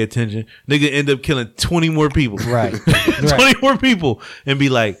 We'll pay attention. Nigga end up killing 20 more people. Right. 20 more people, and be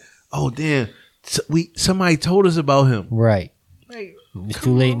like, oh damn, somebody told us about him. Right. Like, It's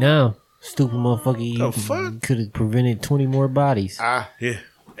too late now. Stupid motherfucker. The You fuck? could have prevented 20 more bodies. yeah.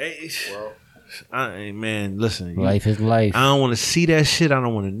 Hey, man, listen. Life is life. I don't want to see that shit. I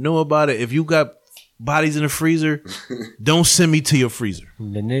don't want to know about it. If you got bodies in the freezer, don't send me to your freezer.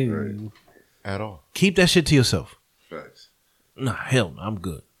 The new. at all. Keep that shit to yourself. Facts. Nah, hell no, I'm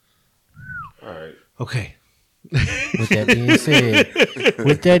good. All right. Okay. With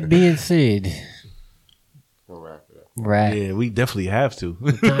that being said, We'll wrap it up. right. Yeah, we definitely have to.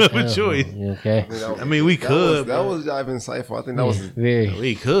 What choice? Okay. I mean, we could. That was diving insightful. I think that was Very.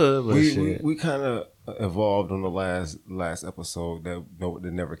 We could, but we shit. kind of evolved on the last episode that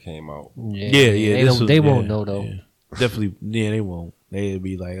never came out. Yeah. They, this don't, was- they yeah, won't know though. yeah. Definitely. Yeah, they won't. They'd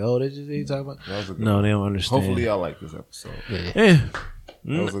be like, "Oh, that's just what you talking about." That was a good No, one. they don't understand. Hopefully, y'all like this episode. Yeah.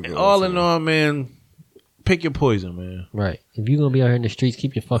 Yeah. was a good All one, in too. all, man, pick your poison, man. Right. If you're gonna be out here in the streets,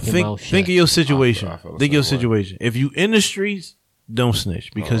 keep your fucking Think, mouth shut. think of your situation. I feel the Think of your same way. situation. If you in the streets, don't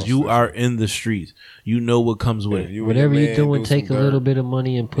snitch because don't you snitch. are in the streets. You know what comes with If it. you and Whatever your you're man doing, do take a some little dirt, bit of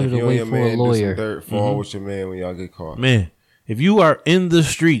money and put if it you and away your for a man do some lawyer. dirt, fall with your man when y'all get caught. Man, if you are in the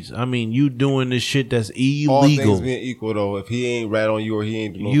streets, I mean, you doing this shit that's All illegal. things being equal, though, if he ain't rat on you or he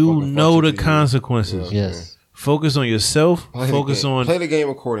ain't do no You fucking know fuck the shit to you, consequences. you know what I'm Yes. Focus on yourself. Focus on play the game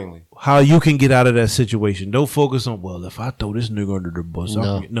accordingly. how you can get out of that situation. Don't focus on, well, if I throw this nigga under the bus,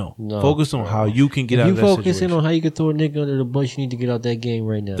 no. Focus on how you can get out of that situation. If you focusing on how you can throw a nigga under the bus, you need to get out that game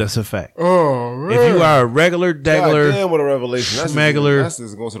right now. That's a fact. Oh, man. If you are a regular, degular, damn, what a revelation. schmegular, That's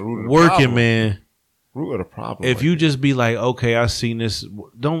going to the root of the working problem. man. Root of the problem. If you just be like, okay, I seen this.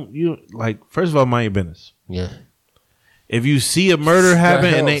 Don't you like? First of all, mind your business. Yeah. If you see a murder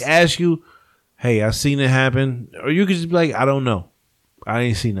happen and they helps. ask you, hey, I seen it happen, or you could just be like, I don't know. I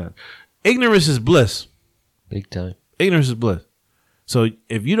ain't seen nothing. Ignorance is bliss. Big time. Ignorance is bliss. So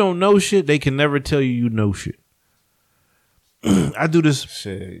if you don't know shit, they can never tell you know shit. I do this.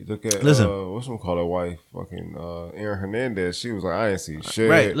 Shit, look at Listen. what's one call her wife? Fucking Aaron Hernandez. She was like, I ain't see shit.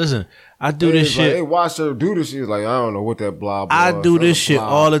 Right. Listen, I do They this was like, shit. they watched her do this. She was like, I don't know what that blah blah. I do this shit blah.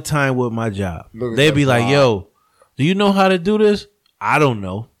 all the time with my job. Look at They that be like, blah. yo, do you know how to do this? I don't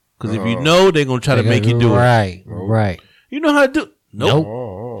know. Because if you know, they're going to try to make you do it. Right. Right. You know how to do it? Nope.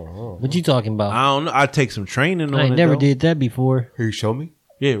 What you talking about? I don't know. I take some training on I ain't it. never though. did that before. Here, you show me.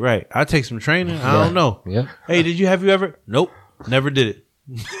 Yeah, right. I take some training. I don't know. Yep. Hey, have you ever? Nope. Never did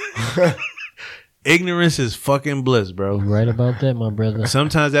it. Ignorance is fucking bliss, bro. You right about that, my brother.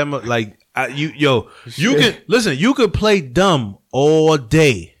 Sometimes you can listen. You could play dumb all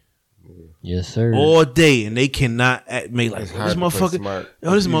day, Yes, sir. all day, and they cannot make like It's this hard to play motherfucker. smart.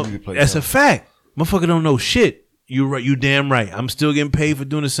 Yo, this It's easy to motherfucker. play That's dumb. a fact. Motherfucker don't know shit. You right. You damn right. I'm still getting paid for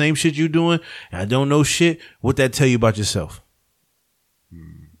doing the same shit you doing, and I don't know shit. What that tell you about yourself?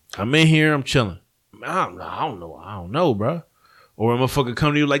 I'm in here. I'm chilling. I don't know, bro. Or a motherfucker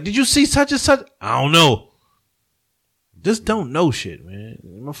come to you like, did you see such and such? I don't know. Just don't know shit, man.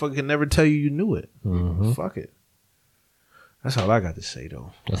 Motherfucker can never tell you knew it. Fuck it. That's all I got to say,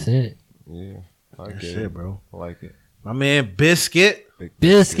 though. That's it. Yeah, I That's get it, it, bro. I like it. My man, Biscuit.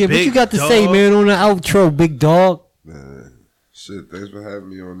 Biscuit, what Big you got to say, dog. man, on the outro, big dog? Man, shit, thanks for having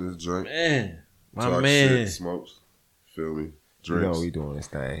me on this joint. Man. My Talk man. shit, smokes, feel me, You know drinks. we doing this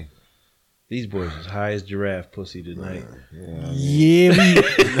thing. These boys is high as giraffe pussy tonight. Yeah,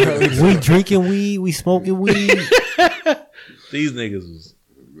 we drinking weed, we smoking weed. These niggas was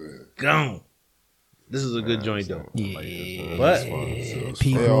gone. This is a good joint, though. Yeah, But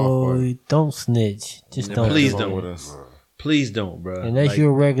people, don't snitch. Just don't. please fuck don't. with us. please don't, bro. And that's Like,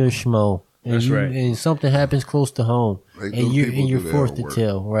 your regular schmo. And That's right. And something happens close to home, Like, and them you're people do that forced at to work.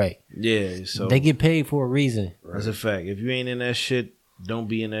 tell. Right? Yeah, so They get paid for a reason, that's a fact. If you ain't in that shit, don't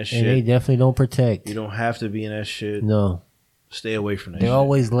be in that and they shit. definitely don't protect. You don't have to be in that shit. No, Stay away from that they're shit.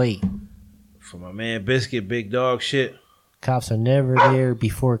 always late. For my man Biscuit, big dog shit. Cops are never there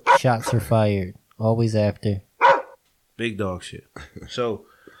before shots are fired. Always after. Big dog shit. So,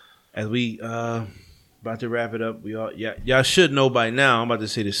 as we about to wrap it up, y'all should know by now. I'm about to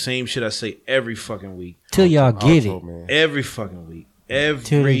say the same shit I say every fucking week. Till y'all get Outro, it. man. Every fucking week.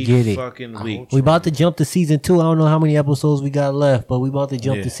 Till they get Every it. fucking week. We about to jump to season 2. I don't know how many episodes we got left, but we about to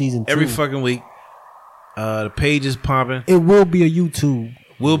jump Yeah. to season 2. Every fucking week. The page is popping. It will be a YouTube.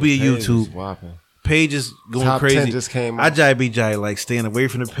 Will be a Hey, it's YouTube. whopping. Page is going Top crazy. 10 just came I out. jai be like staying away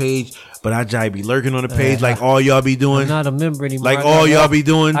from the page, but I jai be lurking on the page like all y'all be doing. I'm not a member anymore. Like I all got y'all walked- be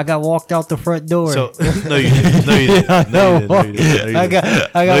doing. I got walked out the front door. So no, you didn't. No, you didn't. No, you didn't. No, you didn't. No, you didn't. I got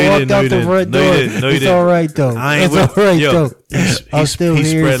No, you walked didn't. out No, the you front didn't. No, door. you didn't. No, you It's didn't. all right though. I ain't It's with- all right yo, though. I'm still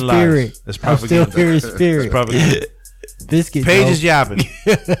he's here in spreading lies. spirit. That's I'm still propaganda. here in spirit. It's propaganda. Biscuit. Page though. is yapping.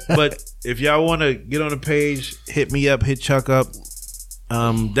 But if y'all want to get on the page, hit me up, hit Chuck up.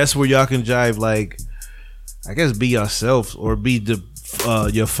 That's where y'all can jive. Like, I guess be yourself or be the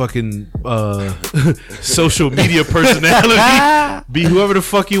your fucking social media personality. Be whoever the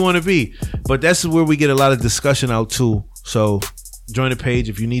fuck you want to be. But that's where we get a lot of discussion out too. So join the page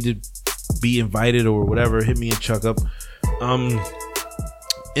if you need to be invited or whatever. Hit me and Chuck up.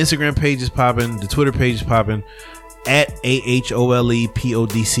 Instagram page is popping. The Twitter page is popping. At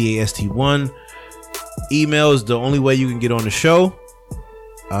AHOLEPODCAST1. Email is the only way you can get on the show.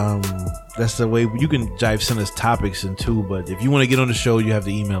 That's the way you can send us topics and too, but if you want to get on the show, you have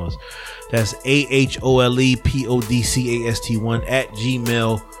to email us. That's AHOLEPODCAST1 at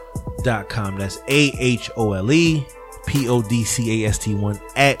gmail.com. That's AHOLEPODCAST1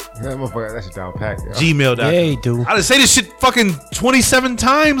 at That motherfucker, that shit down packed. yo. gmail.com. Yeah, dude. I done say this shit fucking 27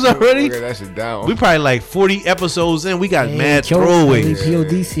 times already. Motherfucker, that shit down. We probably like 40 episodes in. We got mad Joe, throwaways.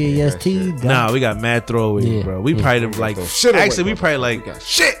 PODCAST. Nah, we got mad throwaways, Yeah. bro. We Yeah. probably like throw shit away, actually we probably motherfucker. like We got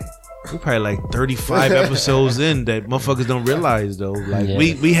shit. we probably like 35 episodes in that motherfuckers don't realize though. Like Yeah.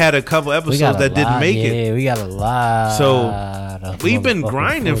 we had a couple We episodes got a that didn't lot, make it. Yeah, we got a lot. So We've been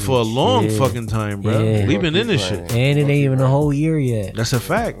grinding for a long fucking time, bro. Yeah. We've been in this shit. And it ain't even a whole year yet. That's a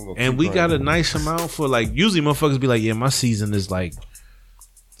fact. And we got a nice amount for like, usually motherfuckers be like, yeah, my season is like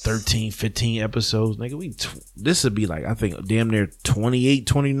 13, 15 episodes. Nigga, this would be like, I think damn near 28,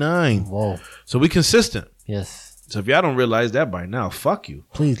 29. Whoa. So we consistent. Yes. So if y'all don't realize that by now, fuck you.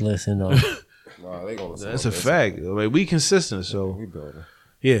 Please listen though. Nah, they gonna listen. That's a fact. Like, we consistent, so We building.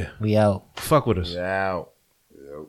 yeah. We out. Fuck with us. Yeah.